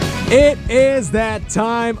It is that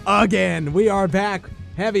time again. We are back.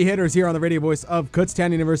 Heavy hitters here on the radio voice of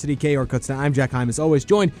Kutztown University, KUR Kutztown. I'm Jack Heim, as always,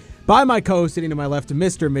 joined by my co-host sitting to my left,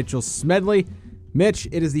 Mr. Mitchell Smedley. Mitch,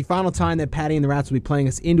 it is the final time that Patty and the Rats will be playing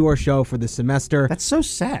us into our show for the semester. That's so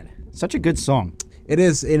sad. Such a good song. It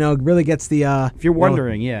is, it really gets the... if you're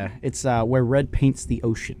wondering, it's Where Red Paints the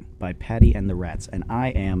Ocean by Patty and the Rats, and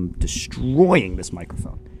I am destroying this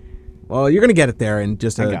microphone. Well, you're going to get it there in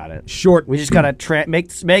just a short... We just got to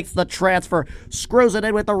makes the transfer, screws it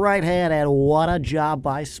in with the right hand, and what a job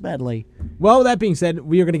by Smedley. Well, with that being said,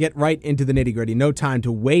 we are going to get right into the nitty-gritty. No time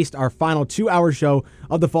to waste our final 2-hour show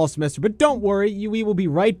of the fall semester. But don't worry, we will be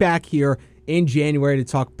right back here in January to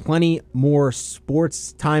talk plenty more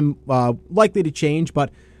sports. Time likely to change,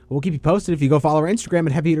 but we'll keep you posted. If you go follow our Instagram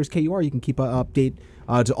at Heavy Hitters KUR, you can keep an update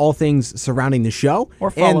to all things surrounding the show.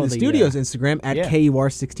 Or follow and the studio's Instagram at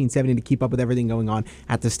KUR1670 to keep up with everything going on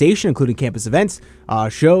at the station, including campus events,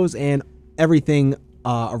 shows, and everything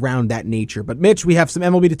around that nature. But Mitch, we have some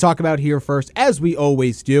MLB to talk about here first, as we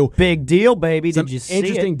always do. Big deal, baby. Some Did you see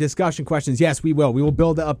interesting it? Discussion questions. Yes, we will. We will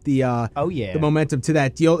build up the the momentum to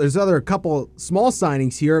that deal. There's a couple small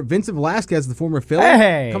signings here. Vincent Velasquez, the former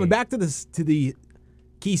Philly, coming back to the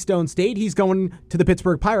Keystone State. He's going to the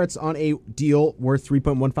Pittsburgh Pirates on a deal worth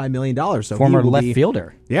 $3.15 million. So former left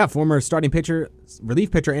fielder. Yeah, former starting pitcher,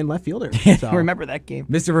 relief pitcher, and left fielder. So, remember that game?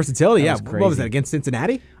 Mr. Versatility, That was crazy. What was that, against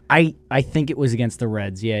Cincinnati? I think it was against the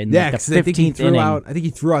Reds, in Yeah, the 'cause I think he 15th threw inning. out. I think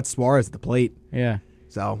he threw out Suarez at the plate. Yeah.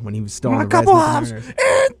 So when he was still on the a couple Reds hops with the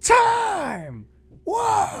Mariners. in time.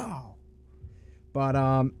 Wow. But,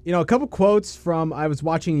 a couple quotes from, I was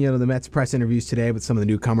watching, the Mets press interviews today with some of the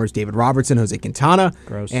newcomers, David Robertson, Jose Quintana,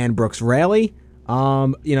 and Brooks Raley.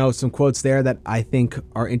 Some quotes there that I think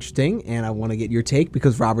are interesting, and I want to get your take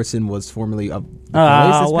because Robertson was formerly of the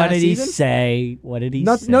Phillies this what past did he season. say? What did he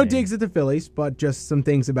say? No digs at the Phillies, but just some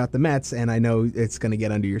things about the Mets, and I know it's going to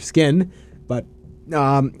get under your skin. But,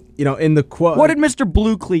 in the quote... What did Mr.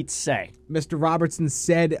 Blue Cleats say? Mr. Robertson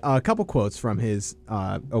said a couple quotes from his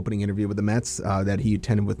opening interview with the Mets that he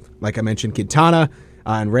attended with, like I mentioned, Quintana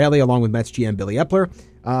and Raley, along with Mets GM Billy Epler.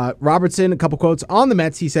 Robertson, a couple quotes on the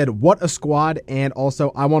Mets. He said, "What a squad!" and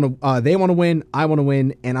also, "I want to. They want to win. I want to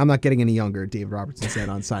win, and I'm not getting any younger." David Robertson said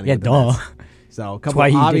on signing. with the Mets. So a couple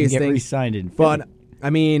of obvious things. Re-signed in Philly. But I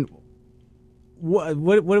mean,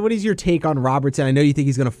 what is your take on Robertson? I know you think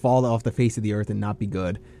he's going to fall off the face of the earth and not be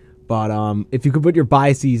good. But if you could put your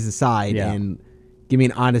biases aside and give me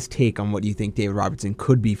an honest take on what you think David Robertson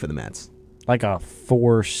could be for the Mets. Like a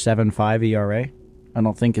 4.75 ERA, I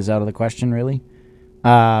don't think is out of the question, really.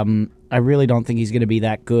 I really don't think he's going to be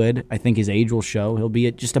that good. I think his age will show. He'll be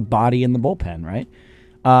just a body in the bullpen, right?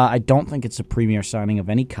 I don't think it's a premier signing of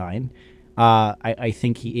any kind. I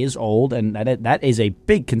think he is old, and that is a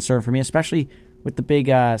big concern for me, especially with the big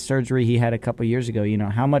surgery he had a couple years ago.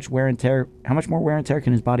 How much more wear and tear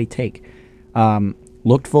can his body take?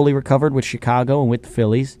 Looked fully recovered with Chicago and with the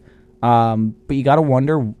Phillies. But you got to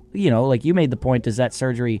wonder, like you made the point, does that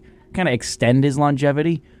surgery kind of extend his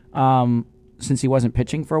longevity since he wasn't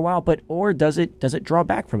pitching for a while? Or does it draw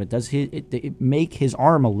back from it? Does it make his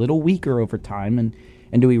arm a little weaker over time?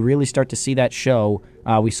 And do we really start to see that show?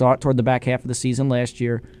 We saw it toward the back half of the season last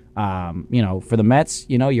year. For the Mets,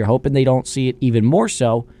 you're hoping they don't see it even more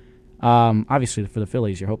so. Obviously, for the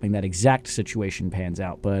Phillies, you're hoping that exact situation pans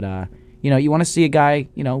out. But you want to see a guy,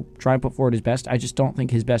 try and put forward his best. I just don't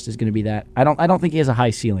think his best is going to be that. I don't think he has a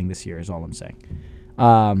high ceiling this year. Is all I'm saying.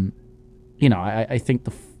 I think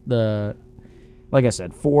the like I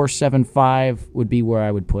said, 4.75 would be where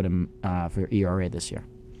I would put him for ERA this year.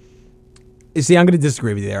 You see, I'm going to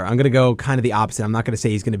disagree with you there. I'm going to go kind of the opposite. I'm not going to say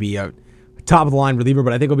he's going to be a top-of-the-line reliever,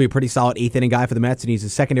 but I think he'll be a pretty solid eighth-inning guy for the Mets, and he's a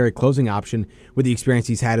secondary closing option with the experience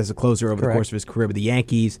he's had as a closer over the course of his career with the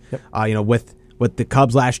Yankees. Yep. With the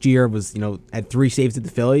Cubs last year, had 3 saves at the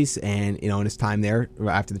Phillies, and in his time there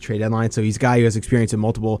after the trade deadline. So he's a guy who has experience in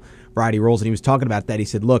multiple variety roles, and he was talking about that. He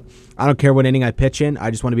said, "Look, I don't care what inning I pitch in. I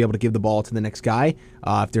just want to be able to give the ball to the next guy.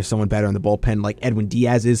 If there's someone better in the bullpen, like Edwin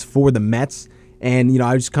Diaz is for the Mets, and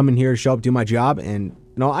I just come in here, show up, do my job, and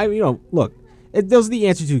look." Those are the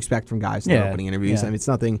answers you expect from guys in their opening interviews. Yeah. I mean, it's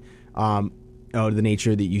nothing to the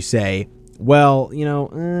nature that you say, well,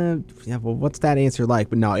 what's that answer like?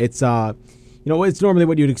 But no, it's it's normally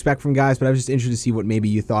what you'd expect from guys, but I was just interested to see what maybe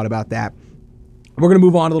you thought about that. We're going to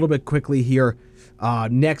move on a little bit quickly here.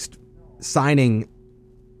 Next signing,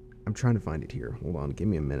 I'm trying to find it here. Hold on, give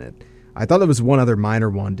me a minute. I thought there was one other minor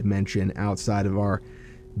one to mention outside of our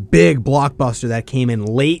big blockbuster that came in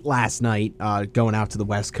late last night going out to the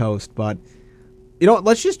West Coast, but...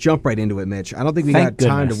 let's just jump right into it, Mitch. I don't think we got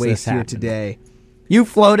time to waste here today. You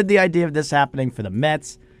floated the idea of this happening for the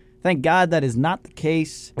Mets. Thank God that is not the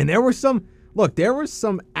case. And there was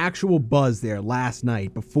some actual buzz there last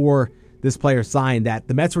night before this player signed that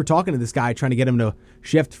the Mets were talking to this guy trying to get him to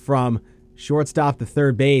shift from shortstop to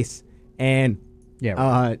third base, and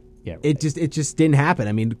it just didn't happen.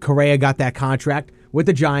 I mean, Correa got that contract with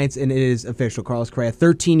the Giants, and it is official. Carlos Correa,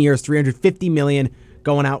 13 years, $350 million,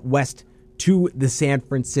 going out west to the San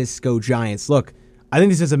Francisco Giants. Look, I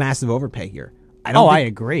think this is a massive overpay here. I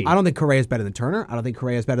agree. I don't think Correa is better than Turner. I don't think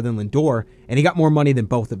Correa is better than Lindor, and he got more money than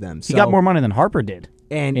both of them. He got more money than Harper did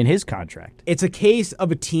in his contract. It's a case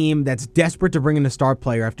of a team that's desperate to bring in a star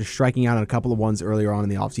player after striking out on a couple of ones earlier on in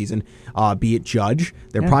the offseason, be it Judge.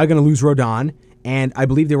 They're probably going to lose Rodon, and I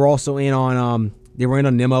believe they were also in on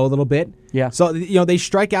Nimmo a little bit. Yeah. So, they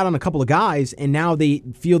strike out on a couple of guys, and now they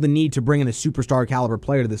feel the need to bring in a superstar caliber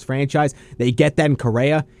player to this franchise. They get that in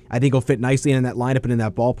Correa. I think he'll fit nicely in that lineup and in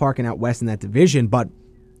that ballpark and out west in that division, but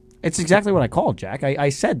it's exactly what I called, Jack. I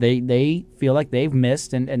said they feel like they've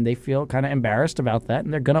missed, and they feel kind of embarrassed about that,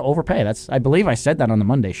 and they're going to overpay. I believe I said that on the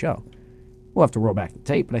Monday show. We'll have to roll back the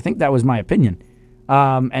tape, but I think that was my opinion.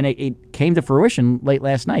 And it came to fruition late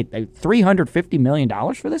last night. $350 million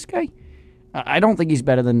for this guy? I don't think he's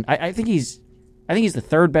better than. I think he's the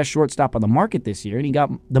third best shortstop on the market this year, and he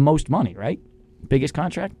got the most money, right? Biggest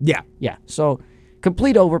contract? Yeah. Yeah. So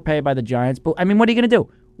complete overpay by the Giants. But, I mean, what are you going to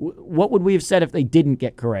do? What would we have said if they didn't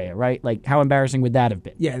get Correa, right? Like, how embarrassing would that have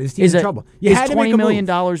been? Yeah, this team's in trouble. Is $20 million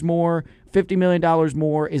more, $50 million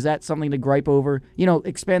more, is that something to gripe over?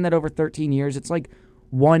 Expand that over 13 years. It's like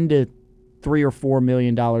 $1 to $3 or $4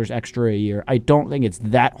 million extra a year. I don't think it's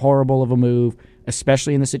that horrible of a move,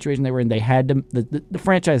 especially in the situation they were in. They had to. The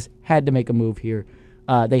franchise had to make a move here.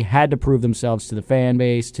 They had to prove themselves to the fan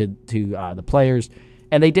base, to the players,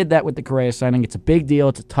 and they did that with the Correa signing. It's a big deal.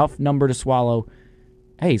 It's a tough number to swallow.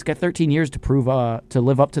 Hey, he's got 13 years to prove to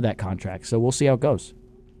live up to that contract. So we'll see how it goes.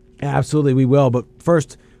 Absolutely, we will. But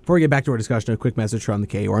first, before we get back to our discussion, a quick message from the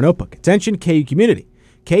KUR Notebook. Attention, KU community.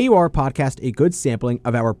 KUR podcast a good sampling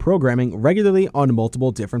of our programming regularly on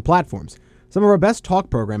multiple different platforms. Some of our best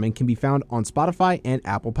talk programming can be found on Spotify and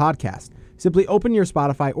Apple Podcast. Simply open your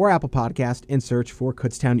Spotify or Apple Podcast and search for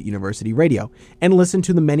Kutztown University Radio and listen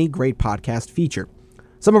to the many great podcast feature.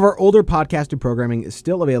 Some of our older podcasted programming is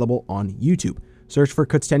still available on YouTube. Search for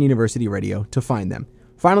Kutztown University Radio to find them.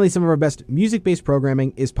 Finally, some of our best music-based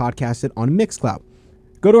programming is podcasted on Mixcloud.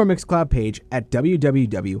 Go to our Mixcloud page at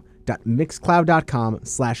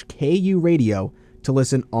www.mixcloud.com/KU Radio to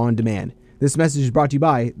listen on demand. This message is brought to you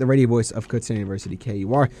by the radio voice of Kutztown University,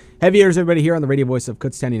 KUR. Heavy hitters, everybody, here on the radio voice of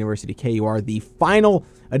Kutztown University, KUR, the final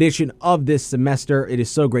edition of this semester. It is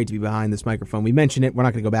so great to be behind this microphone. We mentioned it. We're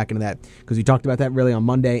not going to go back into that because we talked about that really on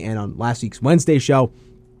Monday and on last week's Wednesday show.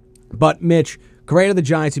 But Mitch, Correa to the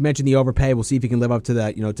Giants, you mentioned the overpay. We'll see if he can live up to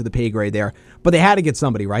that, to the pay grade there. But they had to get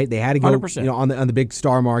somebody, right? They had to go, 100%. On the big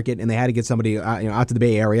star market, and they had to get somebody, out to the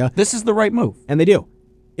Bay Area. This is the right move, and they do.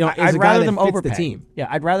 I'd rather them overpay the team. Yeah,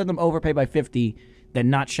 I'd rather them overpay by 50 than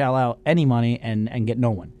not shell out any money and get no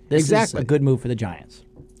one. This is a good move for the Giants.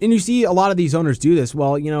 And you see a lot of these owners do this.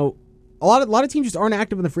 Well, a lot of teams just aren't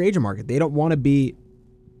active in the free agent market. They don't want to be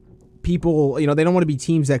people. They don't want to be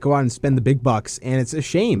teams that go out and spend the big bucks, and it's a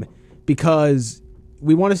shame because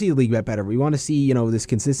we want to see the league get better. We want to see this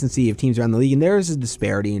consistency of teams around the league, and there is a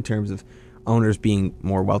disparity in terms of owners being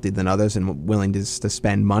more wealthy than others and willing to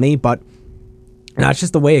spend money, but. That's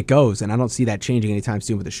just the way it goes, and I don't see that changing anytime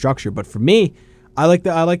soon with the structure. But for me, I like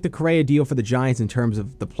the Correa deal for the Giants in terms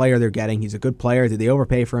of the player they're getting. He's a good player. Did they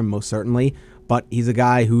overpay for him? Most certainly. But he's a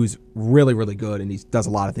guy who's really, really good, and he does a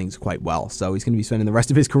lot of things quite well. So he's going to be spending the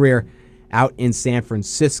rest of his career out in San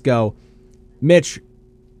Francisco. Mitch,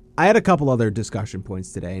 I had a couple other discussion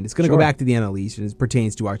points today, and it's going to go back to the NL East, and it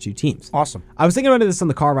pertains to our two teams. Awesome. I was thinking about this on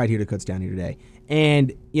the car ride here to Kutztown here today,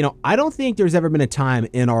 and I don't think there's ever been a time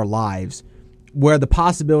in our lives where the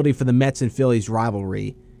possibility for the Mets and Phillies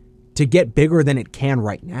rivalry to get bigger than it can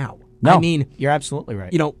right now. No, I mean, you're absolutely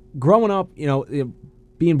right. Growing up,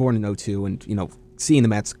 being born in 2002 and, seeing the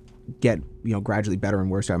Mets get, gradually better and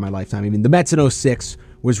worse throughout my lifetime. I mean, the Mets in 2006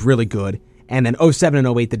 was really good. And then 2007 and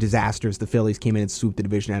 2008, the disasters. The Phillies came in and swooped the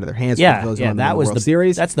division out of their hands. That was the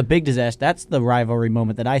series. That's the big disaster. That's the rivalry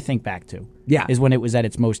moment that I think back to. Yeah, is when it was at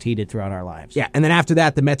its most heated throughout our lives. Yeah, and then after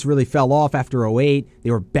that, the Mets really fell off after 2008.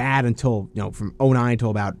 They were bad until from 2009 until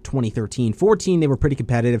about 2013. 14, they were pretty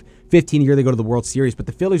competitive. 15 year they go to the World Series, but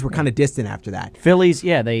the Phillies were kind of distant after that. Phillies,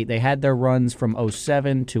 they had their runs from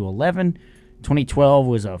 2007 to 2011. 2012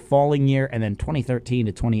 was a falling year, and then 2013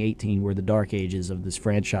 to 2018 were the dark ages of this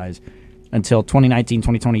franchise. Until 2019,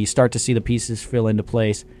 2020, you start to see the pieces fill into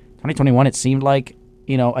place. 2021, it seemed like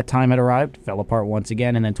a time had arrived, fell apart once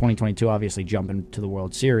again, and then 2022 obviously jumping to the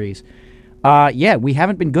World Series. We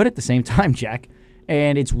haven't been good at the same time, Jack,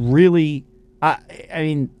 and it's really,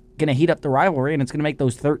 going to heat up the rivalry, and it's going to make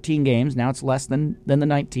those 13 games. Now it's less than the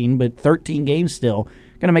 19, but 13 games still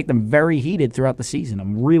going to make them very heated throughout the season.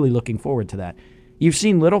 I'm really looking forward to that. You've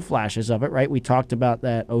seen little flashes of it, right? We talked about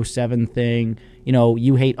that 07 thing.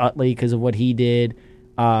 You hate Utley because of what he did.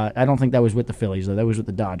 I don't think that was with the Phillies, though. That was with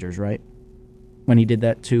the Dodgers, right? When he did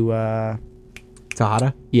that to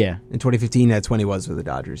Tejada? Yeah. In 2015, that's when he was with the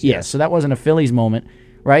Dodgers. Yeah, Yes. so that wasn't a Phillies moment,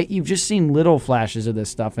 right? You've just seen little flashes of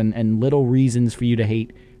this stuff and little reasons for you to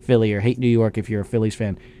hate Philly or hate New York if you're a Phillies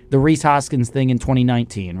fan. The Rhys Hoskins thing in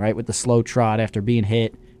 2019, right, with the slow trot after being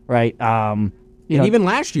hit, right? And even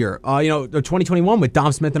last year, 2021 with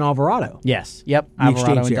Dom Smith and Alvarado. Yes, yep, The Alvarado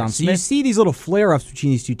exchange and here. Dom So you Smith. see these little flare-ups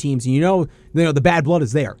between these two teams, and the bad blood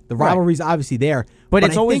is there. The rivalry's obviously there, But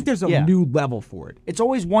it's I always- think there's a yeah. new level for it. It's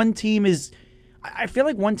always one team is. I feel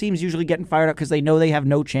like one team's usually getting fired up because they know they have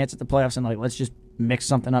no chance at the playoffs and let's just mix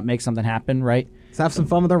something up, make something happen, right? Let's have some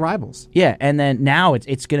fun with our rivals. Yeah, and then now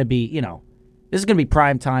it's going to be, this is going to be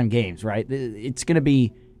prime time games, right? It's going to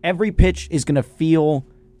be every pitch is going to feel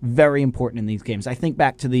very important in these games. I think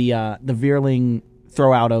back to the Veerling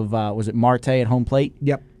throw out of was it Marte at home plate?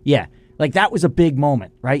 Yep. Yeah, like that was a big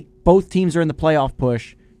moment, right? Both teams are in the playoff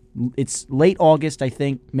push. It's late August, I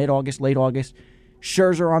think, mid-August, late August.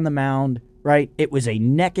 Scherzer on the mound, right? It was a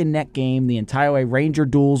neck-and-neck game the entire way. Ranger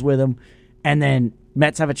duels with him, and then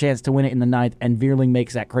Mets have a chance to win it in the ninth, and Veerling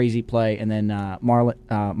makes that crazy play, and then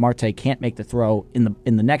Marte can't make the throw in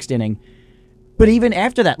the next inning. But even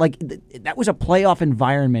after that, that was a playoff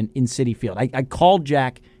environment in Citi Field. I called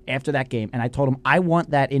Jack after that game, and I told him, I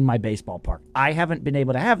want that in my baseball park. I haven't been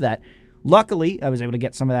able to have that. Luckily, I was able to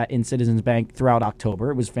get some of that in Citizens Bank throughout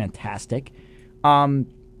October. It was fantastic.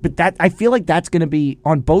 But that I feel like that's going to be,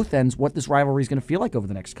 on both ends, what this rivalry is going to feel like over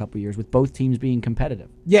the next couple of years, with both teams being competitive.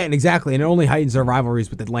 Yeah, and exactly. And it only heightens our rivalries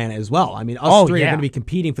with Atlanta as well. I mean, us three are yeah. going to be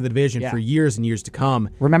competing for the division for years and years to come.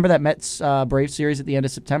 Remember that Mets-Braves series at the end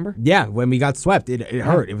of September? Yeah, when we got swept, it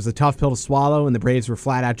hurt. It was a tough pill to swallow, and the Braves were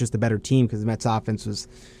flat out just a better team because the Mets offense was,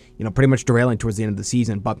 pretty much derailing towards the end of the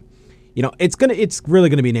season. But, it's really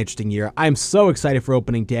going to be an interesting year. I'm so excited for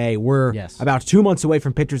opening day. We're about 2 months away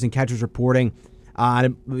from pitchers and catchers reporting.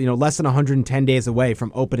 Less than 110 days away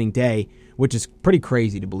from opening day, which is pretty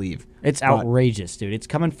crazy to believe. It's outrageous, dude. It's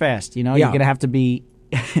coming fast. You're going to have to be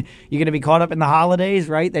you're going to be caught up in the holidays,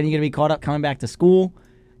 right? Then you're going to be caught up coming back to school.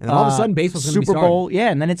 And then all of a sudden, baseball's going to be Super starting. Bowl, yeah,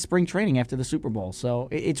 and then it's spring training after the Super Bowl. So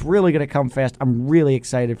it's really going to come fast. I'm really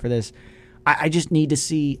excited for this. I just need to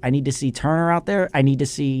see Turner out there. I need to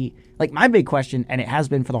see, my big question, and it has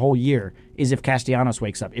been for the whole year, is if Castellanos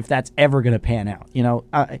wakes up, if that's ever going to pan out.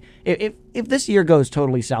 If this year goes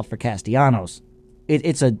totally south for Castellanos,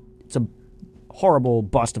 it's a horrible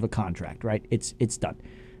bust of a contract, right? It's done.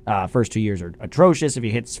 First 2 years are atrocious. If he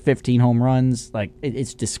hits 15 home runs,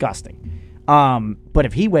 it's disgusting. But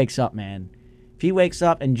if he wakes up, man. If he wakes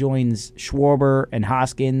up and joins Schwarber and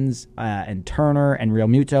Hoskins and Turner and Real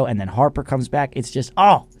Muto, and then Harper comes back, it's just,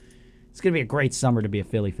 it's going to be a great summer to be a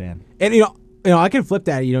Philly fan. And, I can flip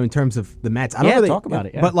that, in terms of the Mets. I don't really talk about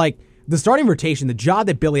it. Yeah. But, the starting rotation, the job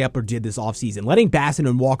that Billy Epler did this offseason, letting Bassett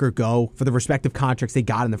and Walker go for the respective contracts they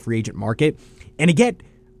got in the free agent market, and to get,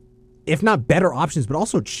 if not better options, but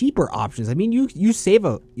also cheaper options. I mean, you save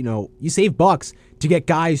bucks to get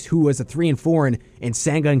guys who, as a 3 and 4 and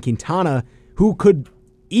Senga and Quintana, who could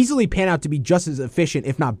easily pan out to be just as efficient,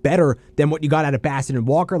 if not better, than what you got out of Bassett and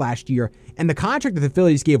Walker last year. And the contract that the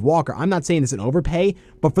Phillies gave Walker, I'm not saying it's an overpay,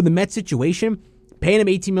 but for the Mets situation, paying him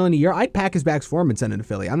 $18 million a year, I'd pack his bags for him and send him to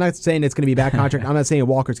Philly. I'm not saying it's going to be a bad contract. I'm not saying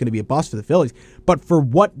Walker's going to be a bust for the Phillies, but for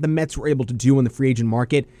what the Mets were able to do in the free agent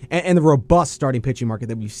market and the robust starting pitching market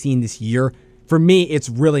that we've seen this year, for me, it's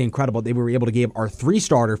really incredible. They were able to give our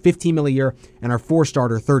 3-starter $15 million a year and our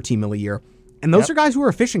 4-starter $13 million a year. And those are guys who are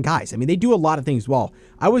efficient guys. I mean, they do a lot of things well.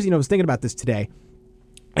 I was thinking about this today,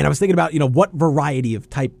 and I was thinking about, what variety of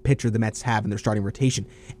type pitcher the Mets have in their starting rotation.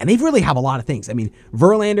 And they really have a lot of things. I mean,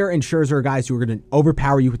 Verlander and Scherzer are guys who are going to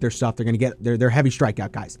overpower you with their stuff. They're going to get, they're heavy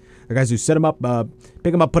strikeout guys. They're guys who set them up,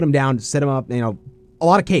 pick them up, put them down, set them up, a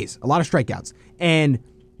lot of Ks, a lot of strikeouts. And,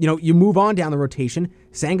 you move on down the rotation.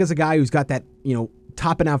 Senga's a guy who's got that,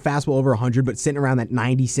 topping out fastball over 100, but sitting around that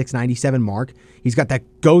 96, 97 mark. He's got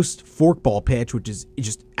that ghost forkball pitch, which is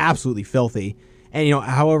just absolutely filthy. And,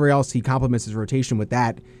 however else he complements his rotation with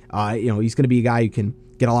that, he's going to be a guy who can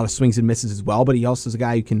get a lot of swings and misses as well, but he also is a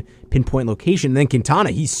guy who can pinpoint location. And then Quintana,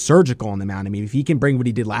 he's surgical on the mound. I mean, if he can bring what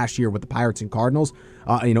he did last year with the Pirates and Cardinals,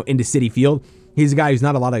 into Citi Field, he's a guy who's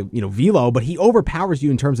not a lot of, velo, but he overpowers you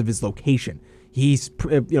in terms of his location. He's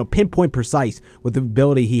pinpoint precise with the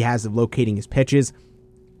ability he has of locating his pitches.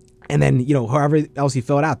 And then, however else you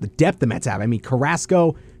fill it out, the depth the Mets have. I mean,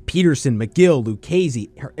 Carrasco, Peterson, McGill, Lucchesi,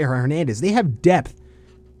 Hernandez, they have depth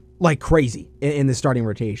like crazy in the starting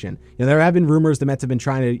rotation. There have been rumors the Mets have been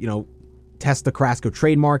trying to, test the Carrasco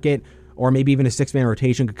trade market, or maybe even a 6-man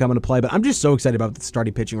rotation could come into play. But I'm just so excited about what the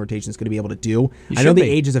starting pitching rotation is going to be able to do. I know the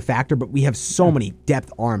age is a factor, but we have so many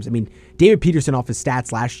depth arms. I mean, David Peterson off his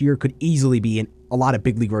stats last year could easily be in a lot of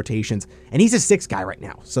big league rotations, and he's a 6 guy right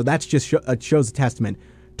now. So that's just shows a testament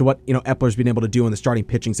to what Epler's been able to do on the starting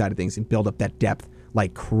pitching side of things and build up that depth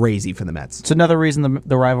like crazy for the Mets. It's another reason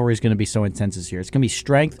the rivalry is going to be so intense this year. It's going to be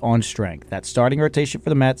strength on strength. That starting rotation for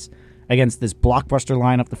the Mets against this blockbuster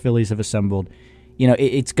lineup the Phillies have assembled.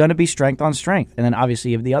 It's going to be strength on strength. And then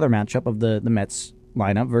obviously you have the other matchup of the Mets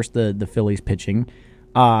lineup versus the Phillies pitching.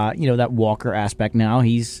 That Walker aspect now.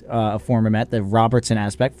 He's a former Met. The Robertson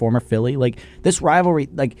aspect, former Philly. Like, this rivalry,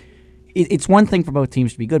 it's one thing for both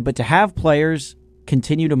teams to be good, but to have players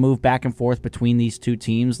continue to move back and forth between these two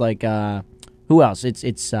teams, like, who else?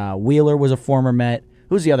 It's Wheeler was a former Met.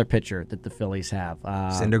 Who's the other pitcher that the Phillies have?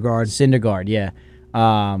 Syndergaard, yeah.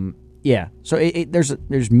 Yeah. So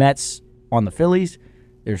there's Mets on the Phillies.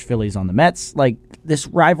 There's Phillies on the Mets. Like, this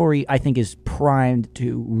rivalry, I think, is primed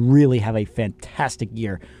to really have a fantastic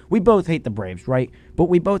year. We both hate the Braves, right? But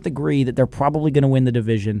we both agree that they're probably going to win the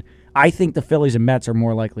division. I think the Phillies and Mets are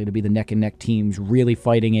more likely to be the neck-and-neck teams really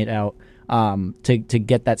fighting it out to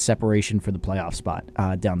get that separation for the playoff spot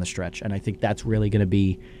down the stretch. And I think that's really going to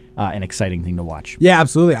be an exciting thing to watch. Yeah,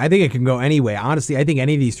 absolutely. I think it can go any way. Honestly, I think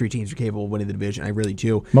any of these 3 teams are capable of winning the division. I really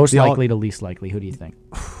do. Most likely to least likely. Who do you think?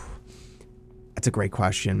 That's a great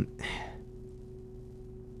question.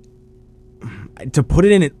 To put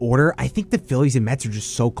it in an order, I think the Phillies and Mets are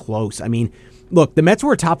just so close. I mean, look, the Mets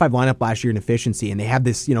were a top 5 lineup last year in efficiency, and they have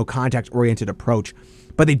this, contact-oriented approach,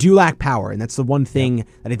 but they do lack power, and that's the one thing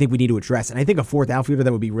that I think we need to address. And I think a 4th outfielder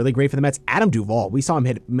that would be really great for the Mets, Adam Duvall. We saw him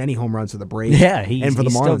hit many home runs for the Braves. Yeah, and for the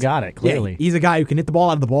Marlins. Still got it, clearly. Yeah, he's a guy who can hit the ball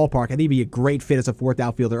out of the ballpark. I think he'd be a great fit as a 4th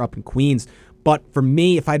outfielder up in Queens. But for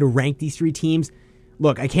me, if I had to rank these 3 teams,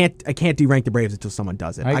 look, I can't de-rank the Braves until someone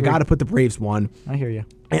does it. I got to put the Braves 1. I hear you.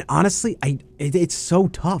 And honestly, it's so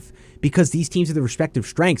tough because these teams have their respective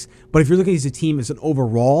strengths. But if you're looking at a team as an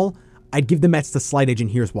overall, I'd give the Mets the slight edge, and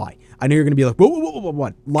here's why. I know you're going to be like,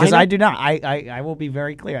 what? Because I do not. I will be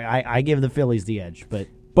very clear. I give the Phillies the edge,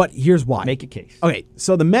 but here's why. Make a case. Okay,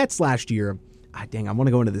 so the Mets last year. Dang, I want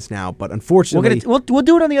to go into this now, but unfortunately, we'll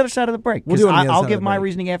do it on the other side of the break. We'll do it on the other I'll side give of the my break.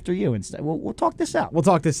 reasoning after you instead. We'll talk this out.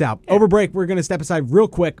 Yeah. Over break, we're going to step aside real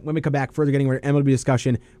quick. When we come back, further getting our MLB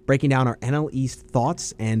discussion, breaking down our NL East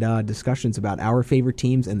thoughts and discussions about our favorite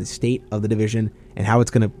teams and the state of the division and how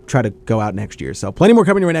it's going to try to go out next year. So plenty more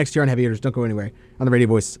coming your way next year on Heavy Hitters. Don't go anywhere. On the radio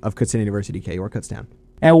voice of Kutztown University, KUR Kutztown.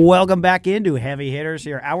 And welcome back into Heavy Hitters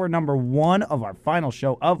here, hour number 1 of our final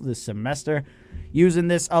show of the semester. Using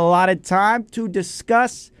this allotted time to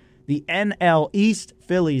discuss the NL East,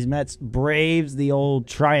 Phillies, Mets, Braves, the old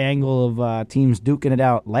triangle of teams duking it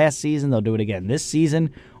out last season. They'll do it again this season.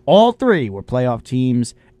 All 3 were playoff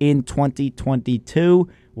teams in 2022.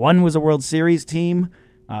 One was a World Series team,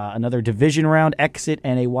 another division round exit,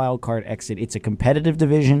 and a wild card exit. It's a competitive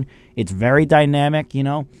division. It's very dynamic,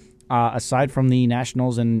 aside from the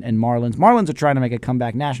Nationals and Marlins. Marlins are trying to make a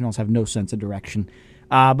comeback. Nationals have no sense of direction.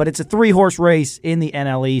 But it's a 3-horse race in the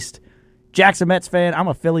NL East. Jack's a Mets fan. I'm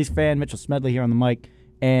a Phillies fan. Mitchell Smedley here on the mic.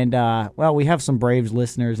 And, we have some Braves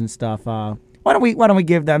listeners and stuff. Why don't we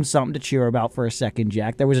give them something to cheer about for a second,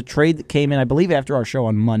 Jack? There was a trade that came in, I believe, after our show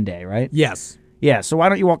on Monday, right? Yes. Yeah, so why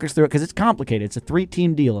don't you walk us through it? Because it's complicated. It's a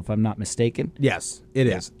 3-team deal, if I'm not mistaken. Yes, it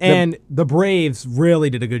is. And the Braves really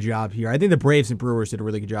did a good job here. I think the Braves and Brewers did a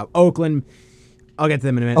really good job. Oakland, I'll get to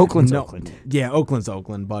them in a minute. Oakland. Yeah, Oakland's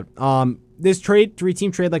Oakland. But this trade,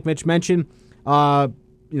 3-team trade, like Mitch mentioned,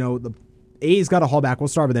 the A's got to haul back. We'll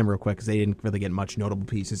start with them real quick because they didn't really get much notable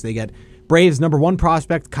pieces. They get Braves' number 1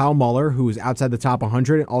 prospect, Kyle Muller, who is outside the top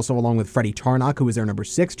 100, also along with Freddie Tarnok, who is their number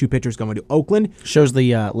 6. 2 pitchers going to Oakland. Shows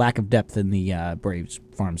the lack of depth in the Braves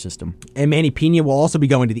farm system. And Manny Pena will also be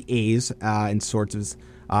going to the A's in sorts of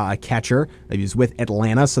a catcher. He was with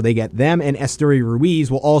Atlanta, so they get them. And Esteury Ruiz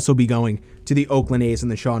will also be going to the Oakland A's in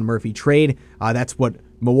the Sean Murphy trade. That's what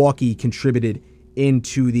Milwaukee contributed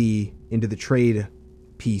into the trade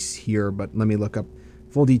piece here, but let me look up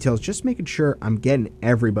full details, just making sure I'm getting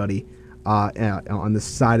everybody on the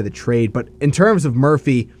side of the trade. But in terms of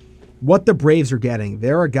Murphy, what the Braves are getting,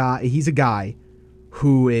 he's a guy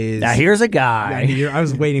who is... Now here's a guy. I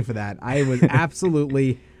was waiting for that. I was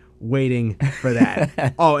absolutely waiting for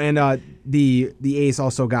that. Oh, and the A's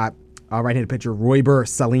also got right-handed pitcher. Royber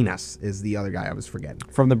Salinas is the other guy I was forgetting.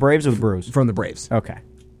 From the Braves or the Brewers? From the Braves. Okay.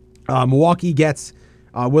 Milwaukee gets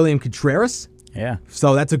William Contreras. Yeah.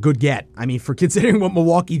 So that's a good get. I mean, for considering what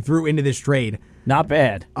Milwaukee threw into this trade. Not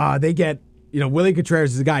bad. They get, William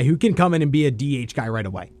Contreras is a guy who can come in and be a DH guy right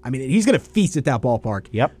away. I mean, he's going to feast at that ballpark.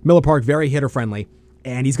 Yep. Miller Park, very hitter-friendly,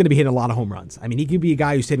 and he's going to be hitting a lot of home runs. I mean, he could be a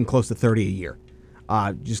guy who's hitting close to 30 a year.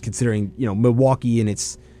 Just considering, Milwaukee and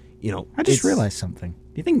its, I just realized something. Do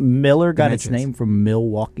you think Miller got its dimensions. name from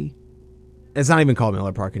Milwaukee? It's not even called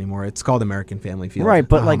Miller Park anymore. It's called American Family Field. Right,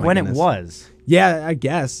 but Oh, like my when goodness. it was. Yeah, I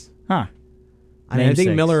guess. Huh. I think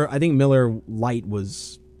Namesakes. I think Miller Lite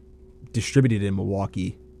was distributed in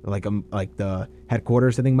Milwaukee, like the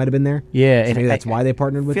headquarters. I think might have been there. Yeah. So maybe that's why they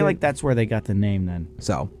partnered with I feel it. like that's where they got the name then.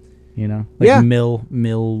 So Like Yeah.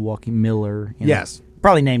 Milwaukee Miller. yes,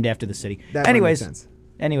 Probably named after the city. that might make sense.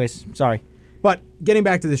 Anyways, sorry. But getting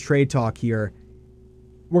back to this trade talk here,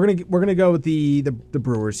 we're gonna go with the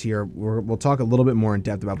Brewers here. We'll talk a little bit more in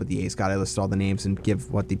depth about what the A's got. I listed all the names and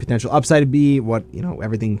give what the potential upside would be, what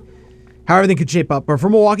everything, how everything could shape up. But for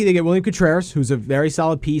Milwaukee, they get William Contreras, who's a very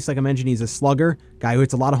solid piece. Like I mentioned, he's a slugger, guy who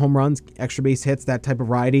hits a lot of home runs, extra base hits, that type of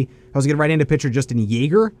variety. I also get right-handed pitcher Justin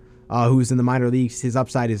Yeager, who's in the minor leagues. His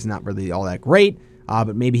upside is not really all that great,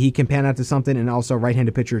 but maybe he can pan out to something. And also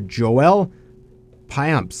right-handed pitcher Joel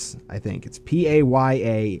Payamps, I think it's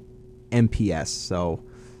Payamps. So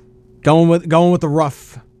going with the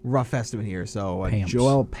rough estimate here. So Payamps.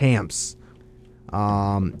 Joel Payamps,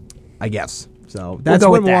 I guess. So that's go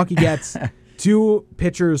what with that. Milwaukee gets. Two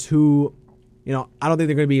pitchers who, I don't think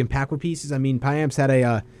they're going to be impactful pieces. I mean, Payamps had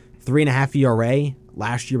a 3.5 ERA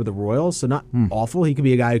last year with the Royals, so not awful. He could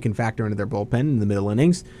be a guy who can factor into their bullpen in the middle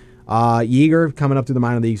innings. Yeager coming up through the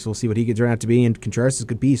minor leagues, we'll see what he could turn out to be, and Contreras is a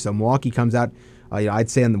good piece. So Milwaukee comes out, I'd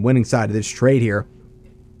say, on the winning side of this trade here.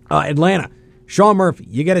 Atlanta, Sean Murphy,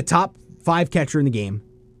 you get a top 5 catcher in the game,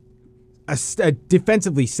 a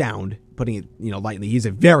defensively sound, putting it lightly. He's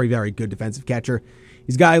a very, very good defensive catcher.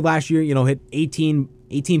 He's a guy last year, hit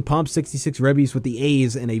 18 pumps, 66 ribbies with the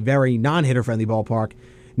A's in a very non-hitter friendly ballpark.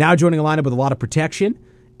 Now joining a lineup with a lot of protection,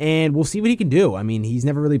 and we'll see what he can do. I mean, he's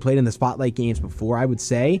never really played in the spotlight games before, I would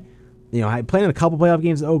say. I played in a couple playoff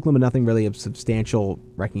games at Oakland, but nothing really of substantial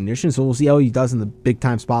recognition. So we'll see how he does in the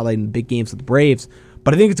big-time spotlight and the big games with the Braves.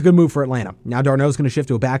 But I think it's a good move for Atlanta. Now Darno's going to shift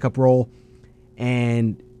to a backup role,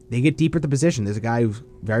 and they get deeper at the position. There's a guy who's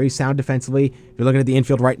very sound defensively. If you're looking at the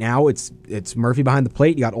infield right now, it's Murphy behind the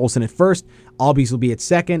plate. You got Olsen at first. Albies will be at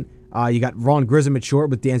second. You got Ron Grissom at short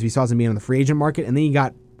with Dansby Swanson being on the free agent market. And then you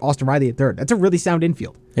got Austin Riley at third. That's a really sound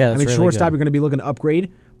infield. Yeah, that's really shortstop, good. you're going to be looking to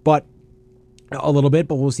upgrade, but a little bit,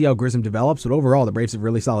 but we'll see how Grissom develops. But overall, the Braves have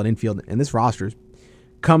really solid infield, and this roster is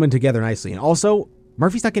coming together nicely. And also,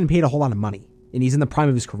 Murphy's not getting paid a whole lot of money, and he's in the prime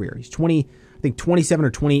of his career. He's 27 or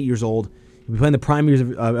 28 years old. He'll be playing the prime years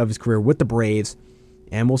of his career with the Braves,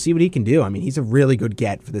 and we'll see what he can do. I mean, he's a really good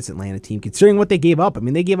get for this Atlanta team, considering what they gave up. I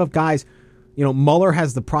mean, they gave up guys. Muller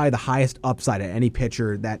has probably the highest upside at any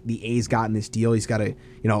pitcher that the A's got in this deal. He's got a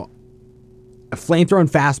flamethrowing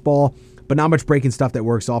fastball, but not much breaking stuff that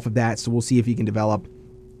works off of that. So we'll see if he can develop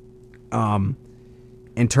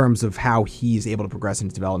in terms of how he's able to progress in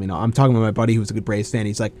his development. I'm talking with my buddy who's a good Braves fan.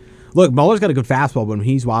 He's like, look, Muller's got a good fastball, but when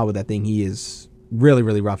he's wild with that thing, he is really,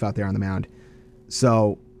 really rough out there on the mound.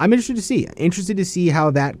 So I'm interested to see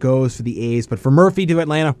how that goes for the A's. But for Murphy to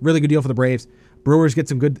Atlanta, really good deal for the Braves. Brewers get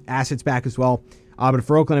some good assets back as well. But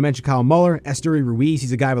for Oakland, I mentioned Kyle Muller. Esteury Ruiz,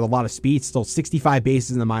 he's a guy with a lot of speed, still 65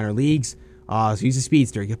 bases in the minor leagues. So he's a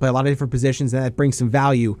speedster. He can play a lot of different positions, and that brings some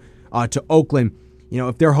value to Oakland.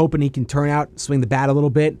 If they're hoping he can turn out, swing the bat a little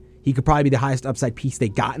bit, he could probably be the highest upside piece they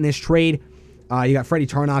got in this trade. You got Freddie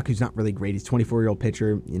Tarnok, who's not really great. He's a 24-year-old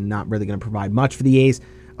pitcher and not really going to provide much for the A's.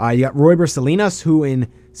 You got Royber Salinas, who in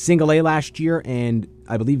Single A last year, and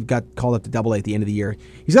I believe got called up to Double A at the end of the year.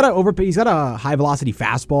 He's got a high velocity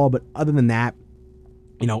fastball, but other than that,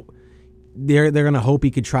 they're going to hope he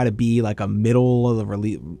could try to be like a middle of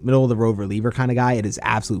the road reliever kind of guy at his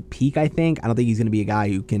absolute peak. I think. I don't think he's going to be a guy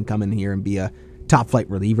who can come in here and be a top flight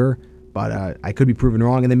reliever, but I could be proven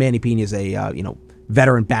wrong. And then Manny Pena is a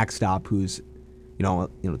veteran backstop who's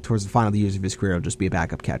towards the final years of his career, will just be a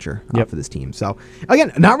backup catcher for this team. So,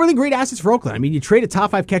 again, not really great assets for Oakland. I mean, you trade a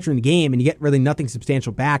top 5 catcher in the game and you get really nothing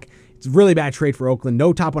substantial back. It's a really bad trade for Oakland.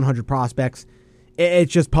 No top 100 prospects.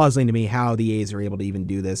 It's just puzzling to me how the A's are able to even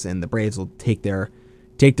do this, and the Braves will take their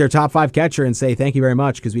top 5 catcher and say thank you very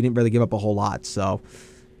much because we didn't really give up a whole lot. So,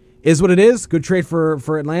 Is what it is. Good trade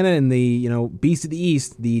for Atlanta, and the beast of the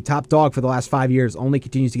East, the top dog for the last 5 years, only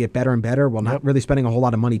continues to get better and better while not really spending a whole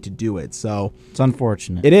lot of money to do it. So it's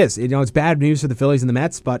unfortunate. It is. It's bad news for the Phillies and the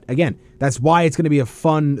Mets, but again, that's why it's going to be a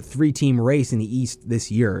fun 3-team race in the East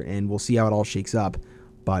this year, and we'll see how it all shakes up.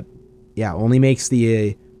 But yeah, only makes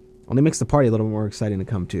the party a little more exciting to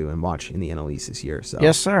come to and watch in the NL East this year. So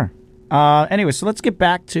yes, sir. Anyway, so let's get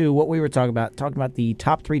back to what we were talking about the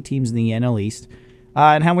top 3 teams in the NL East.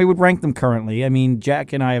 And how we would rank them currently. I mean,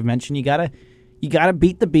 Jack and I have mentioned you gotta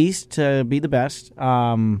beat the beast to be the best.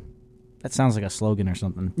 That sounds like a slogan or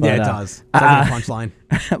something. But, yeah, it does. It's like a punchline.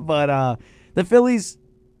 But the Phillies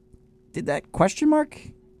did that? Question mark?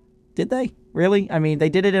 Did they really? I mean, they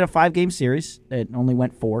did it in a 5-game series. It only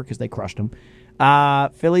went 4 because they crushed them.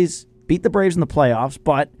 Phillies beat the Braves in the playoffs,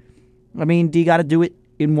 but I mean, do you got to do it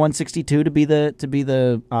in 162 to be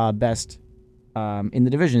the best? In the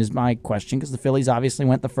division is my question, because the Phillies obviously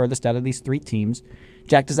went the furthest out of these 3 teams.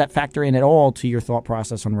 Jack, does that factor in at all to your thought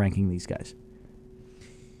process on ranking these guys?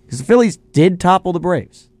 Because the Phillies did topple the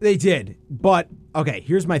Braves. They did, but okay,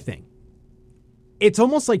 here's my thing. It's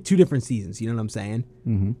almost like 2 different seasons, you know what I'm saying?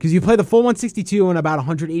 Because you play the full 162 in about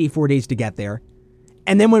 184 days to get there,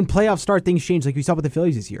 and then when playoffs start, things change, like we saw with the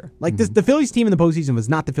Phillies this year. Like the Phillies team in the postseason was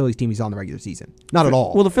not the Phillies team we saw in the regular season. Not at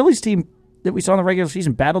all. Well, the Phillies team that we saw in the regular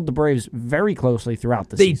season battled the Braves very closely throughout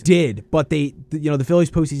the season. They did, but the Phillies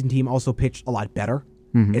postseason team also pitched a lot better,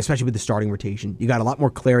 especially with the starting rotation. You got a lot more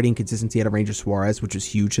clarity and consistency out of Ranger Suarez, which was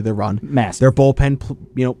huge to their run. Massive. Their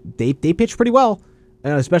bullpen, they pitched pretty well,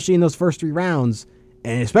 especially in those first 3 rounds,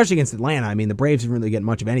 and especially against Atlanta. I mean, the Braves didn't really get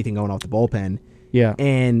much of anything going off the bullpen. Yeah,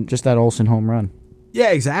 and just that Olsen home run. Yeah,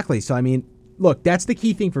 exactly. So, I mean, look, that's the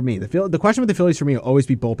key thing for me. The question with the Phillies for me will always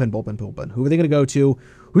be bullpen. Who are they going to go to?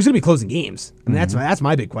 Who's going to be closing games? I mean, that's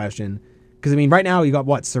my big question. Because, I mean, right now you got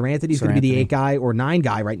what? Seranthony's going to be the 8 guy or 9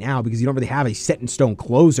 guy right now, because you don't really have a set-in-stone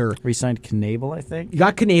closer. Re-signed Knable, I think. You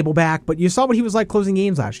got Knable back, but you saw what he was like closing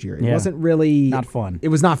games last year. It wasn't really... Not fun. It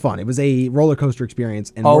was not fun. It was a roller coaster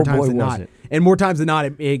experience. And more times than not,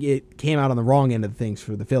 it came out on the wrong end of things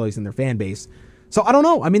for the Phillies and their fan base. So I don't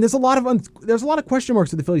know. I mean, there's a lot of question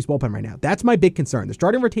marks with the Phillies bullpen right now. That's my big concern. The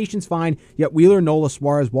starting rotation's fine. You got Wheeler, Nola,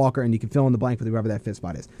 Suarez, Walker, and you can fill in the blank with whoever that 5th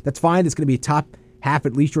spot is. That's fine. It's going to be a top half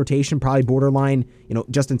at least rotation, probably borderline,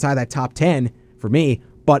 just inside that top 10 for me.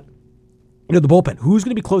 But the bullpen, who's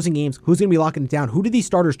going to be closing games? Who's going to be locking it down? Who do these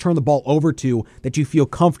starters turn the ball over to that you feel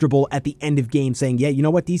comfortable at the end of games saying, yeah, you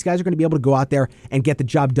know what? These guys are going to be able to go out there and get the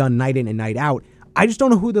job done night in and night out. I just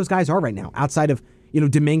don't know who those guys are right now outside of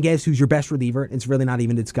Dominguez, who's your best reliever. It's really not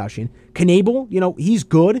even a discussion. Knable, he's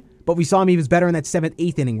good, but we saw him, he was better in that 7th,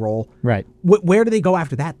 8th inning role. Right. Where do they go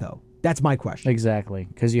after that, though? That's my question. Exactly,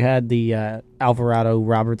 because you had the Alvarado,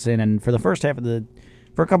 Robertson, and for the first half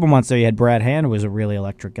for a couple months there, you had Brad Hand, who was a really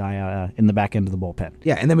electric guy in the back end of the bullpen.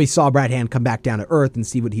 Yeah, and then we saw Brad Hand come back down to earth and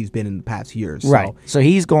see what he's been in the past years. Right. So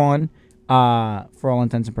he's gone for all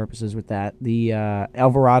intents and purposes with that. The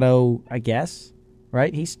Alvarado, I guess,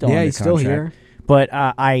 right? He's still he's still here. But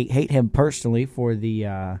I hate him personally for the...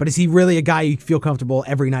 But is he really a guy you feel comfortable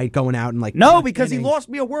every night going out and like... No, because he lost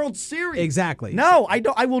me a World Series. Exactly. No, I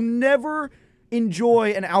don't. I will never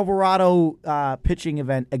enjoy an Alvarado pitching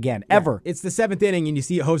event again, ever. It's the 7th inning and you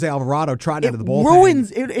see Jose Alvarado trotting out of the bullpen.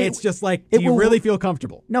 Ruins, it's just like, do you really feel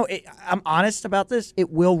comfortable? No, I'm honest about this. It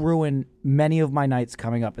will ruin many of my nights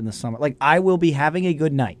coming up in the summer. Like, I will be having a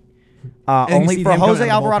good night. Only for Jose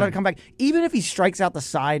Alvarado to come back. Even if he strikes out the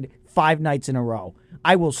side 5 nights in a row,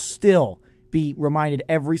 I will still be reminded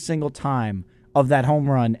every single time of that home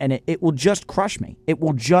run, and it will just crush me. It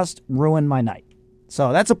will just ruin my night.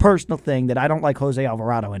 So that's a personal thing that I don't like Jose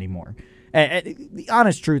Alvarado anymore. The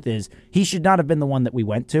honest truth is he should not have been the one that we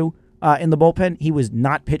went to in the bullpen. He was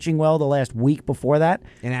not pitching well the last week before that.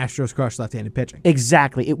 And Astros crushed left-handed pitching.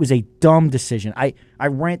 Exactly. It was a dumb decision. I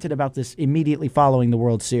ranted about this immediately following the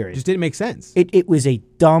World Series. It just didn't make sense. It was a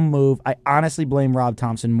dumb move. I honestly blame Rob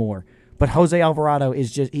Thompson more. But Jose Alvarado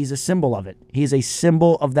he's a symbol of it. He's a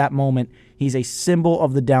symbol of that moment. He's a symbol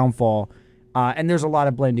of the downfall. And there's a lot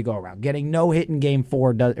of blame to go around. Getting no hit in Game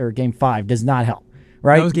 4 or Game 5 does not help,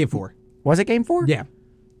 right? That was Game 4. Was it Game 4? Yeah.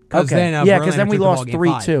 Okay. Because then we lost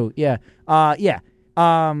 3-2. Yeah.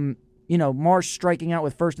 Marsh striking out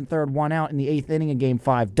with first and third, 1 out in the 8th inning of Game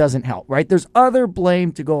 5 doesn't help, right? There's other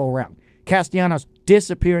blame to go around. Castellanos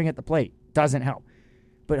disappearing at the plate doesn't help.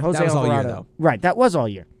 But Jose that was Alvarado, all year, though. Right, that was all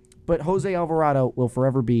year. But Jose Alvarado will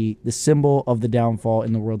forever be the symbol of the downfall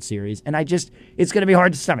in the World Series. And it's going to be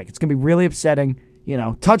hard to stomach. It's going to be really upsetting.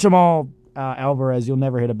 Touch them all, Alvarez. You'll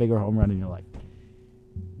never hit a bigger home run in your life.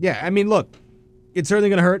 Yeah, I mean, look, it's certainly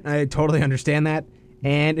going to hurt. I totally understand that.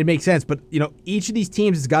 And it makes sense. But, each of these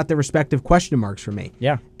teams has got their respective question marks for me.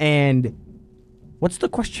 Yeah. And what's the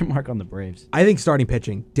question mark on the Braves? I think starting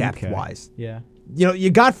pitching, depth-wise. Yeah. You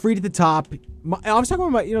got Fried at the top. I was talking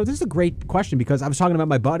about, this is a great question because I was talking about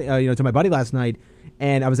my buddy, to my buddy last night,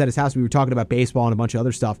 and I was at his house. We were talking about baseball and a bunch of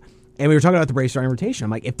other stuff, and we were talking about the Braves starting rotation.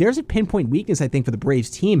 I'm like, if there's a pinpoint weakness, I think, for the Braves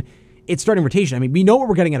team, it's starting rotation. I mean, we know what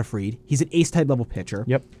we're getting out of Fried. He's an ace-type level pitcher.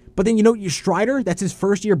 Yep. But then, your Strider, that's his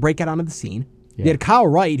first year breakout onto the scene. Yeah. You had Kyle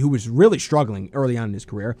Wright, who was really struggling early on in his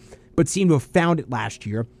career, but seemed to have found it last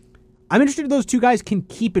year. I'm interested if those two guys can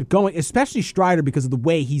keep it going, especially Strider because of the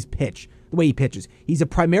way he pitches. He's a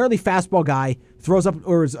primarily fastball guy, throws up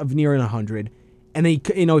orders of near 100, and then he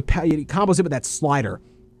combos it with that slider.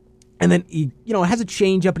 And then he, has a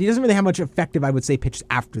changeup, but he doesn't really have much effective, I would say, pitches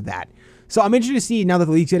after that. So I'm interested to see, now that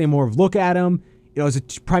the league's getting more of a look at him, as a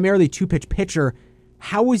primarily two-pitch pitcher,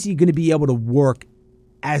 how is he going to be able to work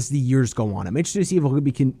as the years go on? I'm interested to see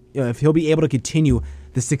if he'll be able to continue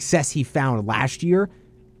the success he found last year.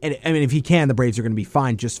 And I mean, if he can, the Braves are going to be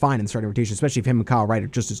just fine in the starting rotation, especially if him and Kyle Wright are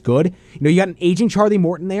just as good. You got an aging Charlie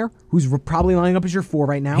Morton there, who's probably lining up as your 4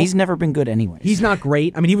 right now. He's never been good anyways. He's not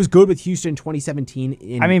great. I mean, he was good with Houston in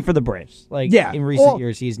 2017. For the Braves. In recent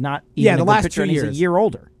years, he's not even the a last good pitcher, 2 years. He's a year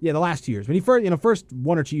older. Yeah, the last 2 years. When he first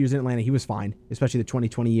 1 or 2 years in Atlanta, he was fine, especially the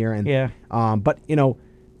 2020 year. And but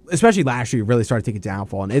especially last year, he really started to take a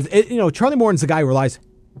downfall. And Charlie Morton's the guy who relies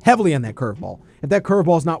heavily on that curveball. If that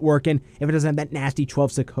curveball's not working, if it doesn't have that nasty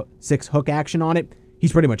 12-6 hook action on it,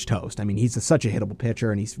 he's pretty much toast. I mean, he's such a hittable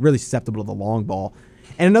pitcher, and he's really susceptible to the long ball.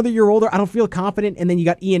 And another year older, I don't feel confident. And then you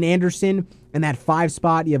got Ian Anderson in that 5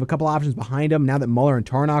 spot. You have a couple options behind him. Now that Muller and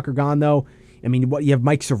Tarnock are gone, though, I mean, you have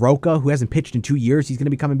Mike Soroka, who hasn't pitched in 2 years. He's going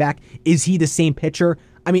to be coming back. Is he the same pitcher?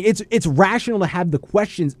 I mean, it's rational to have the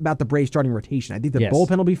questions about the Braves starting rotation. I think the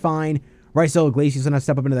bullpen will be fine. Raisel Iglesias going to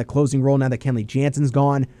step up into that closing role now that Kenley Jansen's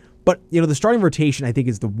gone. But, the starting rotation, I think,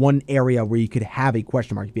 is the one area where you could have a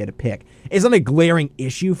question mark if you had to pick. It's not a glaring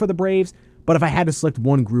issue for the Braves, but if I had to select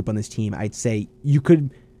one group on this team, I'd say you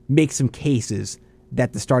could make some cases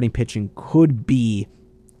that the starting pitching could be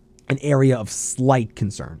an area of slight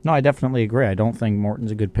concern. No, I definitely agree. I don't think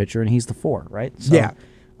Morton's a good pitcher, and he's the 4, right? So,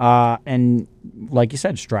 yeah. And like you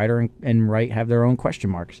said, Strider and Wright have their own question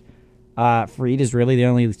marks. Fried is really the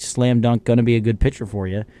only slam dunk going to be a good pitcher for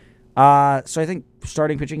you. So I think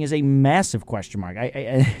starting pitching is a massive question mark.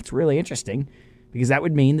 It's really interesting because that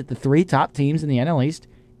would mean that the 3 top teams in the NL East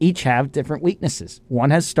each have different weaknesses.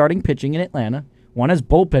 One has starting pitching in Atlanta, one has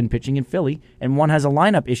bullpen pitching in Philly, and one has a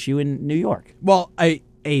lineup issue in New York. Well,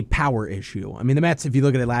 a power issue. I mean, the Mets, if you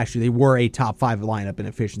look at it last year, they were a top 5 lineup in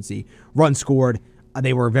efficiency. Runs scored.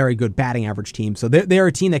 They were a very good batting average team. So they're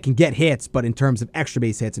a team that can get hits, but in terms of extra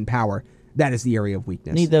base hits and power, that is the area of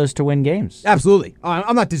weakness. Need those to win games. Absolutely.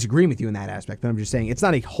 I'm not disagreeing with you in that aspect. I'm just saying it's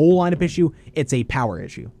not a whole lineup issue. It's a power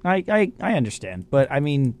issue. I understand. But, I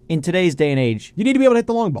mean, in today's day and age, you need to be able to hit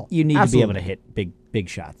the long ball. You need to be able to hit big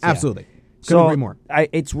shots. Absolutely. Yeah. Couldn't agree more.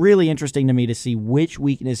 It's really interesting to me to see which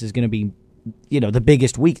weakness is going to be, the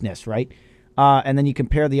biggest weakness, right? And then you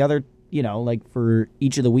compare the other, for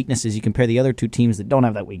each of the weaknesses, you compare the other 2 teams that don't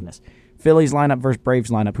have that weakness. Phillies lineup versus Braves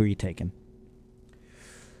lineup, who are you taking?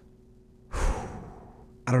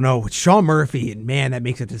 I don't know. With Sean Murphy, and man, that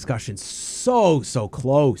makes a discussion so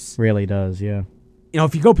close. Really does, yeah.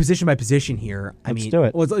 If you go position by position here, let's do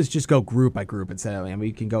it. Let's just go group by group instead of,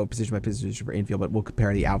 we can go position by position for infield, but we'll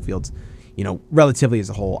compare the outfields, relatively as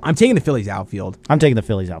a whole. I'm taking the Phillies outfield. I'm taking the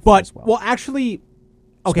Phillies outfield as well. Well, actually,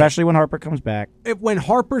 okay. Especially when Harper comes back. When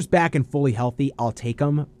Harper's back and fully healthy, I'll take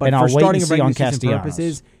him. But and for I'll starting wait and see on Castellanos.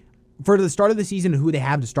 Purposes, for the start of the season, who they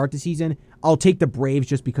have to start the season, I'll take the Braves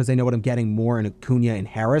just because I know what I'm getting more in Acuna and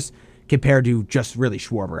Harris compared to just really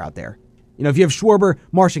Schwarber out there. If you have Schwarber,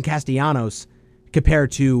 Marsh, and Castellanos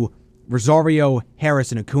compared to Rosario,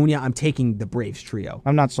 Harris, and Acuna, I'm taking the Braves trio.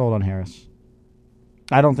 I'm not sold on Harris.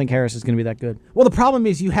 I don't think Harris is going to be that good. Well, the problem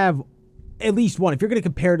is you have at least one. If you're going to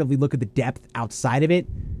comparatively look at the depth outside of it,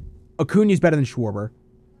 Acuna's better than Schwarber.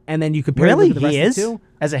 And then you compare really? Look at the rest of the 2.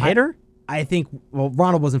 As a hitter? I think,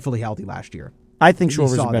 Ronald wasn't fully healthy last year. I think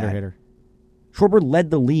Schwarber's a better hitter. Schwarber led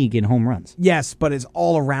the league in home runs. Yes, but it's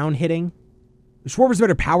all-around hitting. Schwarber's a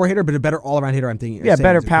better power hitter, but a better all-around hitter, I'm thinking. Yeah,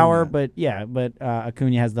 better power, but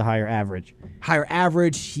Acuna has the higher average. Higher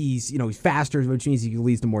average. He's faster, which means he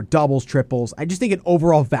leads to more doubles, triples. I just think an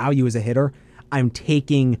overall value as a hitter, I'm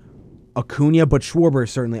taking Acuna, but Schwarber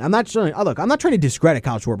certainly. I'm not trying to discredit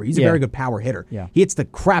Kyle Schwarber. He's a very good power hitter. Yeah. He hits the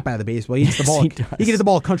crap out of the baseball. He hits the ball. He can hit the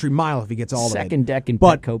ball a country mile if he gets all of it. Second deck in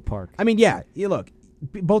Petco Park. I mean, look,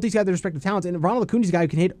 both these guys have their respective talents, and Ronald Acuna's a guy who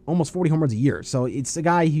can hit almost 40 home runs a year. So it's a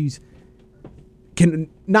guy who's can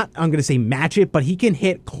not, I'm going to say match it, but he can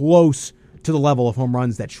hit close to the level of home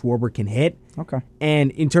runs that Schwarber can hit. Okay.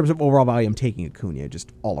 And in terms of overall value, I'm taking Acuna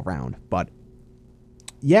just all around. But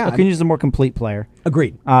yeah, Acuna's the more complete player.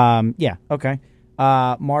 Agreed. Yeah. Okay.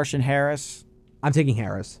 Marsh and Harris. I'm taking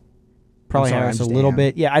Harris. Probably I'm sorry, Harris I'm a just little AM.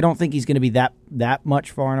 bit. Yeah, I don't think he's going to be that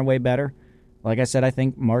much far and away better. Like I said, I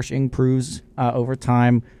think Marsh improves over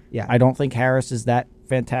time. Yeah. I don't think Harris is that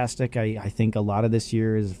fantastic. I think a lot of this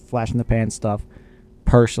year is flash in the pan stuff.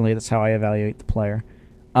 Personally, that's how I evaluate the player.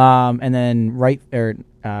 And then right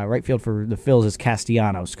field for the Phils is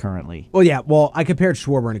Castellanos currently. Well, yeah. Well, I compared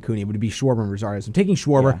Schwarber and Acuna. It would be Schwarber and Rosario. So I'm taking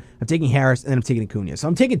Schwarber, Yeah. I'm taking Harris, and then I'm taking Acuna. So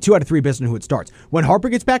I'm taking 2 out of 3 based on who it starts. When Harper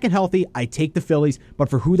gets back and healthy, I take the Phillies. But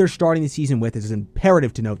for who they're starting the season with, it's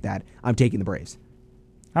imperative to note that I'm taking the Braves.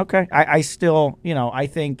 Okay. I still, I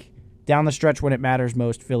think down the stretch when it matters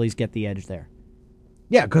most, Phillies get the edge there.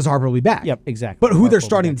 Yeah, because Harper will be back. Yep, exactly. But who Harper they're will be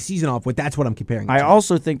starting back. the season off with, that's what I'm comparing it I to.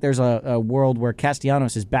 also think there's a world where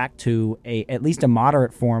Castellanos is back to at least a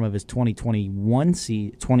moderate form of his 2021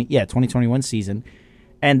 season,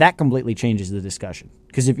 and that completely changes the discussion.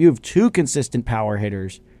 Because if you have 2 consistent power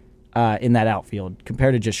hitters in that outfield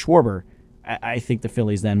compared to just Schwarber, I think the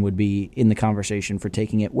Phillies then would be in the conversation for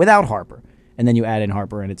taking it without Harper, and then you add in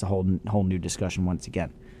Harper, and it's a whole new discussion once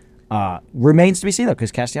again. Remains to be seen though,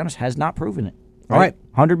 because Castellanos has not proven it. All right.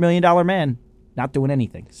 $100 million man, not doing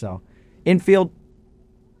anything. So, infield,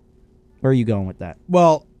 where are you going with that?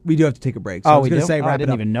 Well, we do have to take a break. So I was we going to do? say, Oh, wrap I it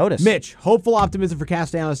didn't up. even notice. Mitch, hopeful optimism for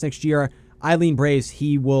Castellanos next year. Eileen Braves,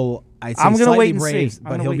 he will, I'd say I'm gonna slightly wait and Braves, see. I'm but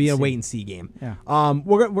gonna he'll wait be and a see. wait and see game. Yeah.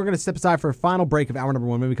 We're going to step aside for a final break of hour number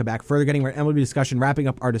 1. When we come back, further getting our MLB discussion, wrapping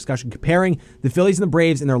up our discussion, comparing the Phillies and the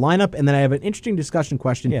Braves in their lineup, and then I have an interesting discussion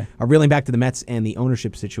question, Yeah. reeling back to the Mets and the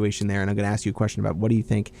ownership situation there, and I'm going to ask you a question about what do you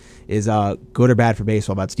think is good or bad for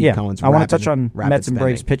baseball about Steve Yeah, Cohen's I want rapid- to touch on rapid Mets and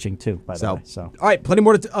Braves spending. pitching too. By the way, so All right, plenty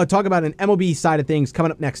more to talk about an MLB side of things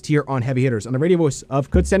coming up next here on Heavy Hitters on the radio voice of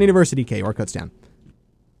Kutztown University, KUR Kutztown.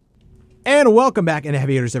 And welcome back into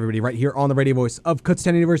Heavy Hitters, everybody, right here on the radio voice of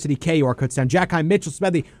Kutztown University, KUR Kutztown. Jack Heim, Mitchell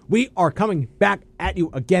Smedley, we are coming back at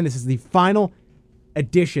you again. This is the final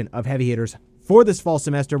edition of Heavy Hitters for this fall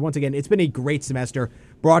semester. Once again, it's been a great semester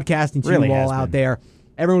broadcasting to Really you all has out been. there.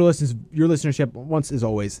 Everyone who listens, your listenership, once as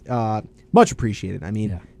always, much appreciated. I mean,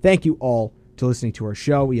 Yeah. thank you all to listening to our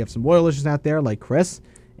show. We have some loyal listeners out there like Chris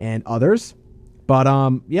and others. But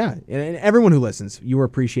yeah, and everyone who listens, you are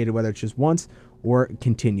appreciated, whether it's just once or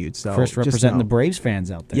continued. So Chris just representing know. the Braves fans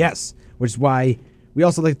out there. Yes, which is why we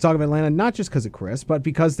also like to talk about Atlanta, not just because of Chris, but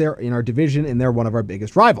because they're in our division and they're one of our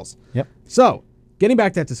biggest rivals. Yep. So, getting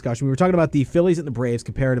back to that discussion, we were talking about the Phillies and the Braves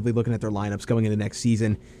comparatively looking at their lineups going into next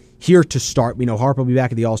season. Here to start, we know Harper will be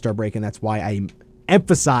back at the All-Star break, and that's why I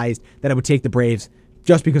emphasized that I would take the Braves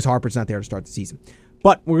just because Harper's not there to start the season.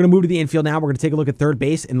 But we're going to move to the infield now. We're going to take a look at third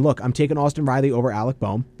base. And look, I'm taking Austin Riley over Alec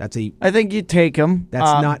Boehm. I think you take him.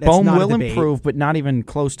 That's not Boehm a will debate. improve, but not even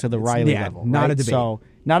close to the Riley yeah, level. not a right? debate. So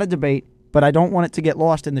not a debate. But I don't want it to get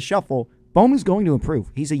lost in the shuffle. Boehm is going to improve.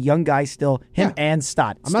 He's a young guy still. Him Yeah. and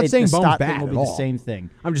Stott. I'm not saying the Boehm's Stott bad thing will at be all. the same thing.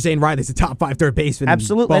 I'm just saying Riley's a top 5 third baseman. and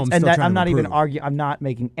Absolutely, Boehm's and still that, trying I'm to not even improve. arguing. I'm not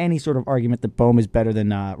making any sort of argument that Boehm is better than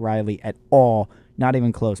Riley at all. Not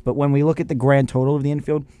even close. But when we look at the grand total of the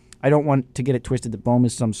infield, I don't want to get it twisted that Boehm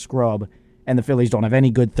is some scrub, and the Phillies don't have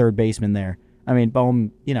any good third baseman there. I mean,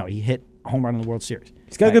 Boehm, he hit a home run in the World Series.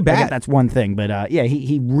 He's got a good I get bat. that's one thing, but yeah,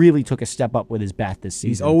 he really took a step up with his bat this season.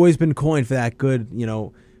 He's always been coined for that good,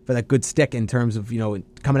 for that good stick in terms of,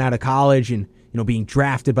 coming out of college and, being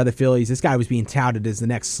drafted by the Phillies. This guy was being touted as the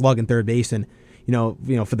next slug in third base and,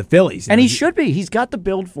 for the Phillies. And he should be. He's got the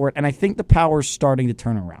build for it, and I think the power's starting to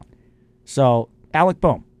turn around. So, Alec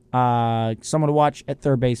Boehm, someone to watch at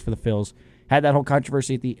third base for the Phils. Had that whole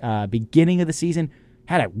controversy at the beginning of the season.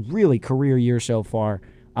 Had a really career year so far,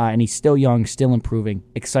 and he's still young, still improving.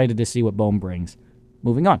 Excited to see what Boehm brings.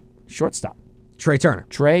 Moving on. Shortstop. Trey Turner.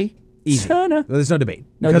 Trey Easy. Turner. There's no debate.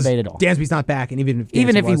 No Because debate at all. Dansby's not back, and even if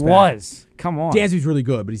Even if he back, was. Come on. Dansby's really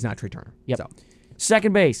good, but he's not Trey Turner. Yep. So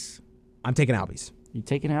Second base. I'm taking Albies. You're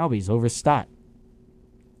taking Albies over Stott.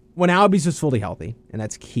 When Albies was fully healthy, and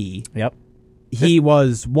that's key, Yep. he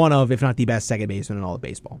was one of, if not the best second baseman in all of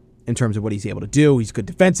baseball in terms of what he's able to do. He's good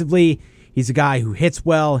defensively. He's a guy who hits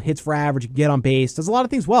well, hits for average, can get on base, does a lot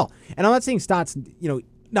of things well. And I'm not saying Stott's,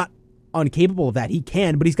 not incapable of that. He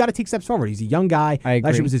can, but he's got to take steps forward. He's a young guy. I agree.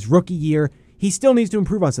 Last year was his rookie year. He still needs to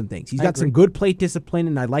improve on some things. He's I got some agree. good plate discipline,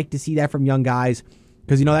 and I'd like to see that from young guys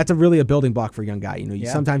because that's really a building block for a young guy.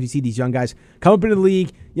 Yeah. Sometimes you see these young guys come up into the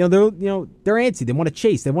league. They're antsy. They want to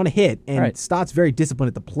chase. They want to hit, and Right. Stott's very disciplined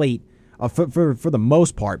at the plate for the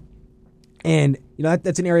most part. And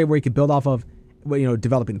that's an area where he could build off of.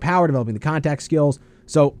 developing the power, developing the contact skills.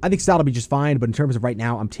 So I think Stott will be just fine. But in terms of right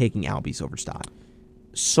now, I'm taking Albies over Stott.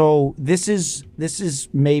 So this is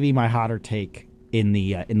maybe my hotter take in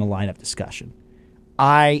the lineup discussion.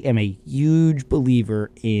 I am a huge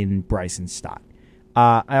believer in Bryson Stott.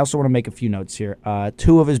 I also want to make a few notes here.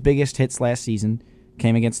 2 of his biggest hits last season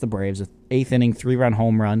came against the Braves. A 8th inning, 3-run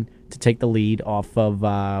home run to take the lead off of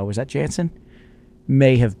was that Jansen?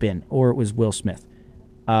 May have been, or it was Will Smith.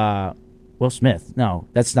 Will Smith? No,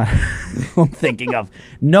 that's not who I'm thinking of.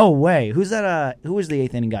 No way. Who's that? Who was the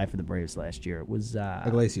 8th inning guy for the Braves last year? It was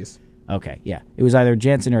Iglesias. Okay, yeah. It was either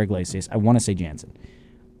Jansen or Iglesias. I want to say Jansen.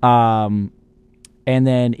 And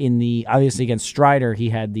then obviously against Strider, he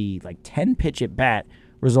had the 10 pitch at bat,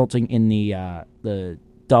 resulting in the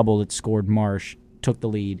double that scored Marsh, took the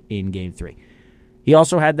lead in Game 3. He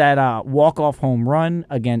also had that walk-off home run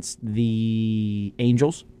against the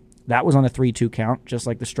Angels. That was on a 3-2 count, just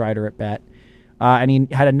like the Strider at bat. And he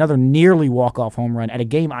had another nearly walk-off home run at a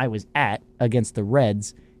game I was at against the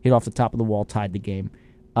Reds. Hit off the top of the wall, tied the game.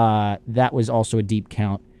 That was also a deep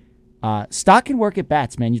count. Stott can work at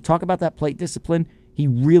bats, man. You talk about that plate discipline. He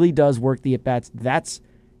really does work the at bats. That's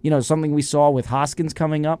something we saw with Hoskins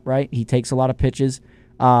coming up, right? He takes a lot of pitches,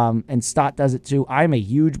 and Stott does it too. I'm a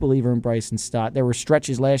huge believer in Bryson Stott. There were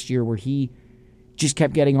stretches last year where he just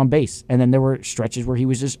kept getting on base, and then there were stretches where he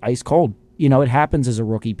was just ice cold. It happens as a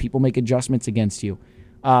rookie. People make adjustments against you.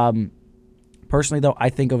 Personally, though, I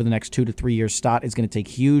think over the next 2 to 3 years, Stott is going to take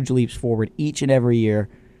huge leaps forward each and every year.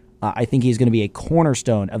 I think he's going to be a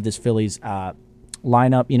cornerstone of this Phillies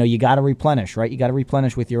lineup. You got to replenish, right? You got to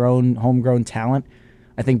replenish with your own homegrown talent.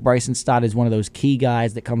 I think Bryson Stott is one of those key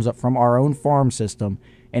guys that comes up from our own farm system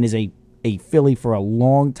and is a Philly for a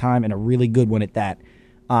long time and a really good one at that.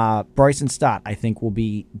 Bryson Stott, I think, will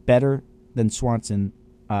be better than Albies,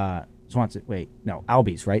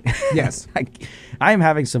 right? Yes. I am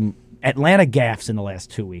having some Atlanta gaffes in the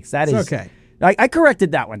last 2 weeks. That is okay. I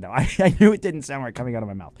corrected that one, though. I knew it didn't sound right coming out of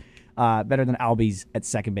my mouth. Better than Albies at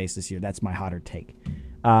second base this year. That's my hotter take.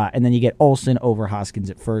 And then you get Olsen over Hoskins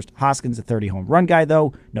at first. Hoskins, a 30-home run guy,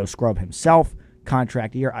 though. No scrub himself.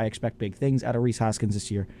 Contract year. I expect big things out of Rhys Hoskins this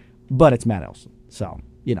year. But it's Matt Olson. So,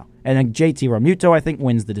 And then JT Realmuto, I think,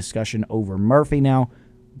 wins the discussion over Murphy now.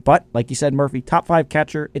 But, like you said, Murphy, top 5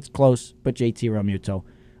 catcher. It's close, but JT Realmuto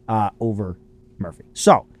over Murphy.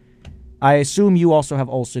 So, I assume you also have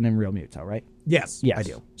Olsen and Realmuto, right? Yes, I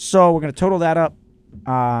do. So, we're going to total that up.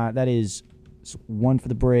 That is 1 for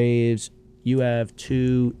the Braves. You have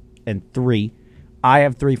 2 and 3. I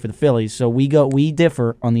have 3 for the Phillies. So, we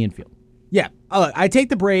differ on the infield. Yeah, I take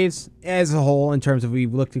the Braves as a whole in terms of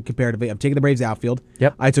we've looked at comparatively. I'm taking the Braves outfield.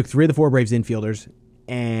 Yep. I took 3 of the 4 Braves infielders,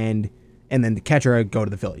 and then the catcher I go to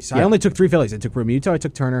the Phillies. So I only took 3 Phillies. I took Realmuto, I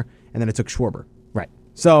took Turner, and then I took Schwarber. Right.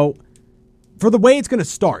 So for the way it's going to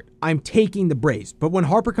start, I'm taking the Braves. But when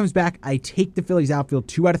Harper comes back, I take the Phillies outfield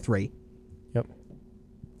 2 out of 3. Yep.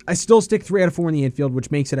 I still stick 3 out of 4 in the infield,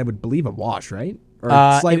 which makes it, I would believe, a wash, right? Or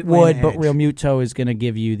it would, but Realmuto is going to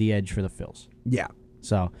give you the edge for the Phils. Yeah.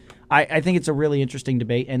 So I think it's a really interesting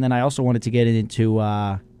debate. And then I also wanted to get into,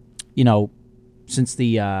 since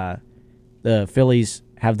the Phillies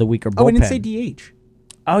have the weaker bullpen. Oh, we didn't say DH.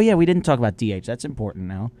 Oh, yeah, we didn't talk about DH. That's important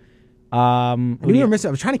now. We were missing.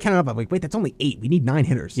 I was trying to count it up. I'm like, wait, that's only 8. We need 9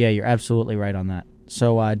 hitters. Yeah, you're absolutely right on that.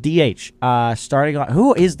 So DH, starting on,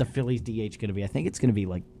 who is the Phillies DH going to be? I think it's going to be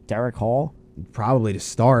like Derek Hall. Probably to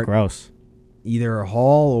start. Gross. Either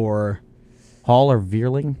Hall or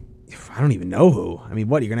Vierling. I don't even know who. I mean,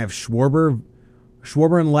 what, you're going to have Schwarber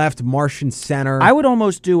in left, Marsh in center. I would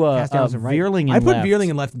almost do a Vierling in left. I put Vierling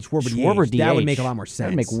in left and Schwarber DH. That would make a lot more sense.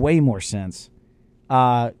 That would make way more sense.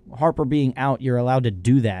 Harper being out, you're allowed to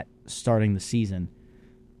do that starting the season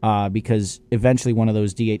because eventually one of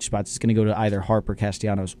those DH spots is going to go to either Harper,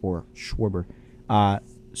 Castellanos, or Schwarber.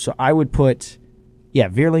 So I would put,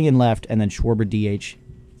 Vierling in left and then Schwarber DH.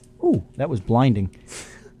 Ooh, that was blinding.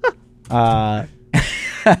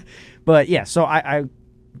 But so I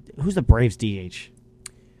who's the Braves DH?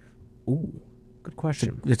 Ooh, good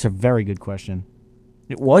question. It's a very good question.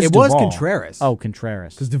 It was Contreras. Oh,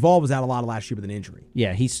 Contreras. Because Duvall was out a lot of last year with an injury.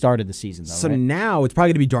 Yeah, he started the season, though, So right? now it's probably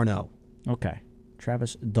going to be d'Arnaud. Okay.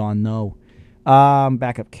 Travis d'Arnaud.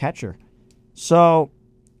 Backup catcher. So,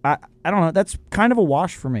 I don't know. That's kind of a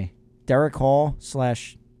wash for me. Derek Hall /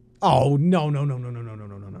 Oh, no.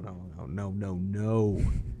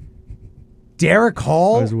 Derek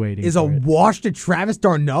Hall is a wash to Travis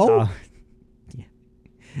d'Arnaud? Yeah.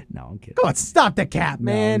 No, I'm kidding. Come on, stop the cap,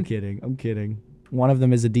 man. No, I'm kidding. One of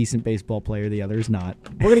them is a decent baseball player. The other is not.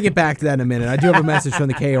 We're going to get back to that in a minute. I do have a message from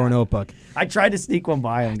the KUR notebook. I tried to sneak one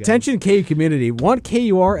by him, guys. Attention KU community. Want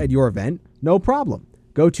KUR at your event? No problem.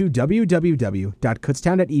 Go to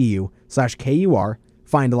www.kutztown.edu/KUR,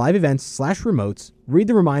 find live events/remotes, read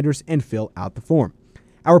the reminders, and fill out the form.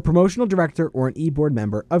 Our promotional director or an e-board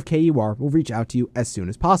member of KUR will reach out to you as soon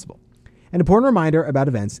as possible. An important reminder about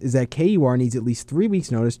events is that KUR needs at least 3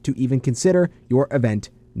 weeks' notice to even consider your event.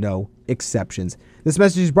 No exceptions. This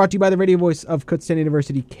message is brought to you by the radio voice of Kutztown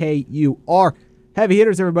University, KUR. Heavy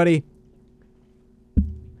hitters, everybody.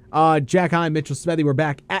 Jack Hine, Mitchell Smedley, we're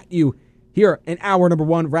back at you here in hour number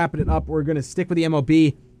 1, wrapping it up. We're going to stick with the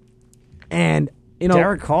MLB. And,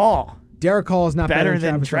 Derek Hall. Derek Hall is not better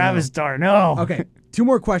than Travis d'Arnaud. Okay, 2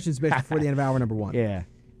 more questions, Mitch, before the end of hour number 1. Yeah.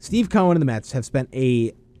 Steve Cohen and the Mets have spent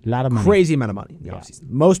a lot of money. Crazy amount of money in the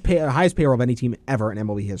offseason. Highest payroll of any team ever in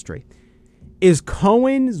MLB history. Is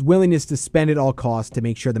Cohen's willingness to spend at all costs to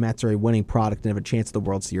make sure the Mets are a winning product and have a chance at the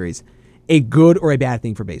World Series a good or a bad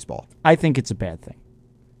thing for baseball? I think it's a bad thing.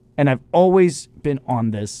 And I've always been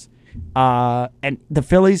on this. And the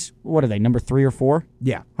Phillies, what are they, number 3 or 4?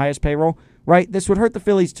 Yeah. Highest payroll? Right? This would hurt the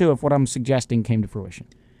Phillies, too, if what I'm suggesting came to fruition.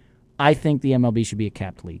 I think the MLB should be a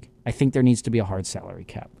capped league. I think there needs to be a hard salary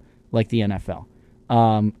cap, like the NFL.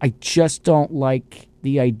 I just don't like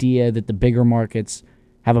the idea that the bigger markets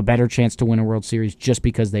have a better chance to win a World Series just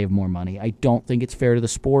because they have more money. I don't think it's fair to the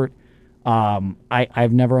sport.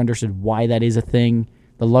 I've never understood why that is a thing.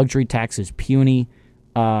 The luxury tax is puny.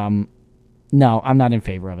 No, I'm not in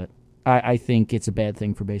favor of it. I think it's a bad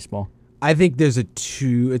thing for baseball. I think it's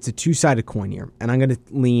a two-sided coin here, and I'm going to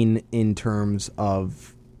lean in terms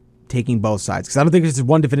of taking both sides because I don't think there's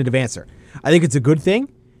one definitive answer. I think it's a good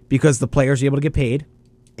thing because the players are able to get paid,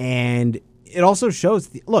 and it also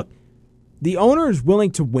shows, look, the owner is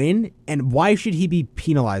willing to win, and why should he be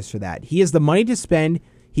penalized for that? He has the money to spend.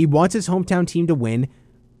 He wants his hometown team to win,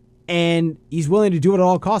 and he's willing to do it at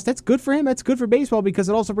all costs. That's good for him. That's good for baseball because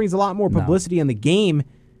it also brings a lot more publicity on the game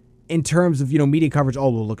in terms of, media coverage. Oh,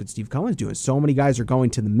 well, look at Steve Cohen's doing. So many guys are going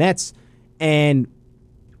to the Mets, and,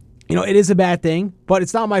 it is a bad thing, but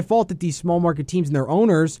it's not my fault that these small market teams and their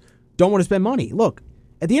owners don't want to spend money. Look,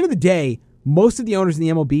 at the end of the day, most of the owners in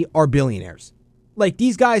the MLB are billionaires. Like,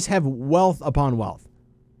 these guys have wealth upon wealth.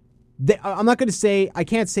 I'm not going to say, I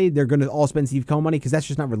can't say they're going to all spend Steve Cohen money because that's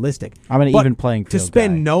just not realistic. I'm an even playing field to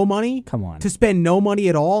spend guy. No money? Come on. To spend no money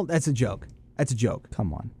at all? That's a joke. That's a joke.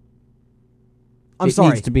 Come on. I'm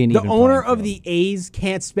sorry. Needs to be an the even owner playing of the A's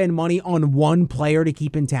can't spend money on one player to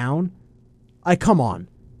keep in town? Come on.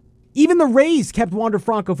 Even the Rays kept Wander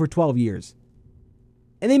Franco for 12 years.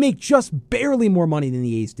 And they make just barely more money than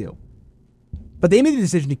the A's do. But they made the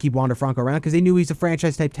decision to keep Wander Franco around because they knew he's a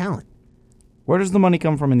franchise-type talent. Where does the money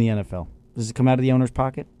come from in the NFL? Does it come out of the owner's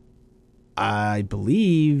pocket? I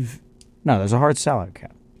believe... No, there's a hard salary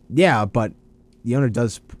cap. Yeah, but the owner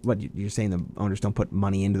does... What, you're saying the owners don't put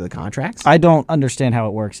money into the contracts? I don't understand how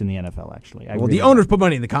it works in the NFL, actually. The owners put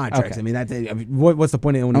money in the contracts. Okay. What's the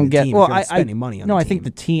point of owning the team if you're not spending money on the team? No, I think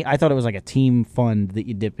the team... I thought it was like a team fund that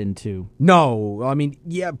you dip into. No,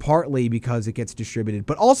 partly because it gets distributed.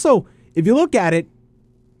 But also, if you look at it,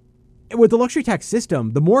 with the luxury tax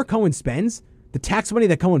system, the more Cohen spends, the tax money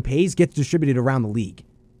that Cohen pays gets distributed around the league.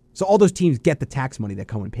 So all those teams get the tax money that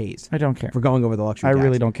Cohen pays. I don't care. For going over the luxury tax. I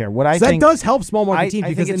really don't care. That does help small market teams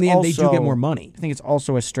because in the end they do get more money. I think it's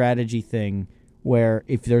also a strategy thing where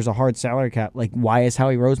if there's a hard salary cap, like why is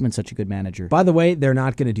Howie Roseman such a good manager? By the way, they're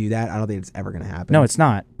not going to do that. I don't think it's ever going to happen. No, it's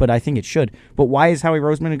not, but I think it should. But why is Howie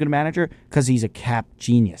Roseman a good manager? Because he's a cap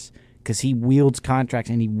genius. Because he wields contracts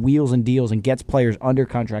and he wheels and deals and gets players under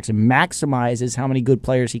contracts and maximizes how many good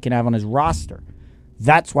players he can have on his roster.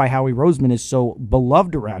 That's why Howie Roseman is so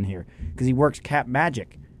beloved around here, because he works cap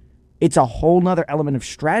magic. It's a whole nother element of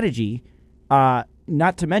strategy,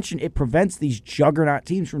 not to mention it prevents these juggernaut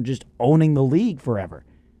teams from just owning the league forever.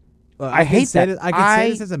 I hate that. I can say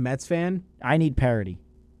this as a Mets fan. I need parity.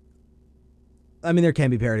 There can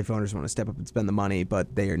be parity if owners want to step up and spend the money,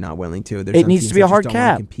 but they are not willing to. It needs to be a hard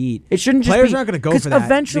cap. Compete. It shouldn't just players aren't going to go for that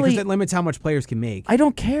eventually, because it limits how much players can make. I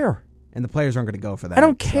don't care. And the players aren't going to go for that. I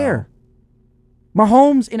don't care.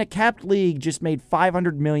 Mahomes in a capped league just made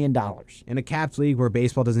 $500 million. In a capped league where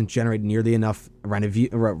baseball doesn't generate nearly enough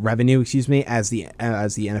revenue, as the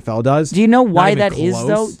NFL does. Do you know why that is,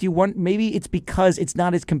 though? Maybe it's because it's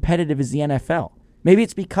not as competitive as the NFL. Maybe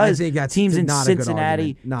it's because teams in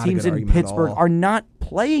Cincinnati, teams in Pittsburgh are not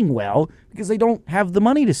playing well because they don't have the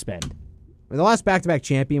money to spend. The last back-to-back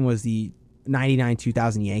champion was the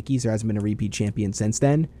 99-2000 Yankees. There hasn't been a repeat champion since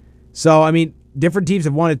then. So, different teams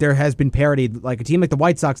have won it. There has been parity. Like a team like the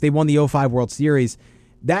White Sox, they won the 2005 World Series.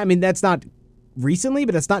 That's not recently,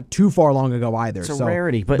 but it's not too far long ago either. It's a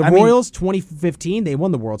rarity. But the Royals, 2015, they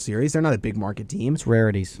won the World Series. They're not a big market team. It's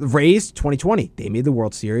rarities. The Rays, 2020, they made the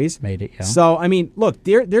World Series. Made it, yeah. So, I mean, look,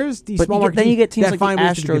 there's these small market teams. Then you get teams that like find the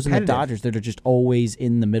ways to be Astros and the competitive. Dodgers that are just always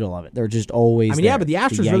in the middle of it. They're just always there. But the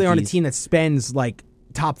Astros really aren't a Yankees. team that spends like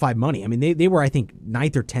top 5 money. I mean, they were, I think,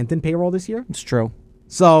 9th or 10th in payroll this year. It's true.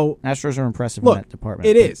 So Astros are impressive look, in that department.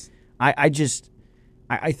 It is.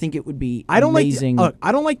 I think it would be I don't amazing.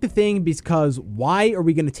 I don't like the thing because why are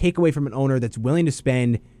we going to take away from an owner that's willing to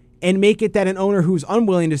spend and make it that an owner who's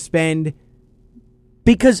unwilling to spend?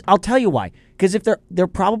 Because I'll tell you why. Because if they're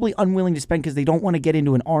probably unwilling to spend because they don't want to get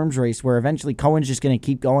into an arms race where eventually Cohen's just going to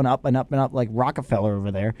keep going up and up and up like Rockefeller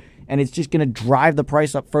over there, and it's just going to drive the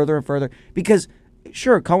price up further and further. Because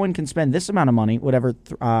sure, Cohen can spend this amount of money, whatever.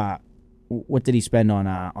 What did he spend on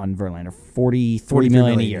Verlander? $40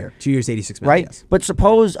 million a year. 2 years, $86 million. Right? Yes. But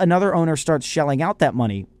suppose another owner starts shelling out that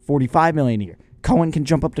money, $45 million a year. Cohen can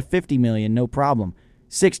jump up to $50 million, no problem.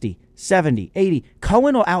 60, 70, 80.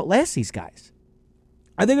 Cohen will outlast these guys.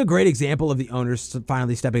 I think a great example of the owners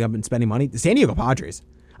finally stepping up and spending money, the San Diego Padres.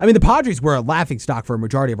 I mean, the Padres were a laughingstock for a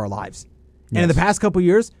majority of our lives. And in the past couple of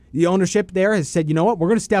years, the ownership there has said, you know what, we're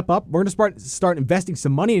going to step up. We're going to start investing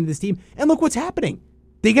some money into this team. And look what's happening.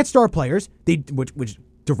 They get star players, which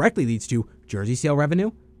directly leads to jersey sale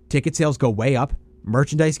revenue. Ticket sales go way up. More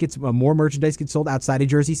merchandise gets sold outside of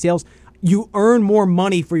jersey sales. You earn more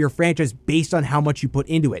money for your franchise based on how much you put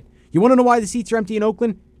into it. You want to know why the seats are empty in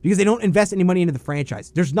Oakland? Because they don't invest any money into the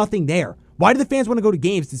franchise. There's nothing there. Why do the fans want to go to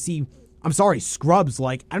games to see, scrubs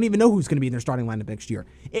like, I don't even know who's going to be in their starting lineup next year.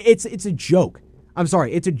 It's a joke. I'm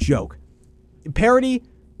sorry, it's a joke.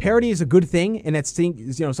 Parity is a good thing, and that's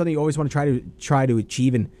something you always want to try to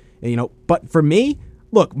achieve. And but for me,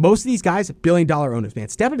 look, most of these guys, $1 billion owners, man,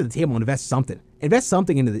 step into the table and invest something. Invest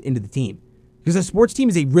something into the team, because a sports team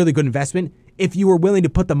is a really good investment if you are willing to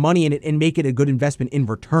put the money in it and make it a good investment in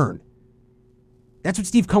return. That's what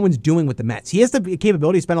Steve Cohen's doing with the Mets. He has the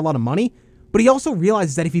capability to spend a lot of money, but he also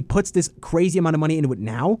realizes that if he puts this crazy amount of money into it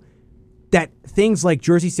now, that things like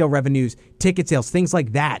jersey sale revenues, ticket sales, things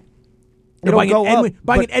like that. Buying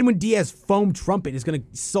an Edwin Diaz foam trumpet is going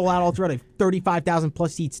to sell out all throughout a 35,000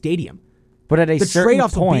 plus seat stadium. But at a certain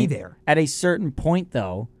trade-offs will be point, there. At a certain point,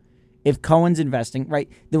 though, if Cohen's investing, right,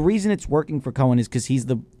 the reason it's working for Cohen is because he's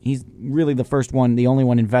really the first one, the only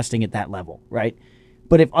one investing at that level, right?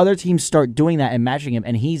 But if other teams start doing that and matching him,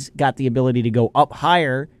 and he's got the ability to go up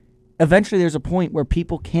higher, eventually there's a point where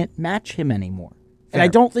people can't match him anymore. Fair. And I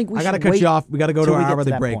don't think I got to cut you off. We got to go to our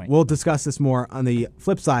hourly break. Point. We'll discuss this more on the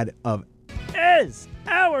flip side of. Is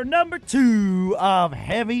hour number 2 of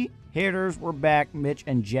Heavy Hitters. We're back, Mitch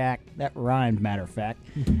and Jack. That rhymed, matter of fact.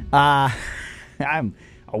 I'm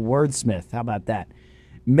a wordsmith. How about that?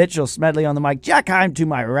 Mitchell Smedley on the mic. Jack Heim to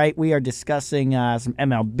my right. We are discussing some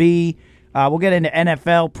MLB. We'll get into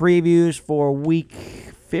NFL previews for week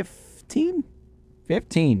 15?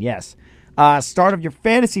 15, yes. Start of your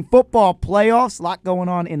fantasy football playoffs. A lot going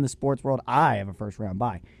on in the sports world. I have a first-round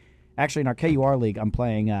bye. Actually, in our KUR league, I'm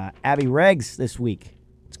playing Abby Regs this week.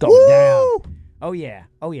 It's going down. Oh, yeah.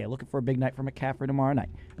 Looking for a big night for McCaffrey tomorrow night.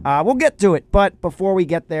 We'll get to it, but before we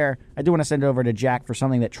get there, I do want to send it over to Jack for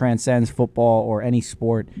something that transcends football or any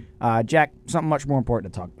sport. Jack, something much more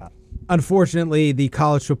important to talk about. Unfortunately, the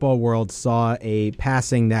college football world saw a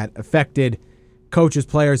passing that affected coaches,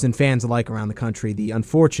 players, and fans alike around the country. The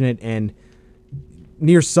unfortunate and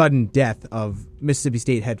near sudden death of Mississippi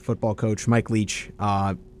State head football coach Mike Leach.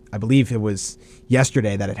 I believe it was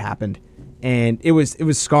yesterday that it happened, and it was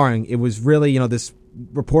scarring. It was really, this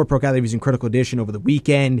report broke out that he was in critical condition over the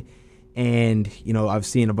weekend, and I've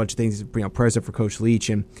seen a bunch of things. Prayers up for Coach Leach,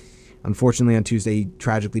 and unfortunately on Tuesday he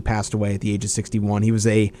tragically passed away at the age of 61. He was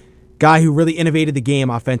a guy who really innovated the game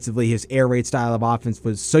offensively. His air raid style of offense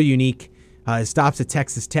was so unique. His stops at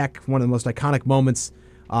Texas Tech, one of the most iconic moments,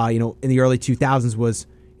 in the early 2000s was,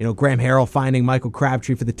 Graham Harrell finding Michael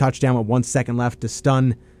Crabtree for the touchdown with 1 second left to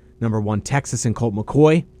stun number 1 Texas and Colt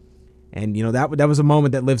McCoy. And, that was a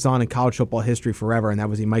moment that lives on in college football history forever, and that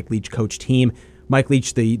was a Mike Leach coach team. Mike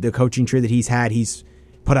Leach, the coaching tree that he's had, he's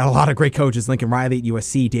put out a lot of great coaches. Lincoln Riley at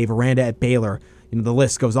USC, Dave Aranda at Baylor. The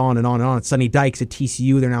list goes on and on and on. Sonny Dykes at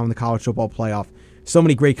TCU, they're now in the college football playoff. So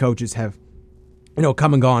many great coaches have,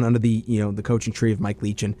 come and gone under the, the coaching tree of Mike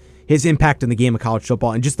Leach, and his impact in the game of college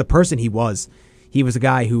football and just the person he was. He was a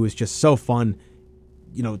guy who was just so fun,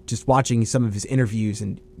 just watching some of his interviews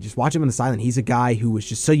and just watching him on the sideline. He's a guy who was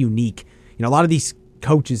just so unique. A lot of these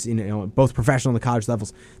coaches, both professional and the college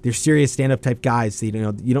levels, they're serious stand-up type guys. You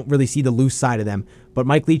don't really see the loose side of them. But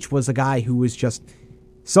Mike Leach was a guy who was just,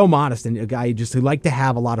 so modest and a guy who liked to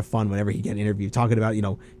have a lot of fun whenever he get interviewed, talking about,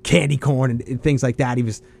 candy corn and things like that. He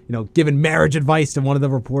was, giving marriage advice to one of the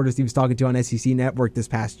reporters he was talking to on SEC Network this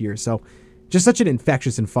past year. So just such an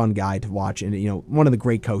infectious and fun guy to watch, and, one of the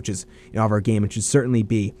great coaches of our game, and should certainly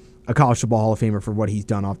be a college football Hall of Famer for what he's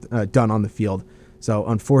done on the field. So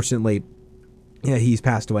unfortunately, he's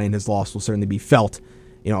passed away, and his loss will certainly be felt,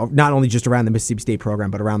 not only just around the Mississippi State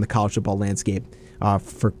program, but around the college football landscape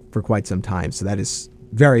for quite some time. So that is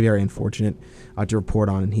very, very unfortunate to report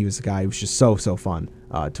on. And he was a guy who was just so fun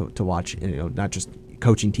to watch, not just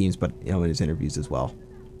coaching teams, but in his interviews as well.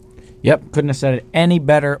 Yep, couldn't have said it any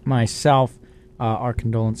better myself. Our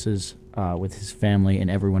condolences with his family and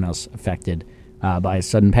everyone else affected by his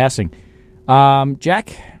sudden passing. Jack,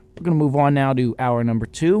 we're going to move on now to hour number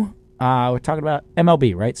 2. We're talking about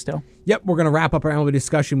MLB, right, still? Yep, we're going to wrap up our MLB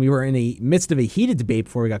discussion. We were in the midst of a heated debate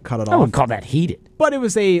before we got cut it off. I wouldn't call that heated. But it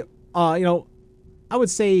was a, I would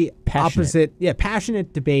say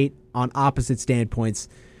passionate debate on opposite standpoints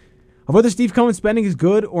of whether Steve Cohen's spending is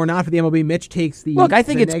good or not for the MLB. Mitch takes the Look, I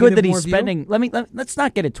think it's good that he's view. spending. Let's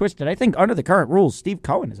not get it twisted. I think under the current rules, Steve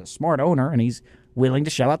Cohen is a smart owner and he's willing to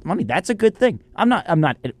shell out the money. That's a good thing. I'm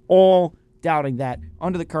not at all doubting that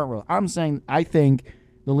under the current rule. I'm saying I think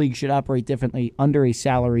the league should operate differently under a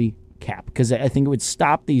salary cap, because I think it would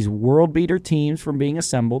stop these world beater teams from being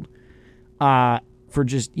assembled for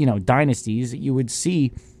just dynasties. You would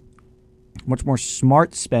see much more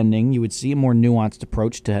smart spending. You would see a more nuanced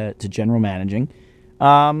approach to general managing.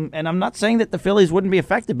 And I'm not saying that the Phillies wouldn't be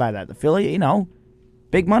affected by that. The Philly,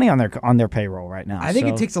 big money on their payroll right now. I think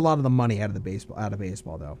it takes a lot of the money out of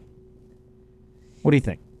baseball, though. What do you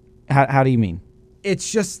think? How do you mean?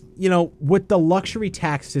 It's just, with the luxury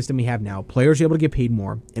tax system we have now, players are able to get paid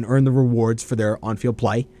more and earn the rewards for their on-field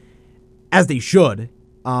play, as they should.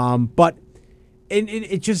 But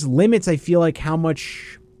it just limits, I feel like, how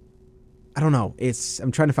much, I don't know.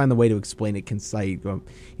 I'm trying to find the way to explain it concise, to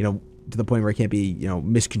the point where it can't be,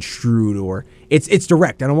 misconstrued, or it's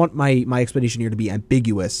direct. I don't want my explanation here to be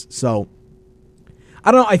ambiguous. So,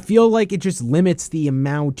 I don't know. I feel like it just limits the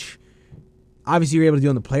amount. Obviously, you're able to do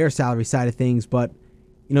on the player salary side of things, but,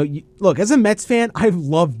 look, as a Mets fan, I've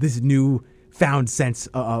loved this newfound sense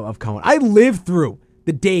of Cohen. I lived through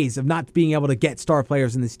the days of not being able to get star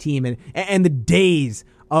players in this team, and the days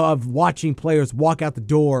of watching players walk out the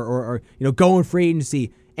door or go in free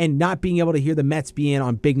agency and not being able to hear the Mets be in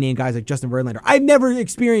on big name guys like Justin Verlander. I've never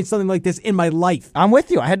experienced something like this in my life. I'm with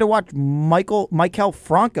you. I had to watch Maikel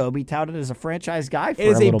Franco be touted as a franchise guy for a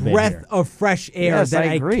little bit. It is a breath of fresh air that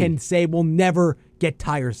I can say will never get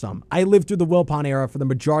tiresome. I lived through the Wilpon era for the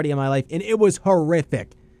majority of my life, and it was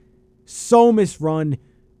horrific. So misrun,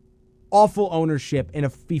 awful ownership, and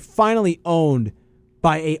if be finally owned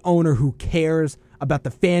by a owner who cares about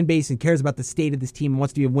the fan base and cares about the state of this team and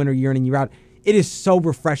wants to be a winner year in and year out, it is so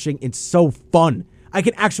refreshing. It's so fun. I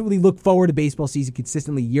can actually look forward to baseball season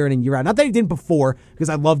consistently year in and year out. Not that I didn't before, because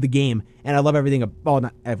I love the game and I love everything. Well,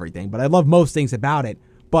 not everything, but I love most things about it.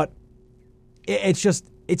 But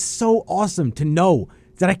it's so awesome to know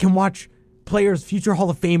that I can watch players, future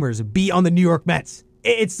Hall of Famers, be on the New York Mets.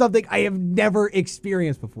 It's something I have never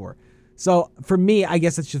experienced before. So for me, I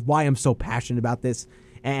guess that's just why I'm so passionate about this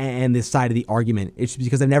and this side of the argument. It's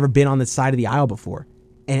because I've never been on this side of the aisle before.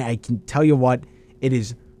 And I can tell you what, it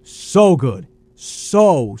is so good.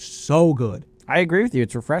 So good. I agree with you.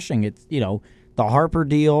 It's refreshing. It's, the Harper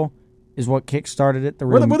deal is what kickstarted it.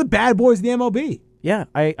 We're the bad boys of the MLB. Yeah,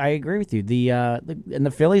 I agree with you. And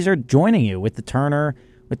the Phillies are joining you with the Turner,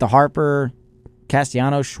 with the Harper,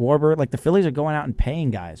 Castellanos, Schwarber. Like, the Phillies are going out and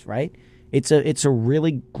paying guys, right? It's a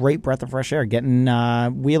really great breath of fresh air getting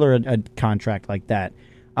Wheeler a contract like that.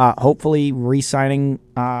 Hopefully re-signing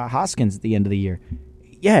Hoskins at the end of the year.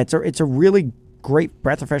 Yeah, it's a really great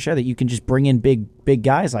breath of fresh air that you can just bring in big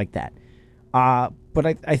guys like that. But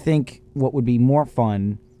I think what would be more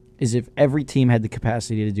fun is if every team had the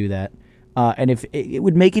capacity to do that, and if it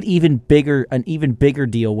would make it an even bigger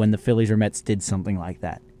deal when the Phillies or Mets did something like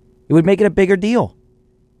that. It would make it a bigger deal.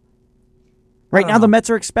 Right now, the Mets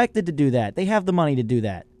are expected to do that. They have the money to do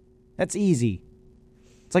that. That's easy.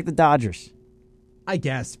 It's like the Dodgers. I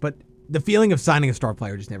guess, but the feeling of signing a star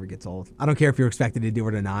player just never gets old. I don't care if you're expected to do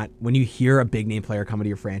it or not. When you hear a big name player coming to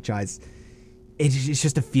your franchise, it's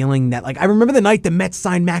just a feeling that, like, I remember the night the Mets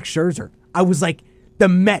signed Max Scherzer. I was like, the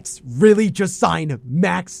Mets really just signed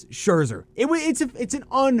Max Scherzer. It's an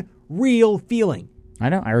unreal feeling. I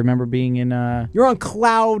know. I remember being in... You're on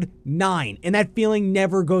cloud 9, and that feeling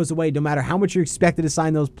never goes away, no matter how much you're expected to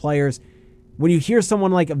sign those players. When you hear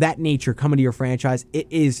someone like of that nature coming to your franchise, it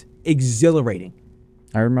is exhilarating.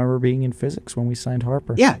 I remember being in physics when we signed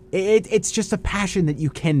Harper. Yeah, it's just a passion that you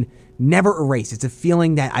can never erase. It's a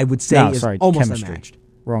feeling that I would say is almost chemistry. unmatched.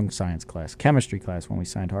 Wrong science class. Chemistry class when we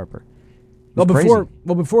signed Harper. Well, before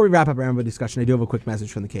we wrap up our Rambo discussion, I do have a quick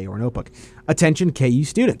message from the KUR Notebook. Attention KU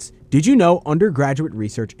students. Did you know undergraduate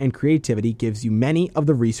research and creativity gives you many of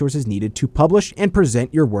the resources needed to publish and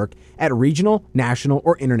present your work at regional, national,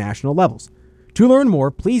 or international levels? To learn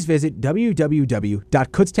more, please visit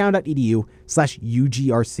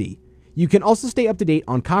www.kutztown.edu/UGRC. You can also stay up to date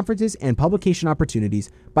on conferences and publication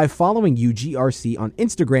opportunities by following UGRC on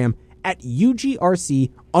Instagram at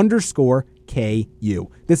UGRC_KU.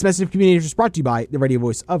 This message of community interest brought to you by the radio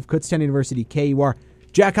voice of Kutztown University, KUR.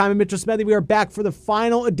 Jack Hyman, Mitchell Smedley. We are back for the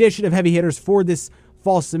final edition of Heavy Hitters for this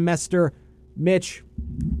fall semester. Mitch,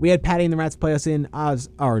 we had Patty and the Rats play us in as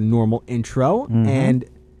our normal intro, and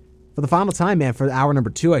for the final time, man, for hour number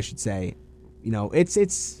 2, I should say,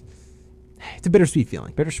 it's a bittersweet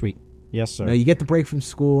feeling. Bittersweet. Yes, sir. You get the break from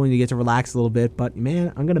school and you get to relax a little bit, but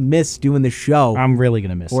man, I'm gonna miss doing this show. I'm really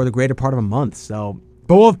gonna miss for the greater part of a month. So,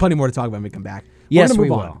 but we'll have plenty more to talk about when we come back. Yes, we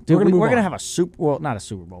will. Dude, we're gonna have a not a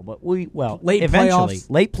Super Bowl, but late eventually playoffs.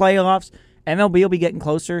 Late playoffs. MLB will be getting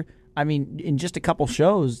closer. I mean, in just a couple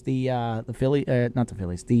shows, the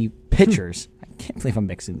pitchers. I can't believe I'm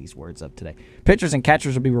mixing these words up today. Pitchers and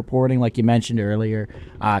catchers will be reporting, like you mentioned earlier.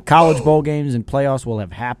 College bowl games and playoffs will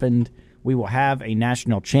have happened. We will have a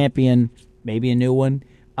national champion, maybe a new one.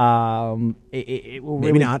 It will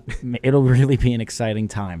maybe not. It'll really be an exciting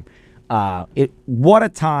time. What a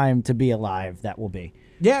time to be alive that will be.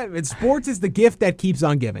 Yeah, sports is the gift that keeps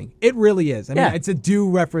on giving. It really is. I mean, it's a due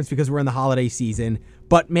reference because we're in the holiday season.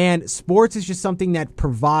 But, man, sports is just something that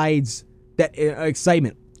provides that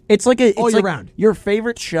excitement. It's like all year round. Your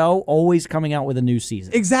favorite show always coming out with a new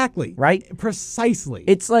season. Exactly. Right? Precisely.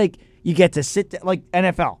 It's like you get to sit there, like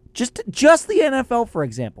NFL. Just the NFL, for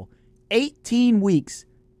example. 18 weeks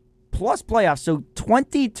plus playoffs, so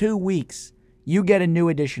 22 weeks, you get a new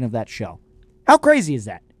edition of that show. How crazy is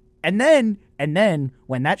that? And then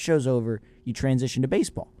when that show's over, you transition to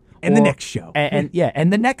baseball. And the next show. And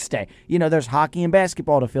the next day. There's hockey and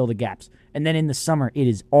basketball to fill the gaps. And then in the summer, it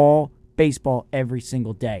is all baseball every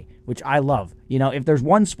single day, which I love. If there's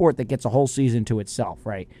one sport that gets a whole season to itself,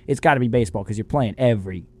 right, it's got to be baseball because you're playing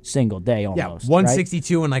every single day almost. Yeah,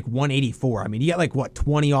 162 and 184. I mean, you got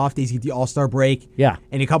 20 off days, you get the All-Star break. Yeah.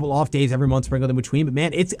 And a couple off days every month sprinkled in between. But,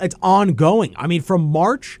 man, it's ongoing. I mean, from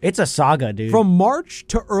March. It's a saga, dude. From March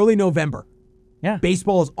to early November. Yeah.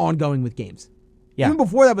 Baseball is ongoing with games. Yeah. Even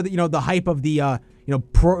before that, with the hype of the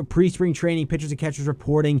pre-spring training, pitchers and catchers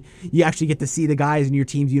reporting, you actually get to see the guys in your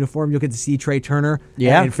team's uniform. You'll get to see Trey Turner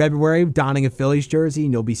in February donning a Phillies jersey,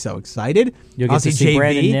 and you'll be so excited. You'll get to see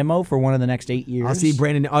Brandon Nimmo for one of the next 8 years. I'll see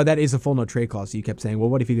Brandon. Oh, that is a full no trade clause. So you kept saying, well,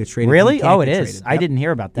 what if he gets traded? Really? Oh, it is. I didn't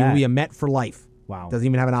hear about that. He will be a Met for life. Wow. Doesn't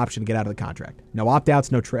even have an option to get out of the contract. No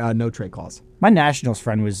opt-outs, no trade clause. My Nationals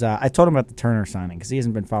friend was, I told him about the Turner signing because he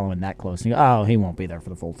hasn't been following that close. And he goes, he won't be there for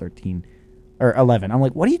the full 13 or 11. I'm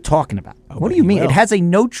like, what are you talking about? What do you mean? It has a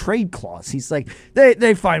no trade clause. He's like,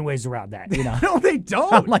 they find ways around that. No, they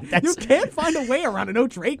don't. I'm like, you can't find a way around a no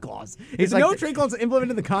trade clause. If no trade clause is implemented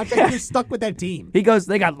in the contract, you're stuck with that team. He goes,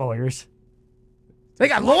 they got lawyers. They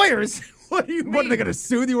got lawyers? What do you mean? What, are they going to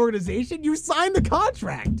sue the organization? You signed the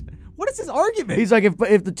contract. What is his argument? He's like,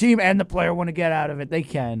 if the team and the player want to get out of it, they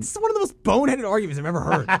can. This is one of the most boneheaded arguments I've ever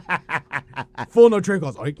heard. Full no trade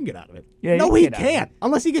clause. Oh, he can get out of it. Yeah, no, he can't.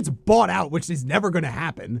 Unless he gets bought out, which is never going to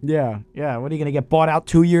happen. Yeah. What are you going to get bought out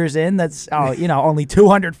 2 years in? That's only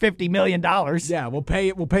 $250 million. Yeah, we'll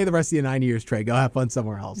pay the rest of the 9 years trade. Go have fun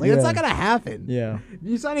somewhere else. That's not going to happen. Yeah.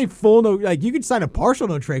 You sign a full no, you could sign a partial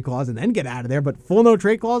no trade clause and then get out of there, but full no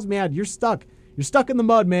trade clause, man, you're stuck. You're stuck in the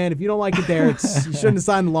mud, man. If you don't like it there, you shouldn't have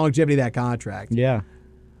signed the longevity of that contract. Yeah.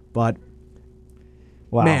 But,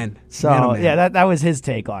 wow. Man. So, man. Yeah, that was his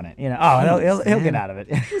take on it. He'll get out of it.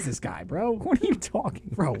 Who's this guy, bro? What are you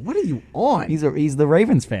talking about? Bro, what are you on? He's the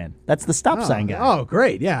Ravens fan. That's the stop sign guy. Oh,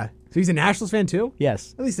 great, yeah. So he's a Nationals fan, too?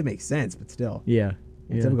 Yes. At least it makes sense, but still. Yeah.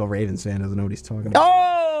 Typical Ravens fan doesn't know what he's talking about.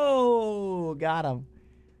 Oh! Got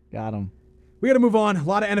him. We got to move on. A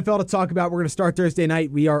lot of NFL to talk about. We're going to start Thursday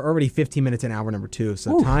night. We are already 15 minutes in hour number 2,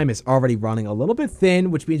 so time is already running a little bit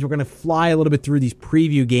thin, which means we're going to fly a little bit through these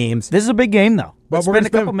preview games. This is a big game, though. But we're going to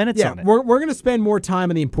spend a couple minutes on it. We're going to spend more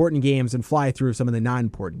time on the important games and fly through some of the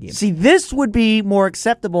non-important games. See, this would be more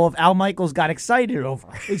acceptable if Al Michaels got excited over.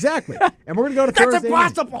 Exactly. And we're going to go to Thursday.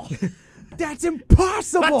 That's impossible. That's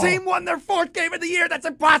impossible. The team won their 4th game of the year. That's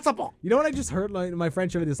impossible. You know what I just heard? My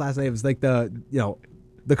friend showed me this last night. It was like the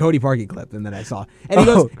Cody Parkey clip and that I saw. And he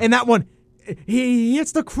goes, and that one, He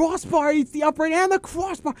hits the crossbar, he hits the upright and the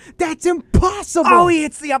crossbar. That's impossible. Oh, he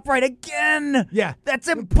hits the upright again. Yeah. That's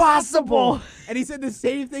impossible. And he said the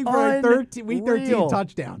same thing for a week 13 Unreal.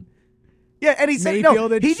 touchdown. Yeah, and he said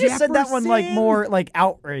Mayfield and he just said that one like Jefferson. more like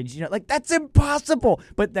outrage, like that's impossible.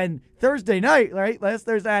 But then Thursday night, right? Last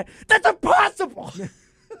Thursday night, that's impossible.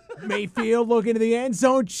 Mayfield looking to the end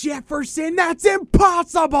zone. Jefferson, that's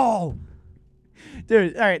impossible.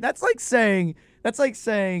 Dude, all right, that's like saying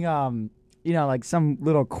like some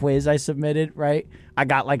little quiz I submitted, right? I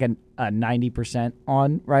got like a 90%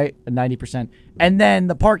 on, right? A 90%. And then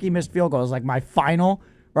the Parkey missed field goal is like my final,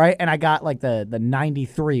 right? And I got like the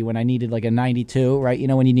 93 when I needed like a 92, right? You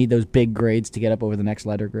know, when you need those big grades to get up over the next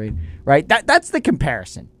letter grade, right? That's the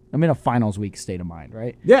comparison. I'm in a finals week state of mind,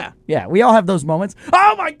 right? Yeah. Yeah, we all have those moments.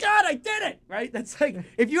 Oh my God, I did it! Right? That's like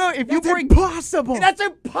if you That's bring impossible. that's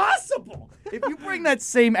impossible. If you bring that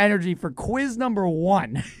same energy for quiz number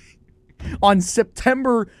 1 on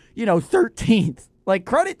September, 13th, like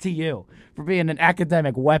credit to you for being an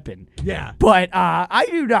academic weapon. Yeah. But I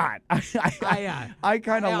do not. I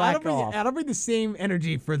kind of I lack don't off. I don't bring the same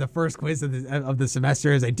energy for the first quiz of the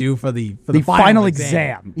semester as I do for the The final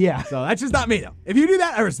exam. Yeah. So that's just not me, though. If you do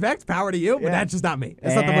that, I respect. Power to you, but that's just not me.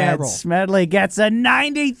 That's not the way I roll. Smedley gets a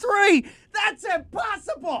 93. That's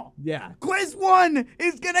impossible. Yeah. Quiz 1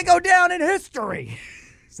 is going to go down in history.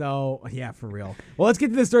 So, yeah, for real. Well, let's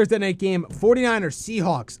get to this Thursday night game. 49ers,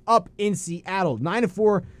 Seahawks up in Seattle.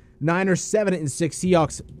 9-4, Niners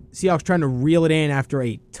 7-6. Seahawks trying to reel it in after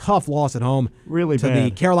a tough loss at home Really to bad.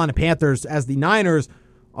 the Carolina Panthers as the Niners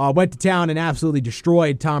went to town and absolutely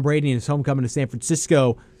destroyed Tom Brady in his homecoming to San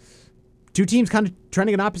Francisco. Two teams kind of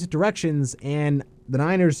trending in opposite directions, and the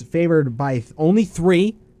Niners favored by only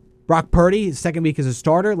 3. Brock Purdy, his second week as a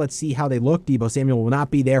starter. Let's see how they look. Deebo Samuel will not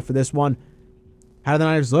be there for this one. How do the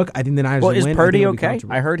Niners look? I think the Niners will Is win. Purdy I think it'll be okay?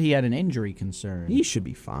 comfortable. I heard he had an injury concern. He should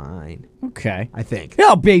be fine, Okay. I think.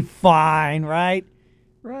 He'll be fine, right?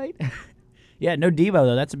 Right? Yeah, no Devo,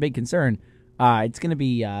 though. That's a big concern. It's going to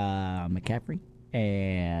be McCaffrey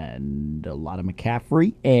and a lot of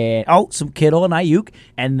McCaffrey. And some Kittle and Ayuk,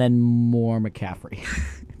 and then more McCaffrey.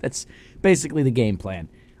 That's basically the game plan.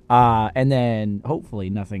 And then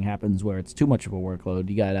hopefully nothing happens where it's too much of a workload.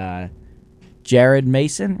 You got Jared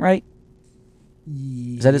Mason, right?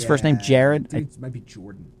 Is that his first name, Jared? I think it might be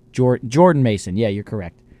Jordan. Jordan Mason. Yeah, you're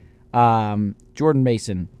correct. Jordan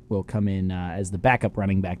Mason will come in as the backup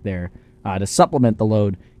running back there to supplement the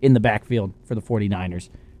load in the backfield for the 49ers.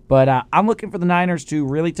 But I'm looking for the Niners to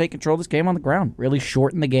really take control of this game on the ground, really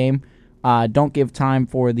shorten the game. Don't give time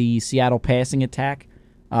for the Seattle passing attack,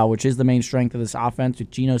 which is the main strength of this offense, with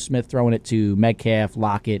Geno Smith throwing it to Metcalf,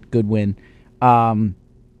 Lockett, Goodwin.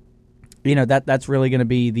 That's really going to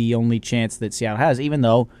be the only chance that Seattle has, even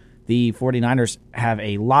though the 49ers have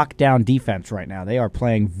a lockdown defense right now. They are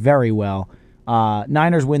playing very well.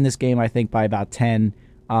 Niners win this game, I think, by about 10.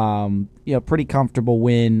 Pretty comfortable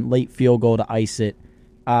win, late field goal to ice it.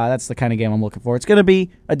 That's the kind of game I'm looking for. It's going to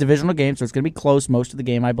be a divisional game, so it's going to be close most of the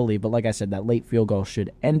game, I believe. But like I said, that late field goal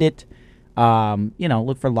should end it.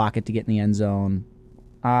 Look for Lockett to get in the end zone.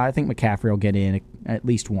 I think McCaffrey will get in at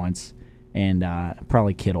least once. And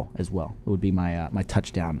probably Kittle as well. It would be my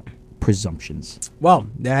touchdown presumptions. Well,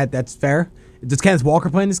 that's fair. Does Kenneth Walker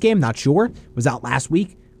play in this game? Not sure. Was out last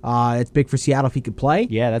week. It's big for Seattle if he could play.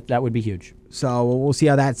 Yeah, that would be huge. So we'll see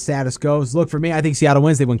how that status goes. Look, for me, I think Seattle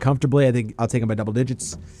wins. They win comfortably. I think I'll take them by double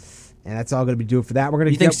digits. And that's all going to be doing for that. We're going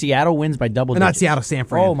to. You think Seattle wins by double digits? Not Seattle, San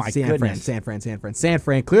Fran. Oh, my goodness. San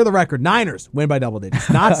Fran. Clear the record. Niners win by double digits.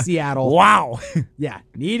 Not Seattle. Wow. Yeah,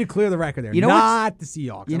 need to clear the record there. You know not the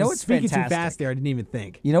Seahawks. You know I'm what's speaking fantastic? too fast there. I didn't even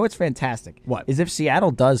think. You know what's fantastic? What? Is if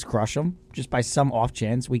Seattle does crush them, just by some off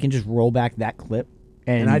chance, we can just roll back that clip.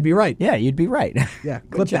 And I'd be right. Yeah, you'd be right. Yeah,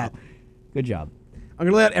 Good clip job. that. Good job. I'm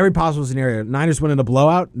going to lay out every possible scenario. Niners win in a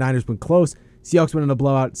blowout. Niners win close. Seahawks win in a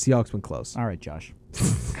blowout. Seahawks win close. All right, Josh.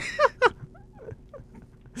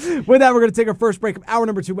 With that, we're going to take our first break of hour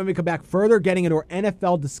number 2. When we come back, further getting into our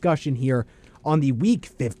NFL discussion here on the Week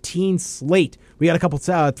 15 slate. We got a couple,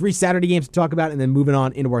 3 Saturday games to talk about, and then moving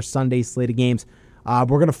on into our Sunday slate of games. We're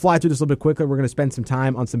going to fly through this a little bit quickly. We're going to spend some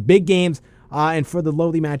time on some big games. And for the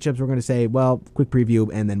lowly matchups, we're going to say, quick preview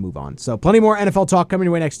and then move on. So plenty more NFL talk coming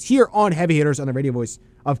your way next here on Heavy Hitters on the radio voice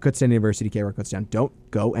of Kutztown University, KROC Kutztown. Don't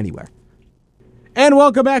go anywhere. And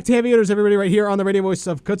welcome back to Heavy Hitters, everybody, right here on the radio voice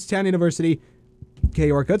of Kutztown University,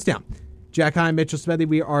 KROC Kutztown. Jack Heim, Mitchell Smedley,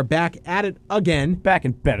 we are back at it again. Back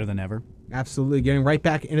and better than ever. Absolutely, getting right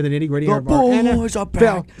back into the nitty-gritty of our boys are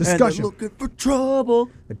back discussion. And they're looking for trouble.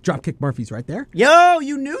 The Dropkick Murphys right there. Yo,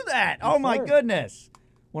 you knew that. Oh, my sir. goodness.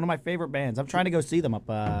 One of my favorite bands. I'm trying to go see them up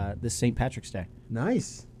this St. Patrick's Day.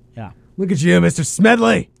 Nice. Yeah. Look at you, Mr.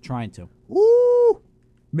 Smedley. Trying to. Woo!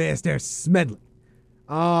 Mr. Smedley.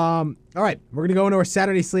 All right, we're going to go into our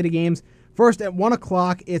Saturday slate of games. First, at 1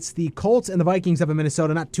 o'clock, it's the Colts and the Vikings up in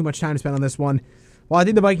Minnesota. Not too much time to spend on this one. While I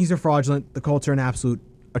think the Vikings are fraudulent, the Colts are an absolute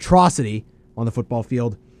atrocity on the football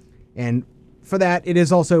field. And for that, it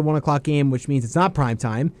is also a 1 o'clock game, which means it's not prime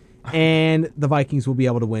time. And the Vikings will be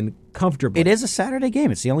able to win comfortably. It is a Saturday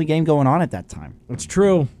game. It's the only game going on at that time. It's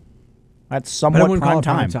true. That's But I somewhat wouldn't call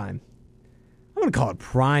prime it prime time. I'm going to call it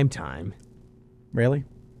prime time. Really?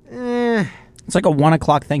 Eh. It's like a 1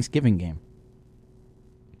 o'clock Thanksgiving game.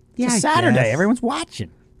 Yeah, It's a I Saturday. guess. Everyone's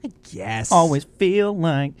watching. I guess. Always feel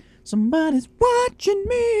like somebody's watching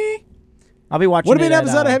me. I'll be watching. Would it be an at,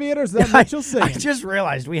 episode of Heavy Hitters? That Mitchell singing. I just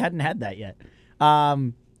realized we hadn't had that yet.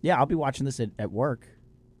 Yeah, I'll be watching this at work.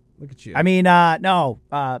 Look at you. I mean, no,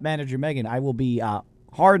 Manager Megan, I will be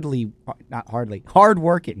hard working, not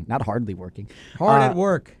hardly working. Hard at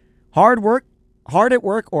work. Hard at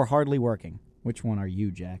work or hardly working? Which one are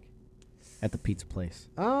you, Jack? At the pizza place.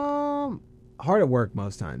 Hard at work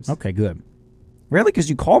most times. Okay, good. Really? Because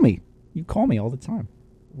you call me. You call me all the time.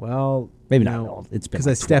 Well, Maybe you not know, all. It's been because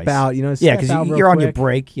like I step twice. out. Yeah, step because out real you're on your quick.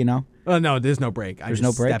 break. You know. Oh no, there's no break. There's I just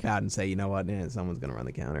no break? step out and say, you know what? Someone's gonna run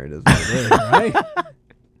the counter. It is what it is, right?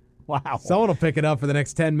 Wow. Someone will pick it up for the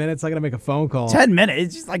next 10 minutes. I gotta make a phone call. 10 minutes.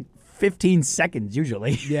 It's just like 15 seconds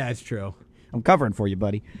usually. Yeah, it's true. I'm covering for you,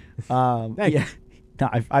 buddy. Thank yeah. No,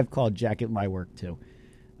 I've called Jack at my work too.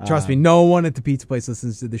 Trust me, no one at the pizza place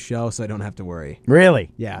listens to the show, so I don't have to worry.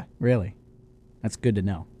 Really? Yeah, Really? That's good to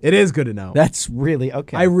know. it is good to know. That's really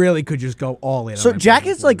okay. I really could just go all in. So on my Jack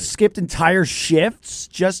personal has like business. skipped entire shifts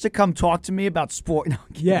just to come talk to me about sport. No, I'm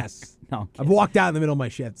kidding. Yes. No, I'm I've kidding. walked out in the middle of my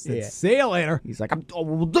shift. Said, Yeah. see you later. He's like,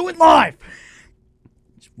 we'll do it live.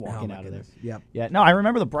 Just Oh, walking my out of there. goodness. Yep. Yeah, no, I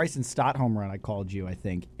remember the Bryson Stott home run. I called you, I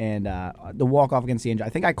think, and the walk off against the Angels. I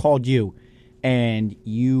think I called you, and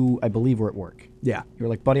you, I believe, were at work. Yeah. You were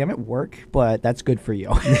like, buddy, I'm at work, but that's good for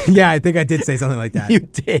you. Yeah, I think I did say something like that. You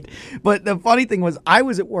did. But the funny thing was, I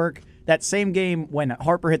was at work that same game when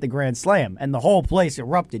Harper hit the grand slam, and the whole place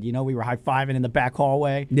erupted. You know, we were high fiving in the back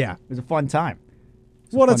hallway. Yeah. It was a fun time.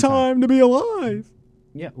 What a fun time. time to be alive.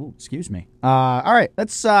 Yeah. Ooh, excuse me. All right.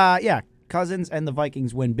 Let's. Cousins and the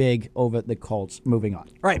Vikings win big over the Colts. Moving on.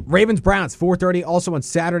 All right, Ravens-Browns, 4:30. Also on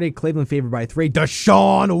Saturday, Cleveland favored by 3.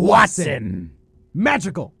 Deshaun Watson.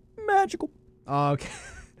 Magical. Okay.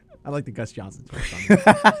 I like the Gus Johnson twist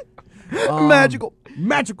on that.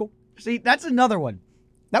 Magical. See, that's another one.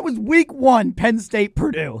 That was week 1, Penn State,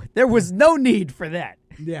 Purdue. There was no need for that.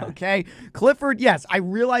 Yeah. Okay. Clifford, yes, I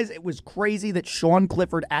realize it was crazy that Sean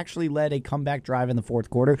Clifford actually led a comeback drive in the fourth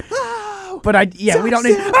quarter. But we don't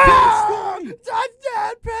need.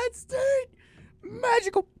 Touchdown, Penn State!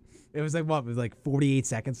 Magical. It was like what? It was like 48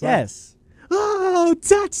 seconds left? Yes. Oh,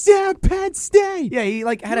 touchdown, Penn State. Yeah, he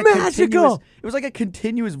like had a Magical. continuous. It was like a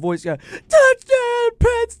continuous voice. Touchdown,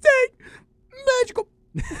 Penn State! Magical.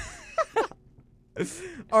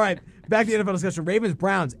 All right, back to the NFL discussion.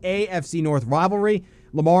 Ravens-Browns, AFC North rivalry.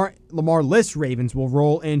 Lamar-less Ravens will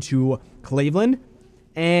roll into Cleveland,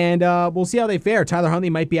 and we'll see how they fare. Tyler Huntley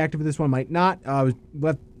might be active for this one, might not. Was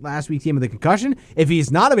left last week's game with a concussion. If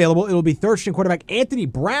he's not available, it'll be third-string quarterback Anthony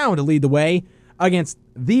Brown to lead the way against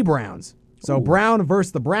the Browns. So Brown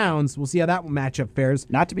versus the Browns. We'll see how that matchup fares.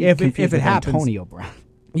 Not to be if confused it with happens. Antonio Brown.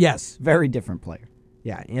 Yes. Very different player.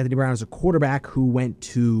 Yeah, Anthony Brown is a quarterback who went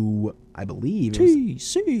to, I believe, it was-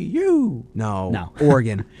 TCU. No,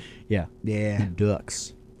 Oregon. Yeah. Yeah.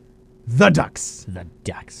 Ducks. The Ducks. The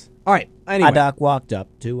Ducks. All right, anyway. A duck walked up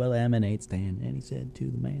to a lemonade stand and he said to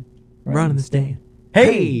the man Run in the stand.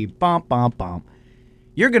 Hey, bump, bump, bump.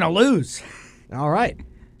 You're going to lose. All right.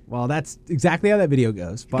 Well, that's exactly how that video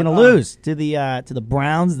goes. But, Going to lose to the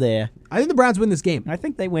Browns there. I think the Browns win this game. I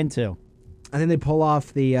think they win too. I think they pull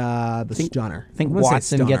off the stunner. I think wouldn't say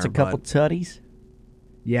Watson gets a stunner, couple but- tutties.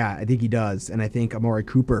 Yeah, I think he does. And I think Amari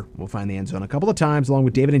Cooper will find the end zone a couple of times along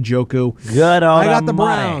with David Njoku. Good old I got the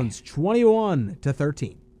Amari. Browns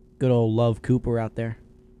 21-13. Good old Love Cooper out there.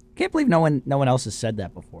 Can't believe no one else has said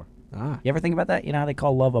that before. Ah, You ever think about that? You know how they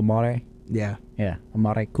call Love Amari? yeah, Yeah,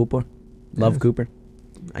 Amari Cooper. Love Cooper.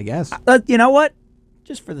 I guess. You know what?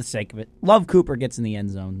 Just for the sake of it, Love Cooper gets in the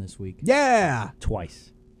end zone this week. Yeah.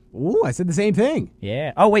 Twice. Ooh, I said the same thing.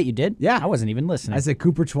 Yeah. Oh, wait, you did? Yeah. I wasn't even listening. I said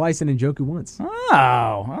Cooper twice and Njoku once.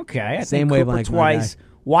 Oh, okay. I Same think wavelength, Cooper my twice,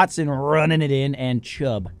 Watson running it in, and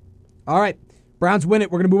Chubb. All right. Browns win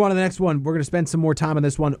it. We're going to move on to the next one. We're going to spend some more time on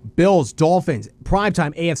this one. Bills, Dolphins,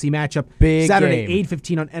 primetime AFC matchup. Big Saturday, game.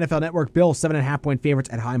 8:15 on NFL Network. Bills, 7.5-point favorites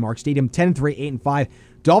at Highmark Stadium. 10-3, 8-5.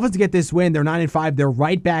 Dolphins to get this win. They're 9-5. They're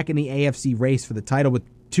right back in the AFC race for the title with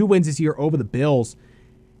 2 wins this year over the Bills.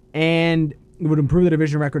 and it would improve the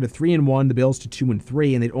division record to 3-1, the Bills to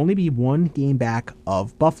 2-3, and they'd only be one game back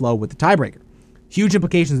of Buffalo with the tiebreaker. Huge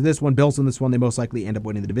implications of this one. Bills in this one, they most likely end up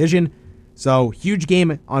winning the division. So, huge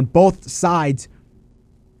game on both sides.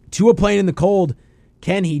 Tua playing in the cold.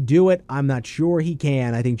 Can he do it? I'm not sure he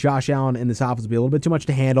can. I think Josh Allen in this offense will be a little bit too much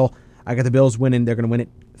to handle. I got the Bills winning. They're going to win it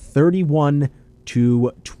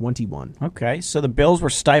 31-21. Okay, so the Bills were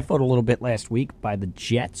stifled a little bit last week by the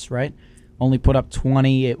Jets, right? Only put up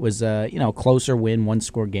 20. It was a closer win,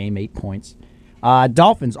 one-score game, 8 points.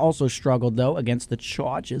 Dolphins also struggled, though, against the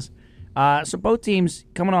Chargers. So both teams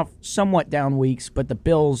coming off somewhat down weeks, but the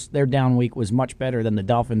Bills, their down week was much better than the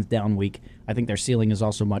Dolphins' down week. I think their ceiling is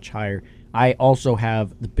also much higher. I also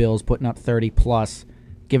have the Bills putting up 30+,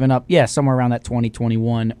 giving up, somewhere around that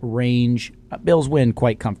 20-21 range. Bills win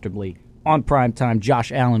quite comfortably. On prime time,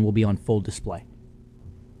 Josh Allen will be on full display.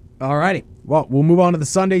 All righty. Well, we'll move on to the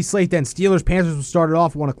Sunday slate then. Steelers, Panthers will start it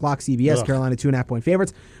off, 1 o'clock CBS. Ugh. Carolina 2.5-point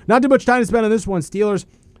favorites. Not too much time to spend on this one. Steelers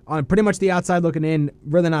on pretty much the outside looking in.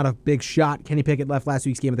 Really not a big shot. Kenny Pickett left last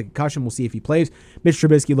week's game with a concussion. We'll see if he plays. Mitch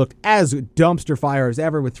Trubisky looked as dumpster fire as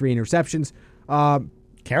ever with 3 interceptions.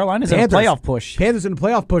 Carolina's in a playoff push. Panthers in a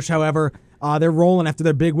playoff push, however. They're rolling after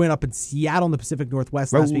their big win up in Seattle in the Pacific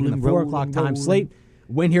Northwest last week in the 4 o'clock time slate.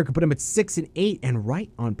 Win here could put them at 6-8 and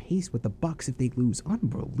right on pace with the Bucs if they lose.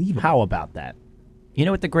 Unbelievable. How about that? You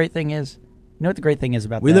know what the great thing is? About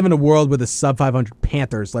that? We live in a world where the sub-500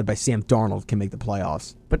 Panthers, led by Sam Darnold, can make the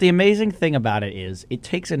playoffs. But the amazing thing about it is it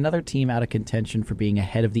takes another team out of contention for being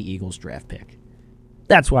ahead of the Eagles draft pick.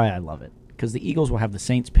 That's why I love it, because the Eagles will have the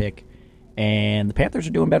Saints pick, and the Panthers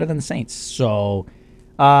are doing better than the Saints. So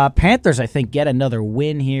Panthers, I think, get another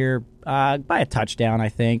win here by a touchdown, I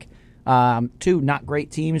think. 2 not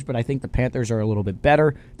great teams, but I think the Panthers are a little bit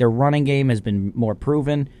better. Their running game has been more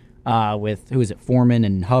proven with, Foreman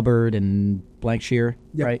and Hubbard and Blackshear,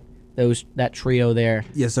 yep. Right? That trio there.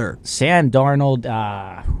 Yes, sir. Sam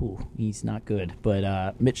Darnold, he's not good,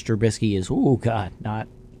 but Mitch Trubisky is, not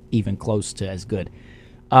even close to as good.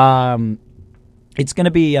 It's going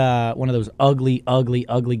to be one of those ugly, ugly,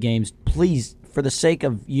 ugly games. Please, for the sake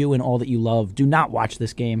of you and all that you love, do not watch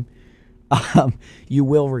this game. You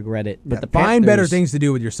will regret it. But find better things to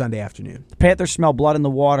do with your Sunday afternoon. The Panthers smell blood in the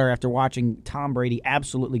water after watching Tom Brady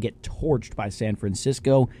absolutely get torched by San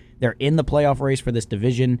Francisco. They're in the playoff race for this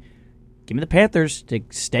division. Give me the Panthers to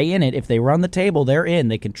stay in it. If they run the table, they're in.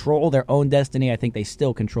 They control their own destiny. I think they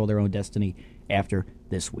still control their own destiny after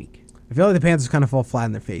this week. I feel like the Panthers kind of fall flat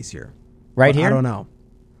in their face here. Right here? I don't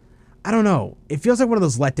know. It feels like one of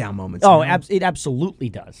those letdown moments. Oh, it absolutely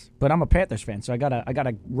does. But I'm a Panthers fan, so I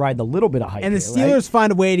gotta ride the little bit of hype. And the Steelers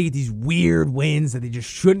find a way to get these weird wins that they just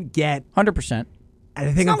shouldn't get. 100%. And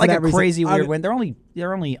I think it's not like a crazy weird win. They're only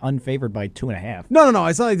unfavored by 2.5. No.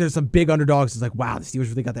 It's not like there's some big underdogs. It's like, wow, the Steelers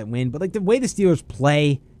really got that win. But like the way the Steelers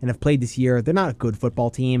play and have played this year, they're not a good football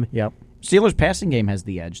team. Yep. Steelers' passing game has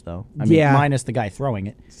the edge, though. I mean, minus the guy throwing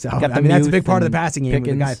it. So that's a big part of the passing game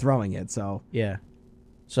with the guy throwing it. So yeah.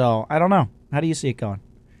 So I don't know. How do you see it going?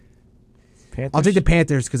 Panthers? I'll take the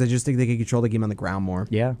Panthers because I just think they can control the game on the ground more.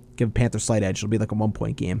 Yeah. Give Panthers slight edge. It'll be like a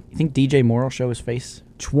 1-point game. You think DJ Moore will show his face?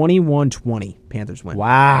 21-20. Panthers win.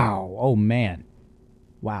 Wow. Oh, man.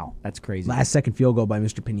 Wow. That's crazy. Last second field goal by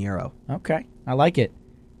Mr. Pinheiro. Okay. I like it.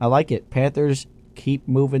 Panthers keep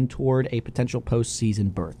moving toward a potential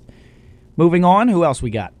postseason berth. Moving on, who else we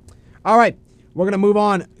got? All right. We're going to move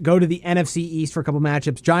on, go to the NFC East for a couple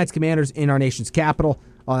matchups. Giants-Commanders in our nation's capital.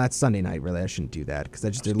 Oh, that's Sunday night. Really, I shouldn't do that because I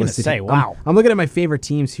just listed. Wow. I'm looking at my favorite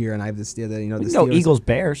teams here, and I have this. We can go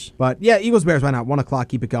Eagles-Bears. But yeah, Eagles-Bears. Why not? 1 o'clock.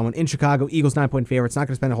 Keep it going in Chicago. Eagles 9-point favorites. Not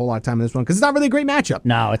going to spend a whole lot of time on this one because it's not really a great matchup.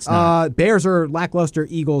 No, it's not. Bears are lackluster.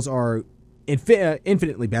 Eagles are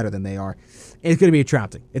infinitely better than they are. And it's going to be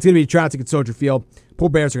trouncing. It's going to be trouncing at Soldier Field. Poor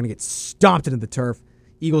Bears are going to get stomped into the turf.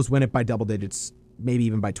 Eagles win it by double digits, maybe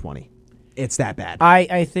even by 20. It's that bad.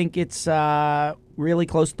 I think it's really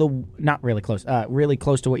close to really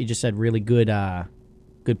close to what you just said. Really good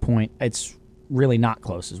point. It's really not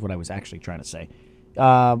close is what I was actually trying to say.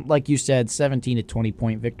 Like you said, 17 to 20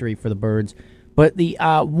 point victory for the Birds. But the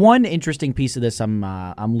one interesting piece of this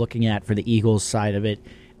I'm looking at for the Eagles side of it,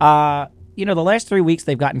 the last 3 weeks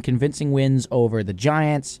they've gotten convincing wins over the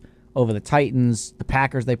Giants, over the Titans, the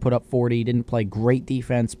Packers. They put up 40. Didn't play great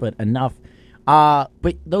defense, but enough.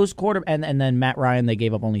 But those and then Matt Ryan, they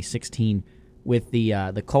gave up only 16 with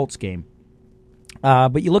the Colts game.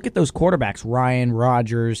 But you look at those quarterbacks, Ryan,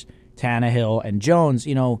 Rodgers, Tannehill, and Jones.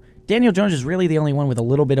 Daniel Jones is really the only one with a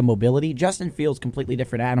little bit of mobility. Justin Fields, completely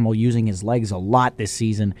different animal, using his legs a lot this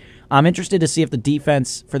season. I'm interested to see if the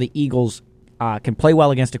defense for the Eagles can play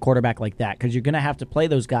well against a quarterback like that because you're going to have to play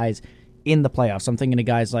those guys in the playoffs. I'm thinking of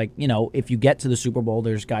guys like, if you get to the Super Bowl,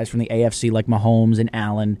 there's guys from the AFC like Mahomes and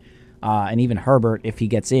Allen, and even Herbert. If he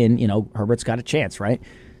gets in, Herbert's got a chance, right?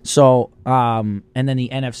 So, and then the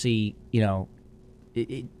NFC,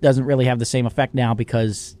 it doesn't really have the same effect now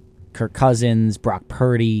because Kirk Cousins, Brock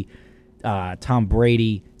Purdy, Tom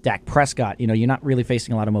Brady, Dak Prescott, you're not really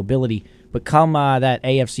facing a lot of mobility. But come that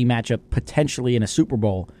AFC matchup potentially in a Super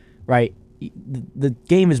Bowl, right? The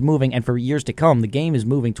game is moving, and for years to come, the game is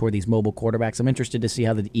moving toward these mobile quarterbacks. I'm interested to see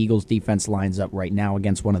how the Eagles' defense lines up right now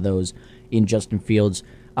against one of those in Justin Fields.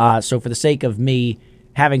 So for the sake of me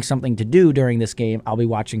having something to do during this game, I'll be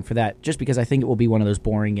watching for that, just because I think it will be one of those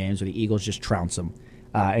boring games where the Eagles just trounce them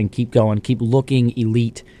and keep going, keep looking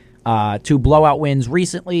elite. 2 blowout wins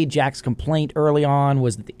recently. Jack's complaint early on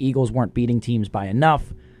was that the Eagles weren't beating teams by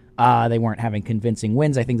enough. They weren't having convincing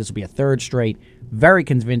wins. I think this will be a third straight, very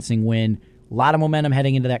convincing win. A lot of momentum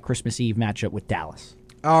heading into that Christmas Eve matchup with Dallas.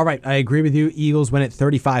 All right, I agree with you. Eagles win at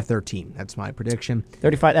 35-13. That's my prediction.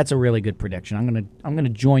 35. That's a really good prediction. I'm gonna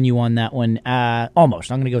join you on that one.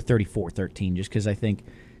 Almost. I'm gonna go 34-13, just because I think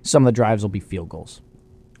some of the drives will be field goals.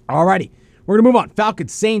 All righty, we're gonna move on.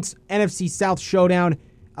 Falcons Saints NFC South showdown.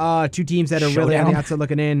 2 teams that are really on the outside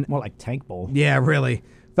looking in. More like Tank Bowl. Yeah, really.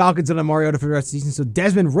 Falcons and Mariota for the rest of the season. So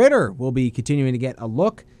Desmond Ridder will be continuing to get a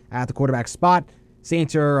look at the quarterback spot.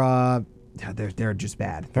 Saints are they're just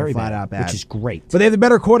bad. Very flat out bad. Which is great. But they have the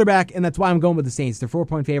better quarterback, and that's why I'm going with the Saints. They're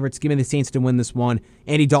 4-point favorites. Give me the Saints to win this one.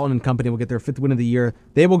 Andy Dalton and company will get their 5th win of the year.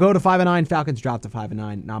 They will go to 5-9. Falcons drop to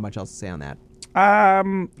 5-9. Not much else to say on that.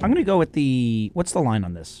 I'm going to go with what's the line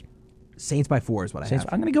on this? Saints by 4 is what I have.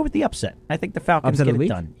 I'm going to go with the upset. I think the Falcons upset get it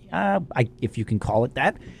done. If you can call it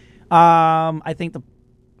that. I think the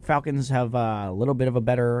Falcons have a little bit of a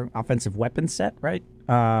better offensive weapon set, right?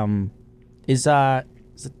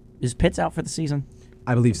 Is Pitts out for the season?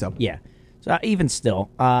 I believe so. Yeah. So even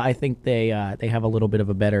still, I think they have a little bit of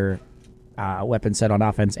a better weapon set on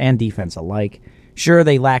offense and defense alike. Sure,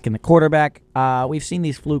 they lack in the quarterback. We've seen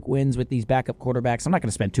these fluke wins with these backup quarterbacks. I'm not going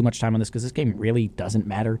to spend too much time on this because this game really doesn't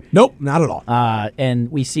matter. Nope, not at all.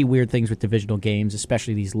 And we see weird things with divisional games,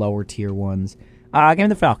 especially these lower tier ones. Give me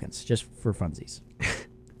the Falcons, just for funsies.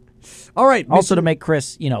 All right. Also to make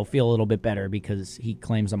Chris, feel a little bit better because he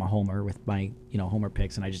claims I'm a homer with my, homer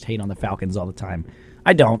picks, and I just hate on the Falcons all the time.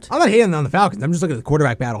 I don't. I'm not hating on the Falcons. I'm just looking at the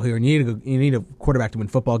quarterback battle here, and you need a quarterback to win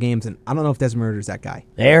football games, and I don't know if Desmond Ridder is that guy.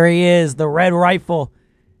 There he is, the red rifle.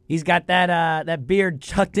 He's got that beard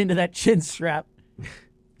chucked into that chin strap.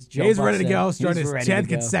 He's ready to go. Starting his 10th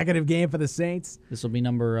consecutive game for the Saints. This will be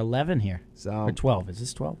number 11 here. Or 12. Is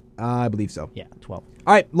this 12? I believe so. Yeah, 12.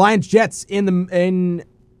 All right, Lions Jets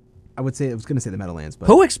I was going to say the Meadowlands, but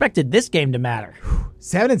who expected this game to matter?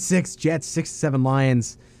 7-6 Jets, 6-7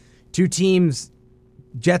 Lions. 2 teams,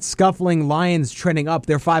 Jets scuffling, Lions trending up.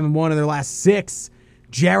 They're 5-1 in their last 6.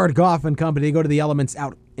 Jared Goff and company, they go to the elements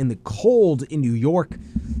out in the cold in New York.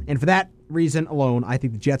 And for that reason alone, I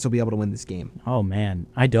think the Jets will be able to win this game. Oh, man.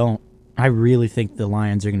 I don't. I really think the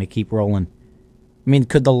Lions are going to keep rolling. I mean,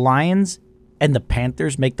 could the Lions and the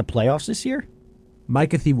Panthers make the playoffs this year?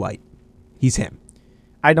 Micah T. White. He's him.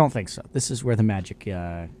 I don't think so. This is where the magic...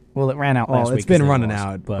 it ran out last week. It's been running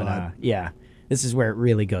out. But, yeah, this is where it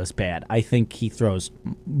really goes bad. I think he throws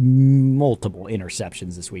multiple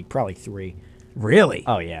interceptions this week, probably 3. Really?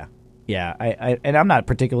 Oh, yeah. Yeah, and I'm not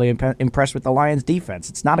particularly impressed with the Lions' defense.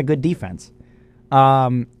 It's not a good defense.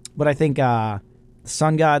 But I think the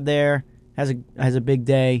Sun God there has a big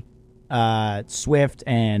day. Swift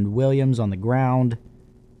and Williams on the ground.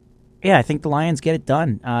 Yeah, I think the Lions get it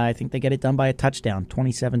done. I think they get it done by a touchdown,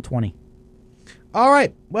 27-20. All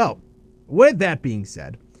right. Well, with that being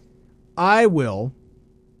said, I will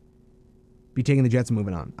be taking the Jets and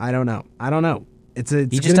moving on. I don't know. It's going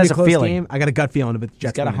to be a close game. I got a gut feeling of it.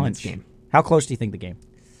 Jets got a hunch. Game. How close do you think the game?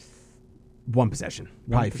 1 possession.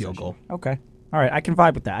 Probably field goal. Okay. All right. I can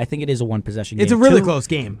vibe with that. I think it is a 1 possession game. It's a really close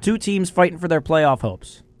game. 2 teams fighting for their playoff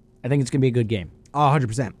hopes. I think it's going to be a good game.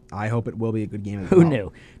 100%. I hope it will be a good game. Who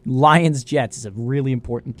knew? Lions-Jets is a really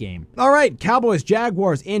important game. All right.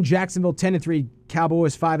 Cowboys-Jaguars in Jacksonville. 10-3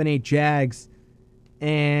 Cowboys, 5-8 Jags.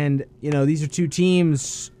 And, these are 2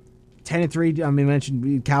 teams. 10-3. I mean, I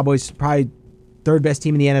mentioned Cowboys probably third best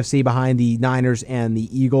team in the NFC behind the Niners and the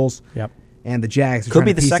Eagles. Yep. And the Jags are could trying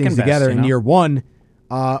be to the piece second things best, together in year 1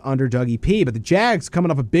 under Dougie P. But the Jags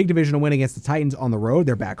coming off a big divisional win against the Titans on the road.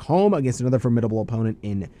 They're back home against another formidable opponent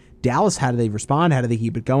in Dallas. How do they respond? How do they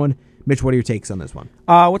keep it going? Mitch, what are your takes on this one?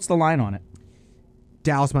 What's the line on it?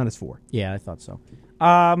 Dallas -4. Yeah, I thought so.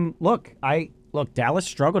 Look, Dallas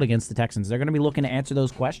struggled against the Texans. They're going to be looking to answer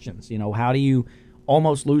those questions. How do you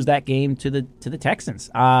almost lose that game to the Texans?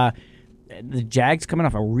 the Jags coming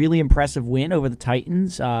off a really impressive win over the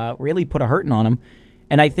Titans, really put a hurting on them.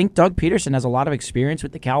 And I think Doug Peterson has a lot of experience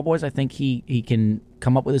with the Cowboys. I think he can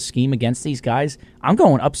come up with a scheme against these guys. I'm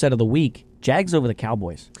going upset of the week. Jags over the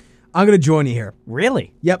Cowboys. I'm going to join you here.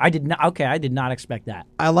 Really? Yep. I did not. Okay, I did not expect that.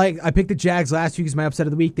 I picked the Jags last week as my upset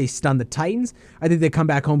of the week. They stunned the Titans. I think they come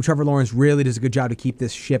back home. Trevor Lawrence really does a good job to keep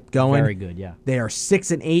this ship going. Very good, yeah. They are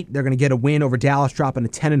 6-8. They're going to get a win over Dallas, dropping to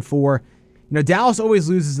 10-4. Dallas always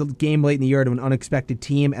loses a game late in the year to an unexpected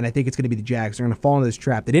team, and I think it's going to be the Jags. They're going to fall into this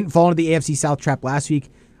trap. They didn't fall into the AFC South trap last week,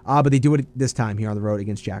 but they do it this time here on the road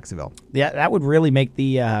against Jacksonville. Yeah, that would really make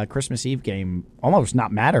the Christmas Eve game almost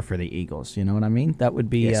not matter for the Eagles. You know what I mean? That would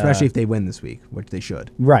be especially if they win this week, which they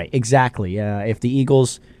should. Right, exactly. If the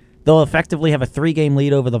Eagles, they'll effectively have a 3-game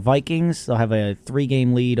lead over the Vikings. They'll have a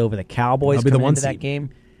 3-game lead over the Cowboys They'll be coming the 1 into that seed. game.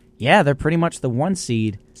 Yeah, they're pretty much the 1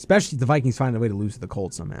 seed. Especially if the Vikings find a way to lose to the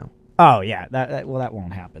Colts somehow. Oh yeah, that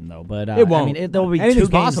won't happen though. But it won't. I mean, there'll be Anything's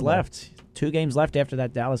 2 games possible. left. 2 games left after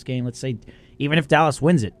that Dallas game. Let's say, even if Dallas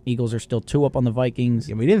wins it, Eagles are still 2 up on the Vikings.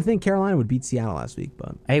 Yeah, we didn't think Carolina would beat Seattle last week,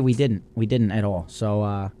 but Hey, we didn't at all.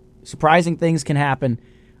 So surprising things can happen.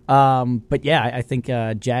 But yeah, I think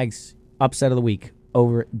Jags upset of the week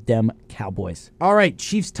over them Cowboys. all right,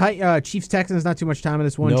 Chiefs Texans. Not too much time in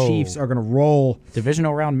this one. No. Chiefs are going to roll.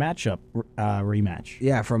 Divisional round matchup rematch.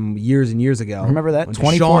 Yeah, from years and years ago. Remember that? When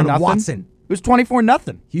 24 Deshaun nothing. Watson, It was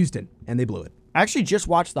 24-0. Houston, and they blew it. I actually just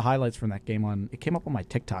watched the highlights from that game it came up on my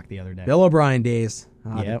TikTok the other day. Bill O'Brien days.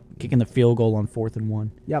 Yep, kicking the field goal on 4th and 1.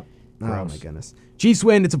 Yep. Oh, Gross. my goodness. Chiefs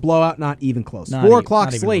win. It's a blowout, not even close. Not 4 even- o'clock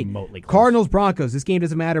not even slate. remotely close. Cardinals, Broncos. This game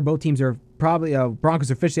doesn't matter. Both teams are probably Broncos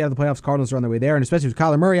are officially out of the playoffs. Cardinals are on their way there, and especially with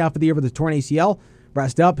Kyler Murray out for the year with a torn ACL.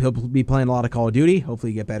 Rest up. He'll be playing a lot of Call of Duty.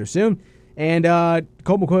 Hopefully, he get better soon. And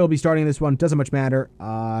Colt McCoy will be starting this one. Doesn't much matter.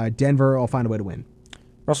 Denver will find a way to win.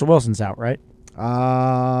 Russell Wilson's out, right?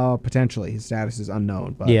 Potentially. His status is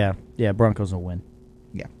unknown. But Yeah, Broncos will win.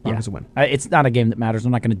 yeah, Broncos will win. It's not a game that matters.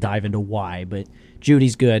 I'm not going to dive into why, but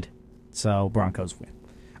Judy's good, so Broncos win.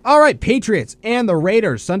 All right, Patriots and the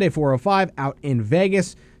Raiders. Sunday 4:05 out in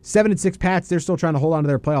Vegas. 7-6 Pats. They're still trying to hold on to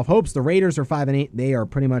their playoff hopes. The Raiders are 5-8. They are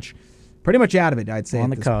pretty much out of it. I'd say On at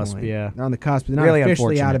the this cusp, point. yeah. They're on the cusp. They're not Really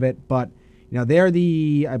officially out of unfortunate. it, but they're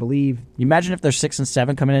I believe You imagine if they're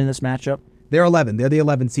 6-7 coming in this matchup? they're 11. They're the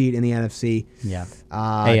 11 seed in the NFC. Yeah.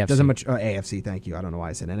 AFC. Doesn't much AFC. Thank you. I don't know why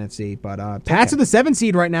I said NFC, but Pats are the 7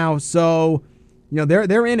 seed right now, so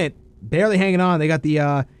they're in it, barely hanging on. They got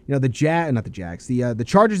the the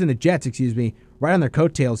Chargers and the Jets, right on their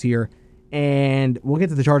coattails here, and we'll get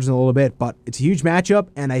to the Chargers in a little bit, but it's a huge matchup,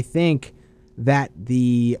 and I think that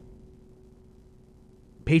the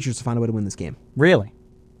Patriots will find a way to win this game. Really?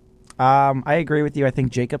 I agree with you. I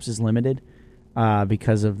think Jacobs is limited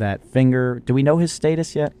because of that finger. Do we know his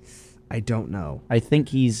status yet? I don't know. I think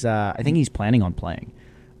he's planning on playing.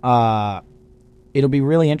 It'll be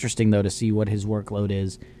really interesting though to see what his workload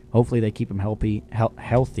is. Hopefully they keep him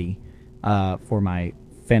healthy for my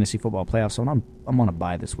fantasy football playoffs. So I'm on a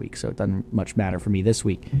bye this week, so it doesn't much matter for me this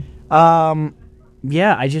week.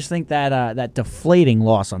 Yeah, I just think that that deflating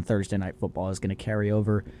loss on Thursday Night Football is going to carry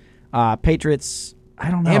over. Patriots, I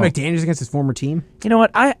don't know. And McDaniels against his former team. You know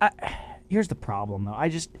what? I here's the problem though.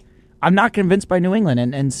 I'm not convinced by New England,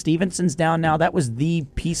 and Stevenson's down now. That was the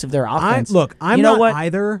piece of their offense. I'm you know not what?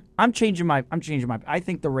 either. I'm changing my. I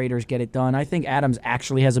think the Raiders get it done. I think Adams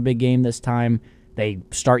actually has a big game this time. They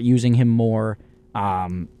start using him more. I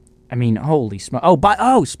mean, holy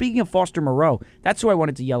smoke! Speaking of Foster Moreau, that's who I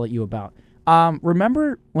wanted to yell at you about.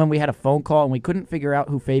 Remember when we had a phone call and we couldn't figure out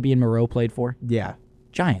who Fabian Moreau played for? Yeah.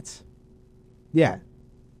 Giants. Yeah.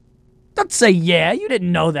 Don't say yeah. You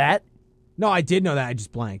didn't know that. No, I did know that. I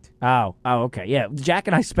just blanked. Oh, okay. Yeah, Jack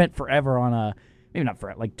and I spent forever on maybe not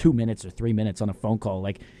for like 2 minutes or 3 minutes on a phone call.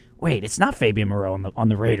 Like, wait, it's not Fabian Moreau on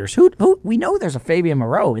the Raiders. Who? We know there's a Fabian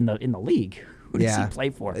Moreau in the league. Who does he play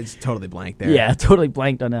for? It's totally blank there. Yeah, totally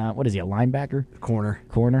blanked on what is he, a linebacker?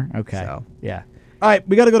 Corner. Okay. So. Yeah. All right,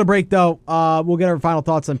 we got to go to break, though. We'll get our final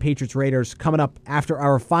thoughts on Patriots-Raiders coming up after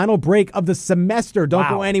our final break of the semester. Don't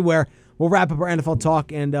go anywhere. We'll wrap up our NFL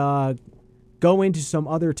talk and go into some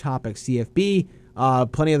other topics. CFB,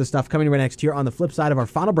 plenty of other stuff coming right next here on the flip side of our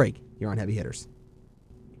final break here on Heavy Hitters.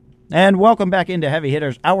 And welcome back into Heavy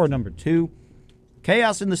Hitters, hour number 2.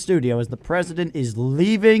 Chaos in the studio as the president is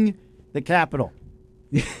leaving the Capitol.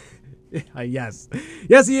 Yes.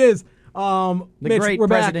 Yes, he is. The Mitch, great we're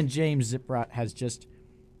President back. James Ziprot has just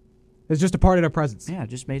departed our presence. Yeah,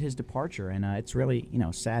 just made his departure, and it's really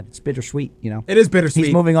sad. It's bittersweet. It is bittersweet.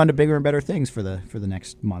 He's moving on to bigger and better things for the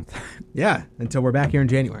next month. Yeah, until we're back here in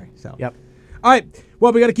January. So Yep. All right.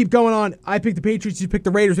 Well, we got to keep going on. I picked the Patriots. You picked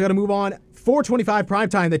the Raiders. We got to move on. 4:25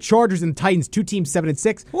 primetime. The Chargers and the Titans, two teams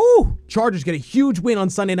 7-6. Ooh. Chargers get a huge win on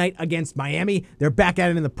Sunday night against Miami. They're back at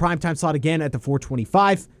it in the primetime slot again at the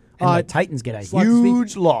 4:25. And the Titans get a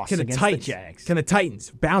huge loss against the Jags. Can the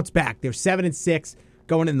Titans bounce back? They're 7-6,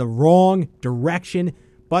 going in the wrong direction,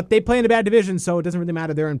 but they play in a bad division, so it doesn't really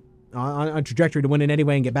matter. They're on trajectory to win it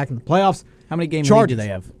anyway and get back in the playoffs. How many game lead do they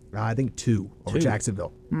have? I think 2 over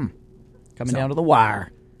Jacksonville. Coming down to the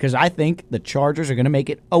wire. Because I think the Chargers are going to make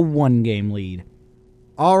it a 1-game lead.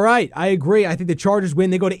 All right, I agree. I think the Chargers win.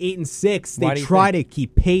 They go to 8-6. They try to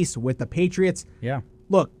keep pace with the Patriots. Yeah.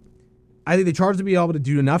 Look, I think the Chargers will be able to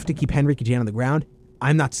do enough to keep Henry Kajan on the ground.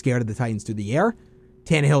 I'm not scared of the Titans through the air.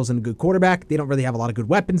 Tannehill's a good quarterback. They don't really have a lot of good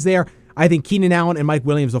weapons there. I think Keenan Allen and Mike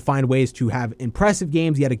Williams will find ways to have impressive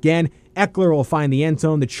games yet again. Eckler will find the end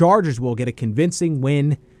zone. The Chargers will get a convincing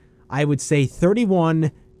win. I would say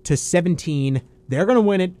 31-17. They're going to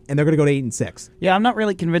win it, and they're going to go to 8-6. Yeah, I'm not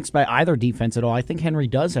really convinced by either defense at all. I think Henry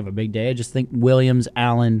does have a big day. I just think Williams,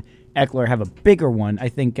 Allen, Eckler have a bigger one. I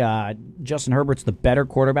think Justin Herbert's the better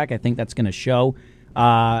quarterback. I think that's going to show.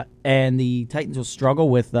 And the Titans will struggle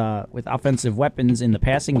with offensive weapons in the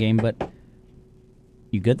passing game. But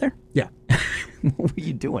you good there? Yeah. What were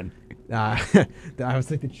you doing? I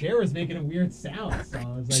was like, the chair was making a weird sound. So,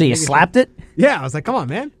 I was like, so you slapped it? Yeah, I was like, come on,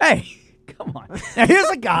 man. Hey. Come on. Now, here's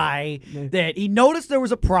a guy that he noticed there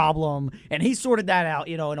was a problem, and he sorted that out,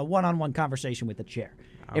 in a one-on-one conversation with the chair.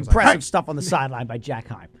 Impressive stuff on the sideline by Jack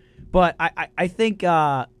Heim. But I think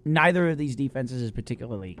neither of these defenses is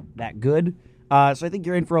particularly that good. So I think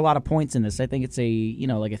you're in for a lot of points in this. I think it's a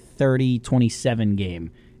 30-27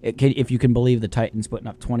 game, if you can believe the Titans putting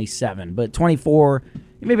up 27. But 24,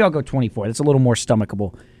 maybe I'll go 24. That's a little more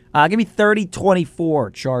stomachable. Give me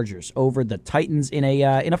 30-24 Chargers over the Titans in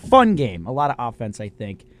a fun game. A lot of offense, I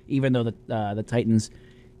think. Even though the Titans,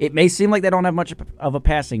 it may seem like they don't have much of a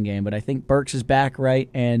passing game, but I think Burks is back, right,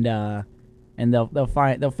 and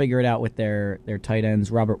they'll figure it out with their tight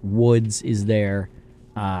ends. Robert Woods is there,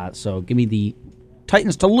 so give me the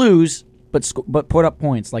Titans to lose, but put up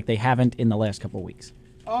points like they haven't in the last couple of weeks.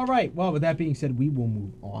 All right. Well, with that being said, we will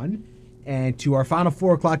move on. And to our final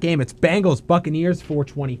 4 o'clock game, it's Bengals-Buccaneers,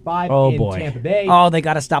 4:25 in Tampa Bay. Oh, they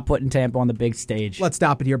got to stop putting Tampa on the big stage. Let's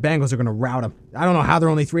stop it here. Bengals are going to rout them. I don't know how they're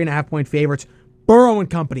only 3.5-point favorites. Burrow and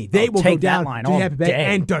company, they will go down to Tampa Bay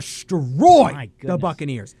and destroy the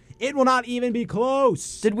Buccaneers. It will not even be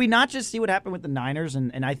close. Did we not just see what happened with the Niners?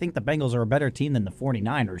 And I think the Bengals are a better team than the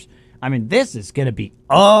 49ers. I mean, this is going to be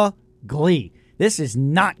ugly. This is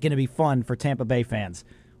not going to be fun for Tampa Bay fans.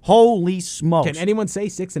 Holy smokes. Can anyone say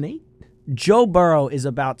 6-8? Joe Burrow is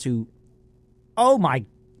about to, oh my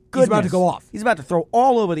goodness. He's about to go off. He's about to throw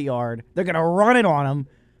all over the yard. They're going to run it on him.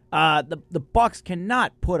 The Bucs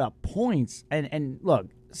cannot put up points. And look,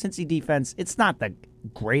 Cincy defense, it's not the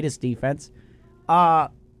greatest defense.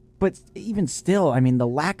 But even still, I mean, the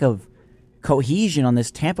lack of cohesion on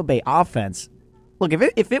this Tampa Bay offense. Look,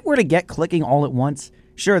 if it were to get clicking all at once,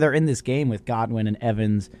 sure, they're in this game with Godwin and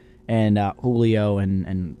Evans and Julio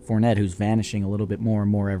and Fournette, who's vanishing a little bit more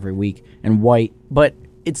and more every week, and White. But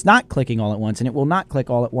it's not clicking all at once, and it will not click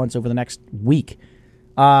all at once over the next week.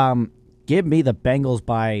 Give me the Bengals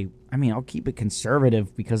by, I'll keep it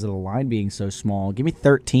conservative because of the line being so small. Give me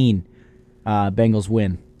 13. Bengals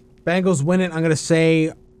win. Bengals win it. I'm going to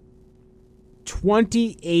say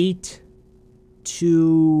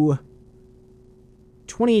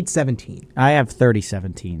 28-17. I have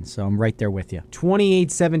 30-17, so I'm right there with you.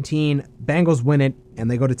 28-17. Bengals win it,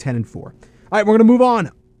 and they go to 10-4. All right, we're going to move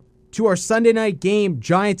on to our Sunday night game,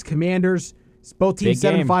 Giants-Commanders. Both teams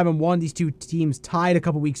 7-5-1. These two teams tied a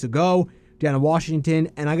couple weeks ago down in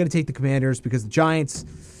Washington, and I'm going to take the Commanders because the Giants,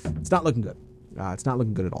 it's not looking good. It's not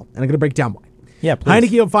looking good at all, and I'm going to break down why. Yeah, please.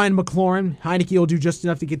 Heineke will find McLaurin. Heineke will do just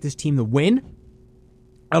enough to get this team the win.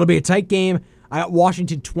 It'll be a tight game. I got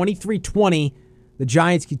Washington 23-20. The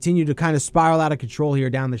Giants continue to kind of spiral out of control here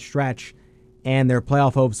down the stretch, and their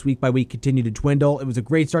playoff hopes week by week continue to dwindle. It was a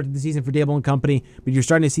great start to the season for Dable and company, but you're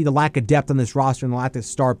starting to see the lack of depth on this roster and the lack of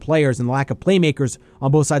star players and the lack of playmakers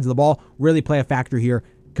on both sides of the ball really play a factor here.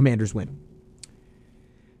 Commanders win.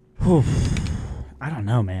 I don't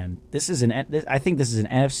know, man. I think this is an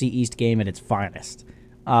NFC East game at its finest.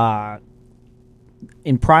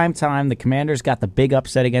 In prime time, the Commanders got the big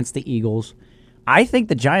upset against the Eagles. I think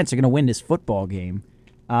the Giants are going to win this football game.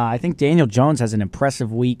 I think Daniel Jones has an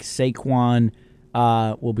impressive week. Saquon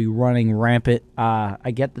will be running rampant.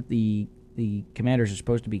 I get that the Commanders are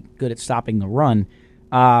supposed to be good at stopping the run.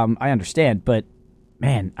 I understand, but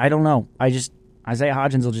man, I don't know. Isaiah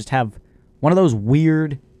Hodgins will just have one of those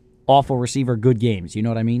weird, awful receiver good games. You know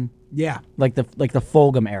what I mean? Yeah. like the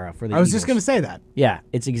Fulgham era for the I was Eagles. just going to say that. Yeah,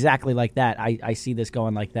 it's exactly like that. I see this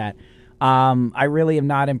going like that. I really am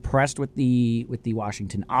not impressed with the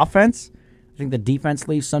Washington offense. I think the defense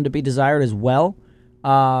leaves some to be desired as well.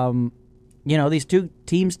 These two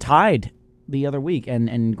teams tied the other week,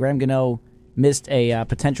 and Graham Gano missed a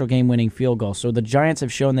potential game-winning field goal. So the Giants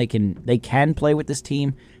have shown they can play with this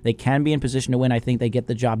team. They can be in position to win. I think they get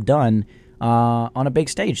the job done on a big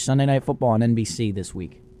stage, Sunday Night Football on NBC this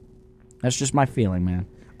week. That's just my feeling, man.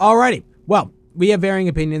 Alrighty. Well, we have varying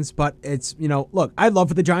opinions, but it's, look, I'd love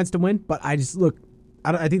for the Giants to win, but I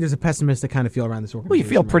think there's a pessimistic kind of feel around this organization. Well, you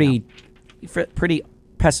feel right pretty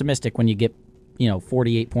pessimistic when you get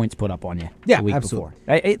 48 points put up on you the week absolutely.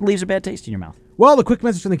 before. It leaves a bad taste in your mouth. Well, the quick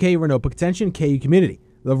message from the KU Notebook. Attention, KU community.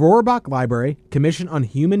 The Rohrbach Library, Commission on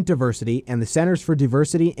Human Diversity, and the Centers for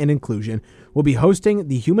Diversity and Inclusion will be hosting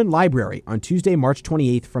the Human Library on Tuesday, March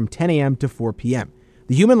 28th from 10 a.m. to 4 p.m.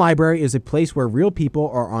 The Human Library is a place where real people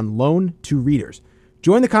are on loan to readers.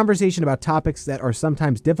 Join the conversation about topics that are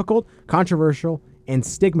sometimes difficult, controversial, and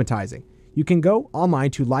stigmatizing. You can go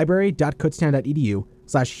online to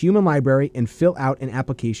library.kutztown.edu/human library and fill out an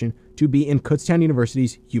application to be in Kutztown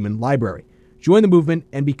University's Human Library. Join the movement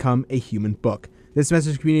and become a human book. This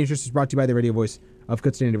message of community interest is brought to you by the radio voice of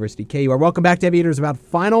Kutztown University, KUR. Welcome back to Heavy Hitters, about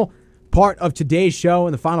final part of today's show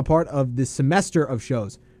and the final part of the semester of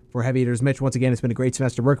shows for Heavy Hitters. Mitch, once again, it's been a great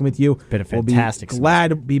semester working with you. Been a fantastic We'll be glad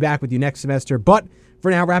to be back with you next semester. But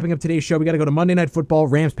for now, wrapping up today's show, we got to go to Monday Night Football,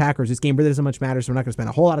 Rams-Packers. This game really doesn't much matter, so we're not going to spend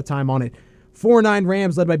a whole lot of time on it. 4-9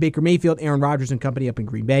 Rams, led by Baker Mayfield, Aaron Rodgers and company up in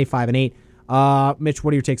Green Bay, 5-8. Mitch,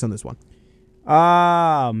 what are your takes on this one?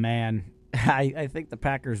 Oh, man. I think the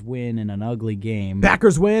Packers win in an ugly game.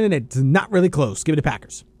 Packers win, and it's not really close. Give it to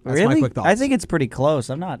Packers. That's really? my quick thoughts. I think it's pretty close.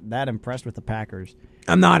 I'm not that impressed with the Packers.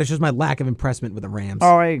 I'm not. It's just my lack of impressment with the Rams.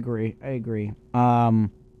 Oh, I agree. They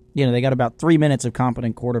got about 3 minutes of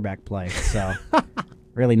competent quarterback play, so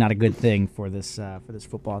really not a good thing for this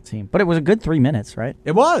football team. But it was a good 3 minutes, right?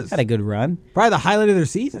 It was. Had a good run. Probably the highlight of their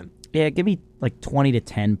season. Yeah, give me like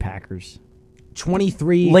 20-10 Packers.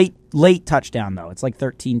 23. Late touchdown though. It's like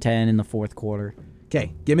 13-10 in the fourth quarter.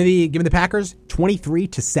 Okay, give me the Packers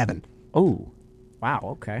 23-7. Oh, wow.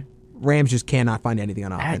 Okay. Rams just cannot find anything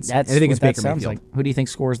on offense. That's anything what is that Baker sounds Mayfield. like. Who do you think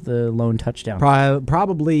scores the lone touchdown?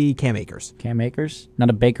 Probably Cam Akers. Cam Akers? Not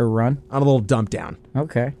a Baker run? On a little dump down.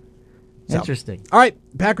 Okay. So, interesting. All right,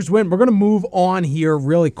 Packers win. We're going to move on here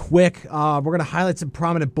really quick. We're going to highlight some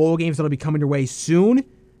prominent bowl games that'll be coming your way soon.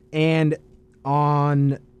 And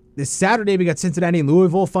on this Saturday, we got Cincinnati and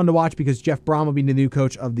Louisville. Fun to watch because Jeff Brom will be the new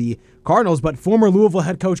coach of the Cardinals. But former Louisville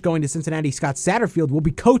head coach going to Cincinnati, Scott Satterfield, will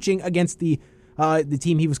be coaching against the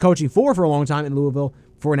team he was coaching for a long time in Louisville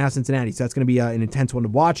for now Cincinnati. So that's going to be an intense one to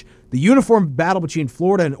watch. The uniform battle between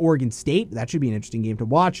Florida and Oregon State. That should be an interesting game to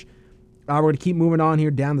watch. We're going to keep moving on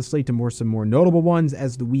here down the slate to some more notable ones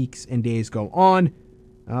as the weeks and days go on.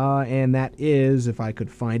 And that is, if I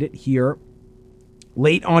could find it here,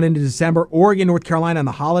 late on into December, Oregon, North Carolina on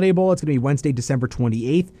the Holiday Bowl. It's going to be Wednesday, December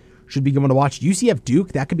 28th. Should be going to watch. UCF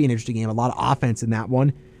Duke, that could be an interesting game. A lot of offense in that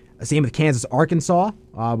one. Same with Kansas, Arkansas.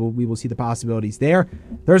 We will see the possibilities there.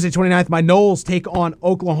 Thursday, 29th, my Noles take on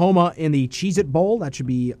Oklahoma in the Cheez-It Bowl. That should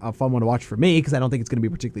be a fun one to watch for me because I don't think it's going to be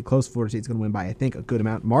particularly close. Florida State's going to win by, I think, a good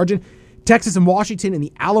amount of margin. Texas and Washington in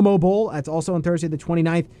the Alamo Bowl. That's also on Thursday, the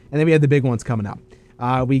 29th. And then we have the big ones coming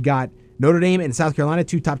up. We got Notre Dame and South Carolina,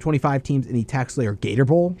 two top 25 teams in the TaxSlayer Gator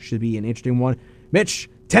Bowl. Should be an interesting one. Mitch,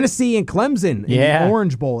 Tennessee and Clemson in the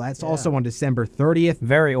Orange Bowl. That's also on December 30th.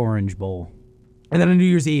 Very Orange Bowl. And then on New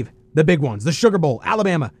Year's Eve, the big ones. The Sugar Bowl,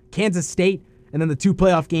 Alabama, Kansas State, and then the two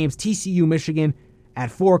playoff games, TCU, Michigan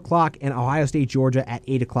at 4 o'clock and Ohio State, Georgia at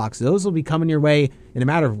 8 o'clock. So those will be coming your way in a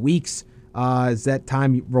matter of weeks as that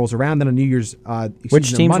time rolls around. Then on New Year's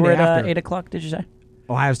Which teams Monday were at after, 8 o'clock, did you say?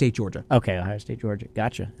 Ohio State, Georgia. Okay, Ohio State, Georgia.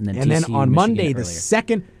 Gotcha. And then And then on Michigan Monday, earlier. the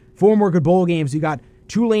second, four more good bowl games. You got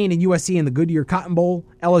Tulane and USC in the Goodyear Cotton Bowl,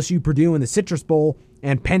 LSU, Purdue in the Citrus Bowl,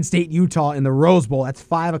 and Penn State, Utah in the Rose Bowl. That's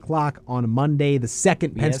 5 o'clock on Monday, the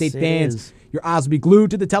 2nd. Penn State fans, your eyes will be glued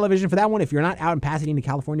to the television for that one if you're not out in Pasadena,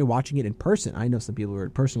 California watching it in person. I know some people who are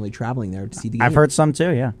personally traveling there to see the game. I've heard some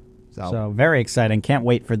too, yeah. So very exciting. Can't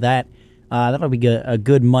wait for that. That'll be a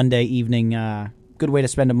good Monday evening, good way to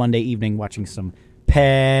spend a Monday evening watching some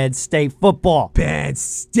Penn State football. Penn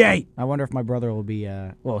State. I wonder if my brother will be.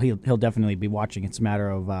 He'll definitely be watching. It's a matter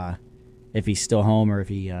of if he's still home or if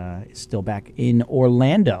he is still back in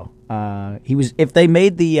Orlando. He was. If they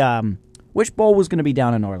made the which bowl was going to be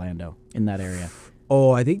down in Orlando in that area?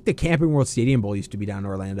 Oh, I think the Camping World Stadium Bowl used to be down in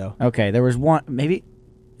Orlando. Okay, there was one. Maybe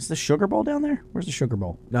is the Sugar Bowl down there? Where's the Sugar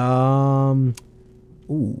Bowl?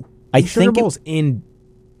 I think Sugar Bowl's in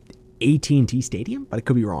AT&T Stadium, but I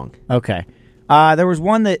could be wrong. Okay. There was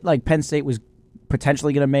one that like Penn State was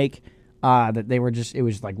potentially going to make. That they were it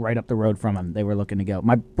was like right up the road from him. They were looking to go.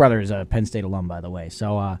 My brother is a Penn State alum, by the way.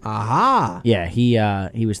 So, yeah,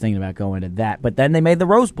 he was thinking about going to that. But then they made the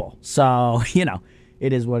Rose Bowl. So,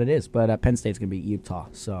 it is what it is. But Penn State's going to beat Utah.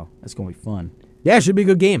 So that's going to be fun. Yeah, it should be a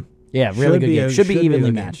good game. Yeah, really good game. Should be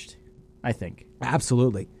evenly matched, I think.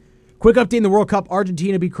 Absolutely. Quick update in the World Cup.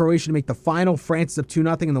 Argentina beat Croatia to make the final. France is up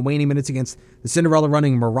 2-0 in the waning minutes against the Cinderella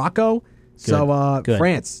running Morocco. So,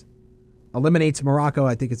 France eliminates Morocco.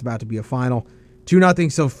 I think it's about to be a final. 2-0.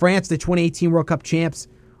 So France, the 2018 World Cup champs,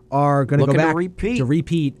 are going to go back to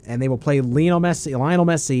repeat, and they will play Lionel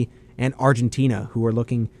Messi, and Argentina, who are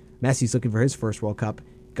Messi's looking for his first World Cup.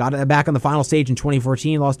 Got it back on the final stage in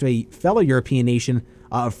 2014, lost to a fellow European nation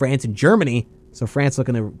of France and Germany. So France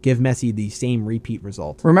looking to give Messi the same repeat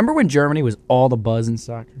result. Remember when Germany was all the buzz in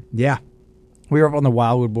soccer? Yeah. We were up on the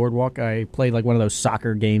Wildwood Boardwalk. I played like one of those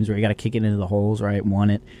soccer games where you got to kick it into the holes, right? Won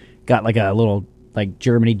it. Got like a little like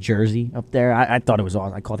Germany jersey up there. I thought it was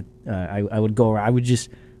awesome. I called it. I would go around. I was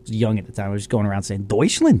young at the time. I was just going around saying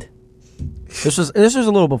Deutschland. This was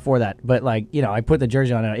a little before that, but like I put the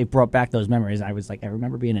jersey on and it brought back those memories. I was like, I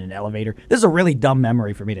remember being in an elevator. This is a really dumb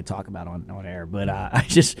memory for me to talk about on air, but I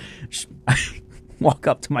just I walk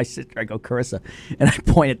up to my sister. I go, Carissa, and I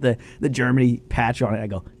point at the Germany patch on it. I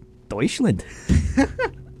go, Deutschland.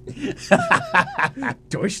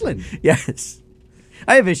 Deutschland. Yes.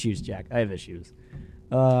 I have issues, Jack. I have issues.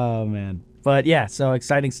 Oh, man. But, yeah, so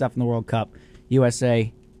exciting stuff in the World Cup.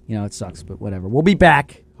 USA, it sucks, but whatever. We'll be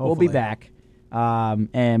back. Hopefully. We'll be back.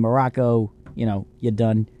 And Morocco, you're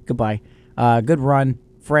done. Goodbye. Good run.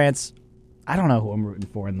 France, I don't know who I'm rooting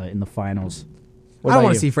for in the finals. I don't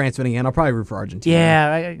want to see France winning again. I'll probably root for Argentina.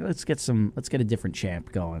 Yeah, let's get a different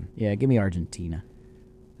champ going. Yeah, give me Argentina.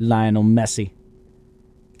 Lionel Messi.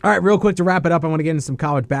 All right, real quick to wrap it up, I want to get into some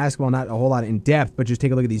college basketball, not a whole lot in depth, but just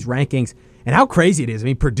take a look at these rankings and how crazy it is. I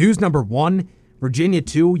mean, Purdue's number 1, Virginia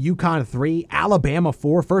 2, UConn 3, Alabama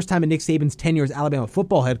 4. First time in Nick Saban's tenure as Alabama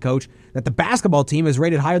football head coach that the basketball team is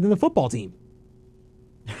rated higher than the football team.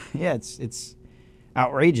 Yeah, it's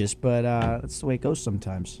outrageous, but that's the way it goes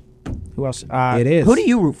sometimes. Who else? It is. Who do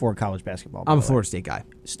you root for in college basketball? I'm a Florida State guy.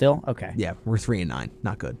 Still? Okay. Yeah, we're 3-9.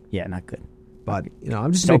 Not good. Yeah, not good. But,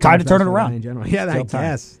 I'm just still time to turn it around in general. Yeah, I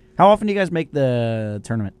guess. How often do you guys make the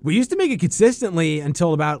tournament? We used to make it consistently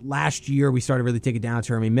until about last year. We started really taking it down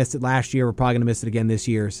to. We missed it last year. We're probably going to miss it again this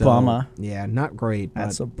year. So, bummer. Yeah, not great.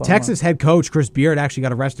 That's a bummer. Texas head coach Chris Beard actually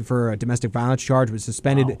got arrested for a domestic violence charge, was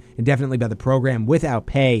suspended indefinitely by the program without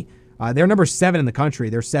pay. They're number 7 in the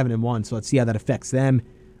country. They're 7-1, so let's see how that affects them.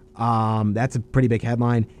 That's a pretty big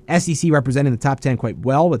headline. SEC representing the top 10 quite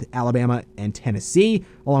well with Alabama and Tennessee,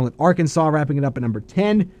 along with Arkansas wrapping it up at number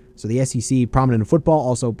 10. So the SEC prominent in football,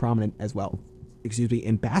 also prominent as well,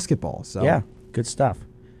 in basketball. So yeah, good stuff.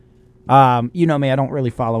 You know me, I don't really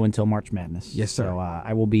follow until March Madness. Yes, sir. So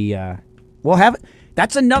I will be. We'll have.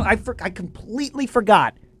 That's another. I completely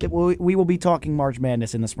forgot that we will be talking March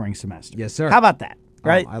Madness in the spring semester. Yes, sir. How about that?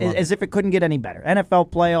 Right, as if it couldn't get any better. NFL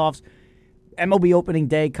playoffs, MLB opening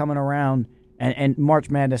day coming around, and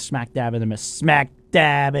March Madness smack dab in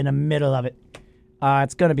the middle of it.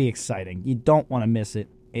 It's going to be exciting. You don't want to miss it.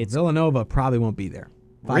 Villanova probably won't be there.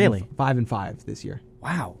 Really? 5-5 this year.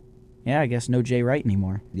 Wow. Yeah, I guess no Jay Wright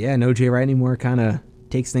anymore. Yeah, no Jay Wright anymore. Kind of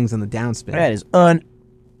takes things on the downspin. That is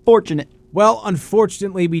unfortunate. Well,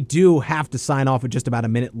 unfortunately, we do have to sign off with just about a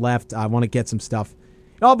minute left. I want to get some stuff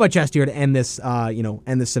all my chest here to end this,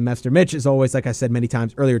 end this semester. Mitch, as always, like I said many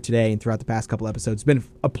times earlier today and throughout the past couple episodes, it's been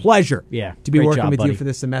a pleasure to be working with you for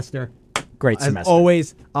this semester. Great semester. As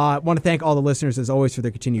always, I want to thank all the listeners, as always, for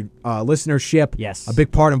their continued listenership. Yes. A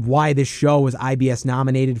big part of why this show was IBS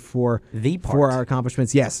nominated for our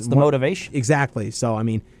accomplishments. Yes. It's the motivation. Exactly. So,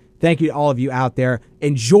 thank you to all of you out there.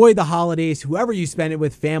 Enjoy the holidays, whoever you spend it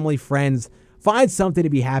with, family, friends. Find something to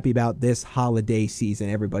be happy about this holiday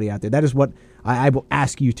season, everybody out there. That is what I will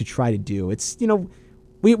ask you to try to do. It's,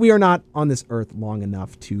 we are not on this earth long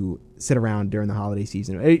enough to sit around during the holiday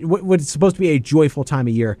season. What's supposed to be a joyful time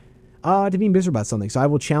of year, to be miserable about something. So I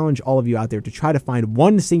will challenge all of you out there to try to find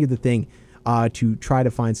one singular thing to try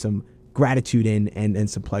to find some gratitude in and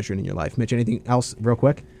some pleasure in your life. Mitch, anything else real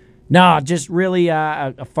quick? No, just really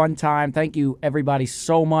a fun time. Thank you, everybody,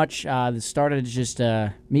 so much. This started as just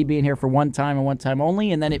me being here for one time and one time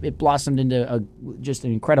only, and then it blossomed into just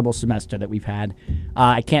an incredible semester that we've had.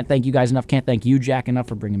 I can't thank you guys enough. Can't thank you, Jack, enough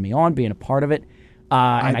for bringing me on, being a part of it.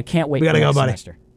 And I can't wait for the next semester.